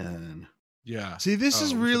 $199. Yeah. See, this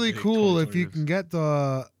is really cool if you can get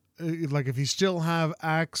the like if you still have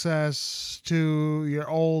access to your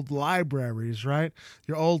old libraries, right?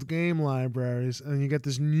 Your old game libraries, and you get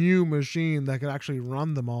this new machine that can actually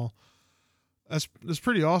run them all. That's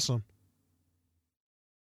pretty awesome.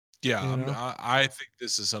 Yeah, you know? I think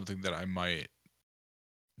this is something that I might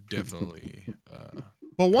definitely.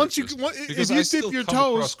 But once if you dip your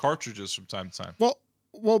toes, across cartridges from time to time.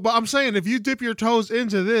 Well, but I'm saying if you dip your toes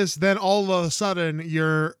into this, then all of a sudden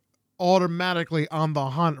you're automatically on the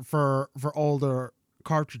hunt for older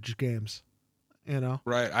cartridge games. You know,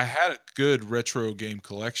 right? I had a good retro game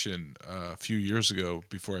collection a few years ago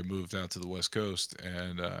before I moved out to the West Coast,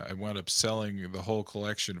 and I wound up selling the whole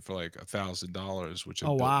collection for like $1,000, which I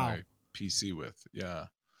built my PC with. Yeah,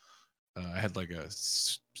 I had like a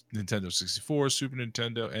Nintendo 64, Super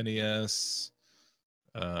Nintendo, NES,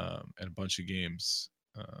 and a bunch of games.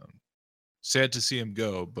 Sad to see him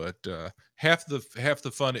go, but half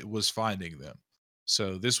the fun it was finding them.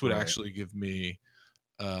 So this would actually give me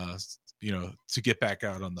to get back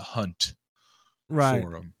out on the hunt for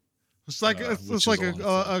them. It's like it's like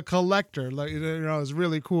a collector. Like it's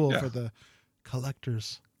really cool for the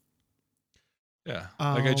collectors. Yeah,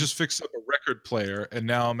 like I just fixed up a record player, and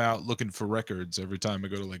now I'm out looking for records every time I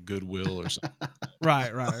go to like Goodwill or something.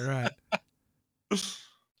 Right.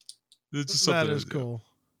 It's just that is cool.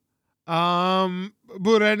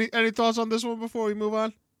 Buddha, any thoughts on this one before we move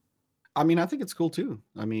on? I mean, I think it's cool too.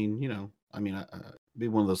 I mean, be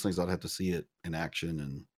one of those things I'd have to see it in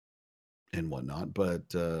action and whatnot. But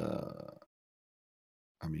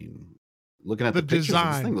I mean, looking at the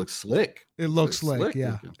design, this thing looks slick. It looks slick,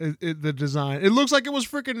 yeah. The design, it looks like it was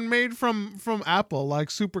freaking made from Apple,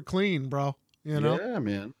 like super clean, bro. You know? Yeah,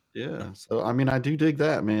 man. Yeah. So I mean, I do dig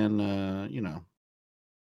that, man.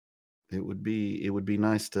 It would be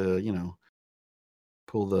nice to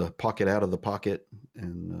pull the pocket out of the pocket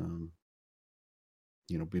and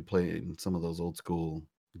be playing some of those old school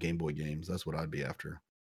Game Boy games. That's what I'd be after.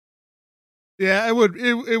 Yeah, it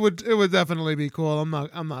would definitely be cool. I'm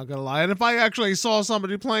not gonna lie. And if I actually saw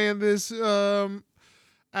somebody playing this out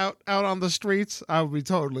on the streets, I would be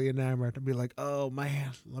totally enamored. I'd be like, oh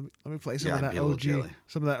man, let me play some of that OG.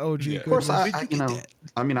 Yeah. Of course, I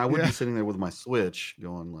would be sitting there with my Switch,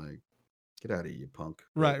 going like, "Get out of here, you punk!"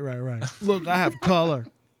 Right. Look, I have color.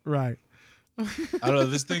 Right. I don't know.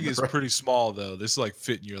 This thing is pretty small though. This like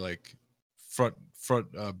fit in your like front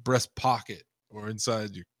breast pocket. or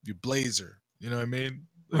inside your blazer. You know what I mean?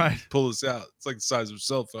 Right. You pull this out. It's like the size of a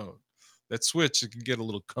cell phone. That switch, it can get a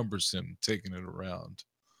little cumbersome taking it around.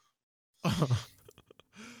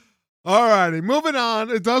 All righty, moving on.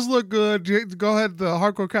 It does look good. Go ahead to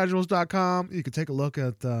hardcorecasuals.com. You can take a look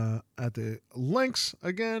at the links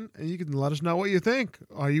again, and you can let us know what you think.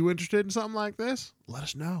 Are you interested in something like this? Let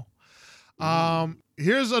us know.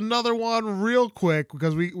 Here's another one real quick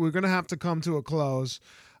because we're going to have to come to a close.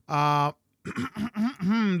 Did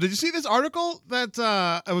you see this article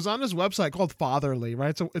that it was on this website called Fatherly,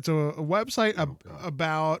 right? So it's a website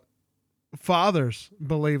about fathers,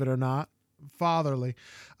 believe it or not. Fatherly.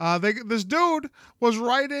 This dude was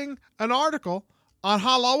writing an article on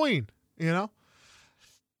Halloween, and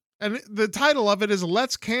the title of it is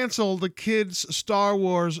 "Let's Cancel the Kids' Star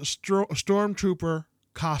Wars Stormtrooper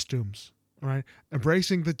Costumes." Right?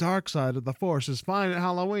 Embracing the dark side of the Force is fine at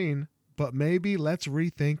Halloween, but maybe let's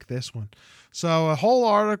rethink this one. So a whole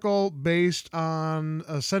article based on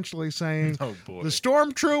essentially saying the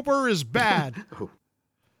Stormtrooper is bad.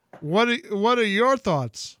 What are your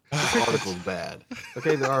thoughts? The article's bad.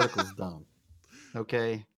 Okay, the article's dumb.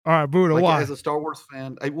 Okay. All right, Buddha. Why? As a Star Wars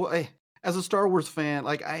fan, we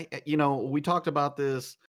talked about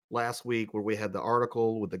this last week where we had the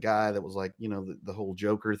article with the guy that was like, the whole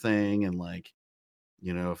Joker thing, and like,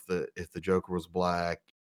 if the Joker was black,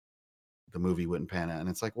 the movie wouldn't pan out. And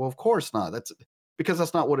it's like, well, of course not. That's because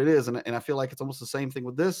that's not what it is. And I feel like it's almost the same thing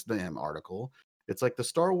with this damn article. It's like the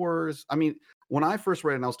Star Wars. I mean, when I first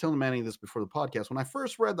read it, and I was telling Manny this before the podcast, when I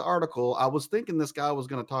first read the article, I was thinking this guy was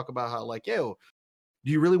going to talk about how, like, yo,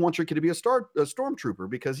 do you really want your kid to be a stormtrooper?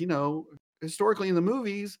 Because, historically in the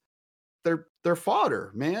movies, they're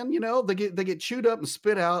fodder, man. They get chewed up and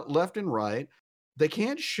spit out left and right. They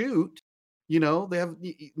can't shoot. They have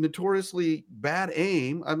notoriously bad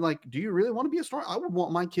aim. I'm like, do you really want to be a stormtrooper? I would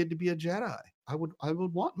want my kid to be a Jedi. I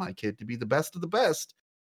would want my kid to be the best of the best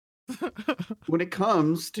when it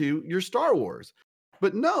comes to your Star Wars.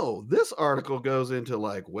 But no, this article goes into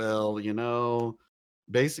like, well,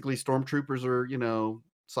 basically stormtroopers are,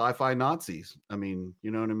 sci-fi Nazis. I mean,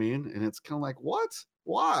 you know what I mean? And it's kind of like, what?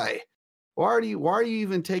 Why are you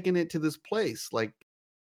even taking it to this place? Like,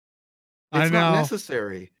 it's not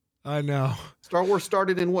necessary. I know. Star Wars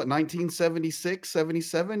started in what, 1976,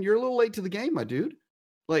 77? You're a little late to the game, my dude.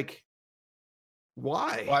 Like,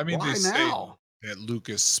 why? Well, I mean, why they now? Say that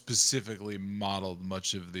Lucas specifically modeled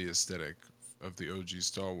much of the aesthetic of the OG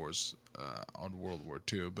Star Wars on World War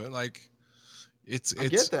II, but like, it's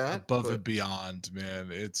above and beyond,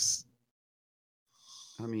 man.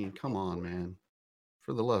 I mean, come on, man.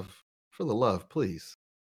 For the love, please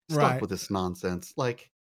stop with this nonsense. Like,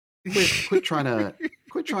 quit trying to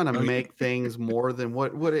make things more than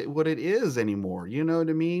what it is anymore. You know what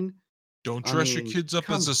I mean? Don't dress your kids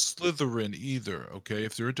up as a Slytherin either, okay?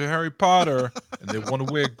 If they're into Harry Potter and they want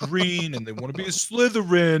to wear green and they want to be a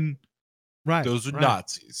Slytherin, right? Those are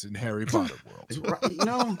Nazis in Harry Potter world.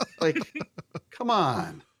 Like, come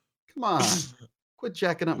on, quit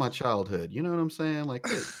jacking up my childhood. You know what I'm saying? Like,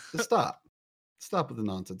 just stop with the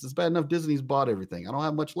nonsense. It's bad enough Disney's bought everything. I don't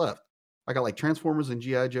have much left. I got like Transformers and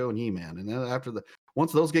G.I. Joe and He-Man, and then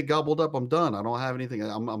once those get gobbled up, I'm done. I don't have anything.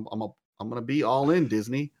 I'm gonna be all in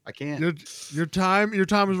Disney. I can't. Your time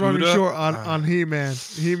is running short on He-Man.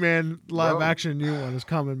 He-Man live action new one is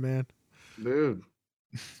coming, man. Dude,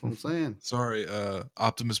 that's what I'm saying. Sorry,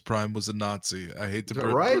 Optimus Prime was a Nazi. I hate to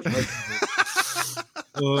burn. Right.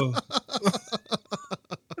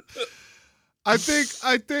 I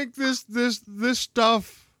think this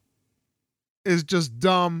stuff is just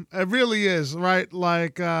dumb. It really is, right?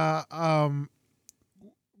 Like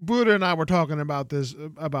Buddha and I were talking about this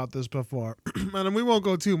before, and we won't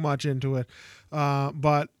go too much into it.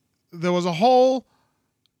 But there was a whole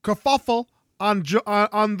kerfuffle on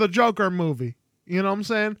the Joker movie. You know what I'm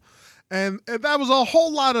saying? And that was a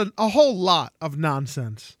whole lot of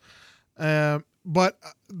nonsense. But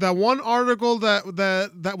that one article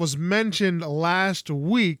that was mentioned last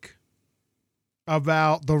week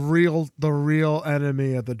about the real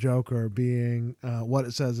enemy of the Joker being what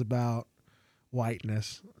it says about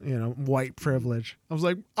whiteness, white privilege. I was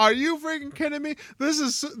like, are you freaking kidding me? This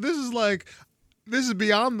is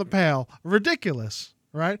beyond the pale, ridiculous,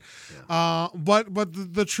 right? Yeah.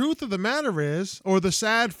 But the truth of the matter is, or the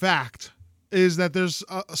sad fact is, that there's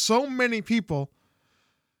so many people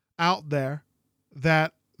out there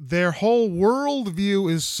that their whole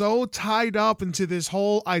worldview is so tied up into this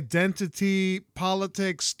whole identity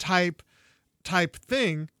politics type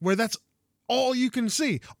thing, where that's all you can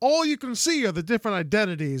see. All you can see are the different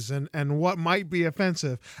identities and what might be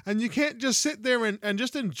offensive. And you can't just sit there and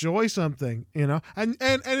just enjoy something, you know? And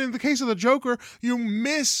in the case of the Joker, you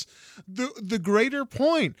miss the greater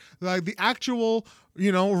point, like the actual,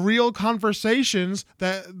 you know, real conversations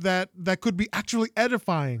that could be actually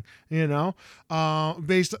edifying, you know,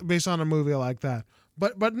 based on a movie like that.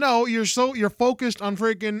 But no, you're focused on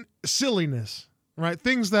freaking silliness, right?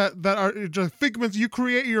 Things that are just figments. You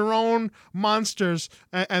create your own monsters,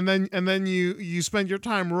 and then you spend your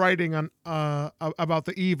time writing on about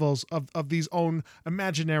the evils of these own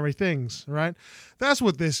imaginary things, right? That's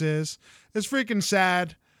what this is. It's freaking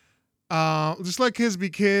sad. Just like Kids Be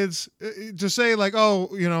Kids, to say like, oh,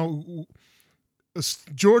 you know,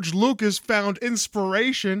 George Lucas found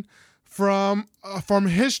inspiration from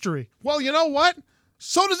history. Well, you know what?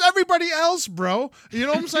 So does everybody else, bro. You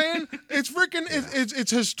know what I'm saying? It's freaking it's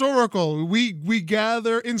historical. We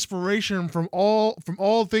gather inspiration from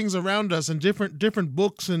all things around us and different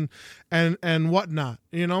books and whatnot.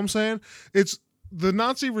 You know what I'm saying? It's the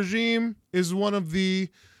Nazi regime is one of the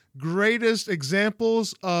greatest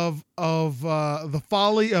examples of the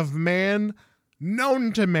folly of man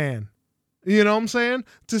known to man. You know what I'm saying?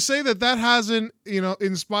 To say that hasn't, you know,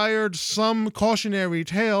 inspired some cautionary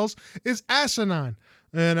tales is asinine,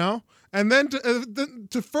 you know? And then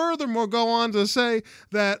to furthermore go on to say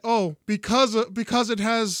that, oh, because it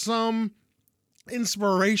has some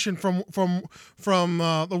inspiration from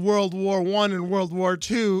the World War I and World War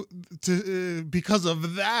II, because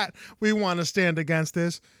of that, we want to stand against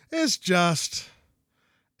this. It's just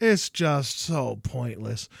so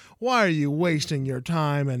pointless. Why are you wasting your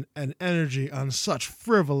time and energy on such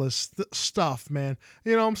frivolous stuff, man?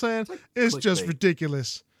 You know what I'm saying? It's just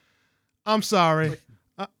ridiculous. I'm sorry.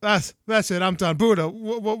 That's it. I'm done. Buddha,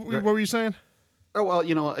 what were you saying? Oh, well,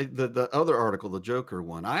 you know, the other article, the Joker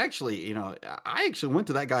one, I actually went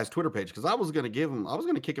to that guy's Twitter page because I was going to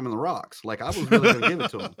kick him in the rocks. Like, I was really going to give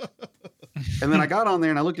it to him. And then I got on there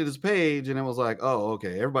and I looked at his page and it was like, oh,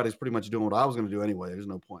 okay, everybody's pretty much doing what I was going to do anyway. There's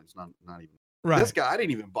no point. It's not even right. This guy, I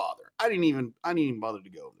didn't even bother. I didn't even bother to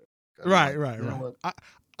go there. Right.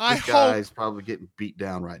 This guy's probably getting beat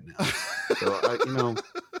down right now. So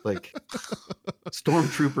like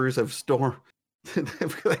stormtroopers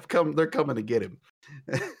they're coming to get him.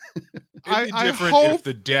 It'd be different if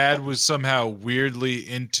the dad was somehow weirdly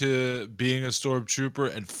into being a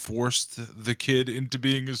stormtrooper and forced the kid into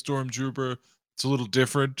being a stormtrooper. It's a little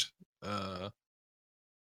different.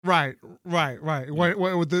 Right. When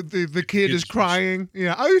the kid is crying.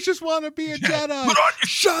 Yeah, I just want to be a Jedi.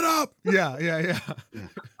 Shut up. Yeah.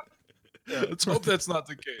 Let's hope that's not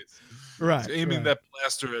the case. Right. He's aiming that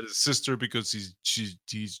blaster at his sister because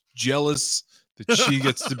he's jealous that she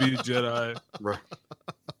gets to be a Jedi.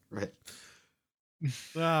 Right.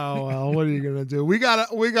 Oh well, what are you gonna do? We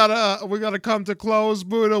gotta come to close.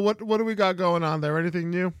 Buddha, what do we got going on there? Anything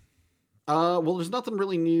new? Well, there's nothing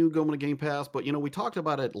really new going to Game Pass, but we talked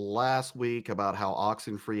about it last week about how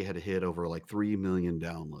Oxenfree had hit over like 3 million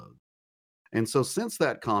downloads. And so since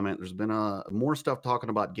that comment, there's been more stuff talking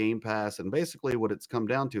about Game Pass, and basically what it's come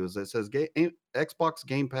down to is it says Xbox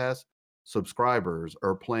Game Pass subscribers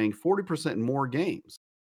are playing 40% more games.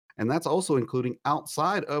 And that's also including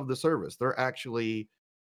outside of the service. The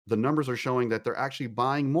numbers are showing that they're actually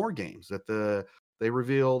buying more games. They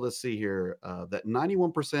reveal, let's see here, that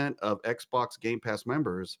 91% of Xbox Game Pass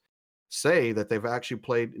members say that they've actually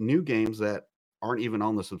played new games that aren't even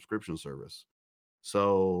on the subscription service.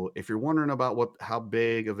 So if you're wondering about how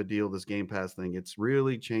big of a deal this Game Pass thing, it's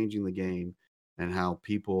really changing the game and how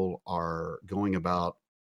people are going about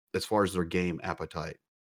as far as their game appetite.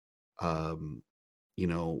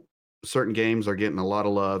 Certain games are getting a lot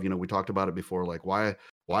of love. We talked about it before, like why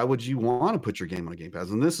would you want to put your game on a Game Pass?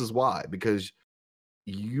 And this is why, because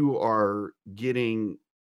you are getting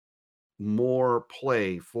more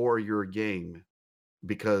play for your game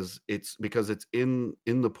because it's in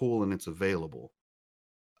the pool and it's available.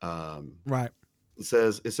 Right. It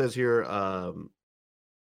says here, and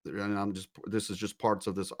this is just parts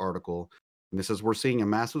of this article. And it says we're seeing a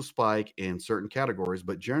massive spike in certain categories,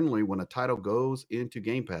 but generally when a title goes into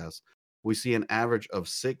Game Pass, we see an average of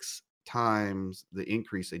 6 times the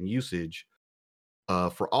increase in usage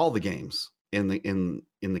for all the games in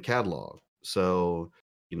the catalog. So,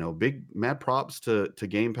 big mad props to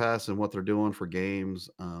Game Pass and what they're doing for games.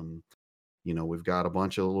 We've got a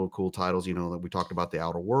bunch of little cool titles, that we talked about. The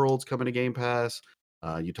Outer Worlds coming to Game Pass.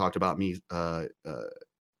 You talked about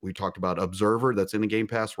we talked about Observer that's in the Game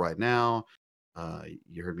Pass right now.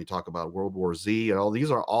 You heard me talk about World War Z.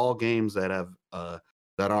 These are all games that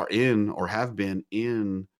are in or have been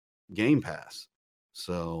in Game Pass.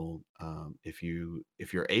 So if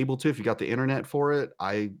you're able to, if you got the internet for it,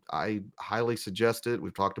 I highly suggest it.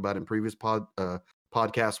 We've talked about it in previous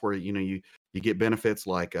podcasts where you get benefits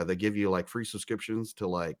like they give you like free subscriptions to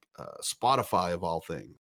like Spotify of all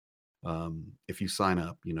things. If you sign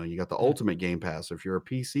up, you got the Ultimate Game Pass. If you're a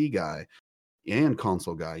PC guy and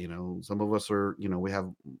console guy, some of us are, we have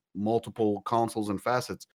multiple consoles and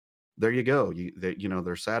facets. There you go.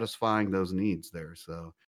 They're satisfying those needs there.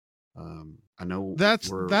 So I know that's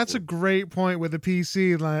a great point with the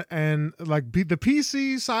PC, and like the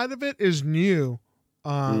PC side of it is new.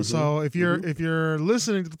 So if you're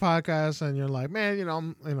listening to the podcast and you're like, man,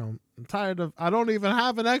 I'm tired of, I don't even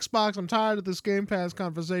have an Xbox, I'm tired of this Game Pass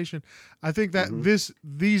conversation. I think that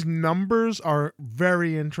these numbers are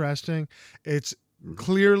very interesting. It's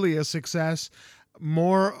clearly a success.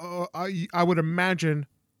 More, I would imagine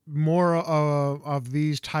more of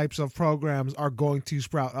these types of programs are going to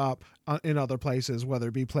sprout up in other places, whether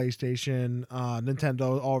it be PlayStation,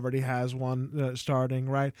 Nintendo already has one starting,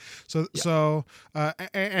 right? So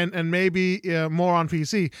and maybe more on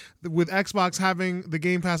PC. With Xbox having the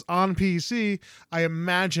Game Pass on PC, I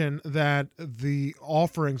imagine that the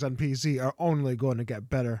offerings on PC are only going to get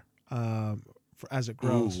better as it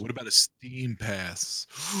grows. Ooh, what about a Steam Pass?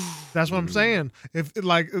 That's what I'm saying. If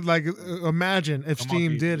like imagine if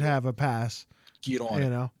Steam did have a pass. Get on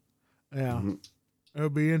it. Yeah. It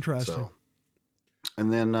would be interesting. So,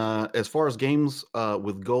 and then as far as games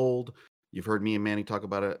with gold, you've heard me and Manny talk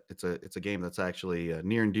about it. It's a game that's actually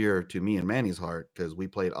near and dear to me and Manny's heart because we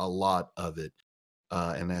played a lot of it,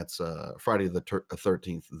 and that's Friday the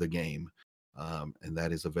 13th, the game. And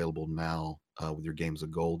that is available now with your games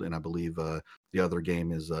of gold. And I believe the other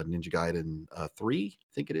game is Ninja Gaiden 3. I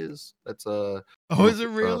think it is. That's is it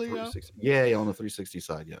really? Yeah, on the 360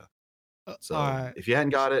 side. Yeah. So if you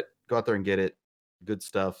hadn't got it, go out there and get it. Good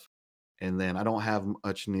stuff. And then I don't have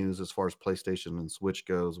much news as far as PlayStation and Switch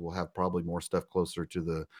goes. We'll have probably more stuff closer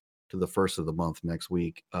to the first of the month next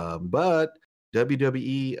week. But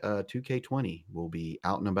WWE 2K20 will be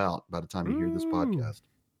out and about by the time you hear this podcast.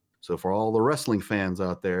 So for all the wrestling fans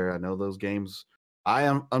out there, I know those games,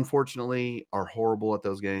 unfortunately are horrible at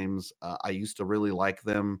those games. I used to really like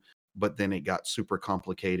them, but then it got super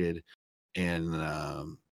complicated, and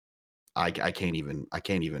I can't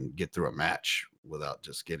even get through a match without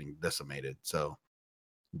just getting decimated. So,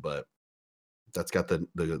 but that's got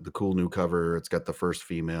the cool new cover. It's got the first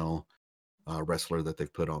female wrestler that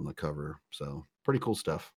they've put on the cover. So pretty cool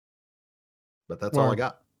stuff. But that's all I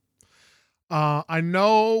got. I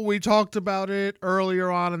know we talked about it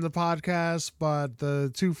earlier on in the podcast, but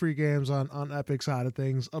the two free games on Epic side of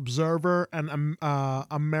things, Observer and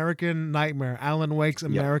American Nightmare, Alan Wake's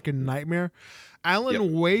American Nightmare.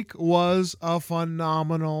 Alan Wake was a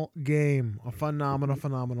phenomenal game,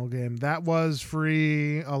 phenomenal game. That was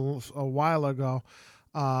free a while ago,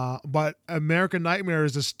 but American Nightmare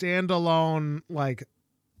is a standalone like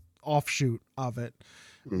offshoot of it,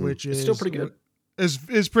 which is still pretty good.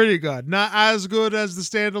 Is pretty good. Not as good as the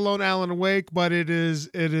standalone Alan Wake, but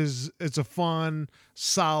it's a fun,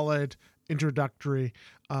 solid introductory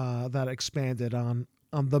that expanded on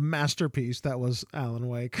the masterpiece that was Alan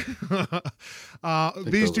Wake.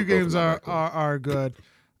 These two games are good.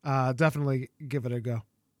 Definitely give it a go.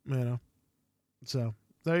 So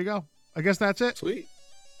there you go. I guess that's it. Sweet.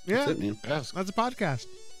 Yeah, that's it, man. That's a podcast.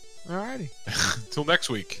 Alrighty. Until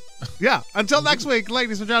next week. Yeah. Until next week,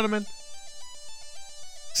 ladies and gentlemen.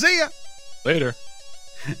 See ya. Later.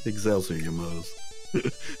 Excelsior, you moes.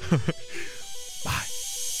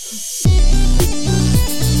 Bye.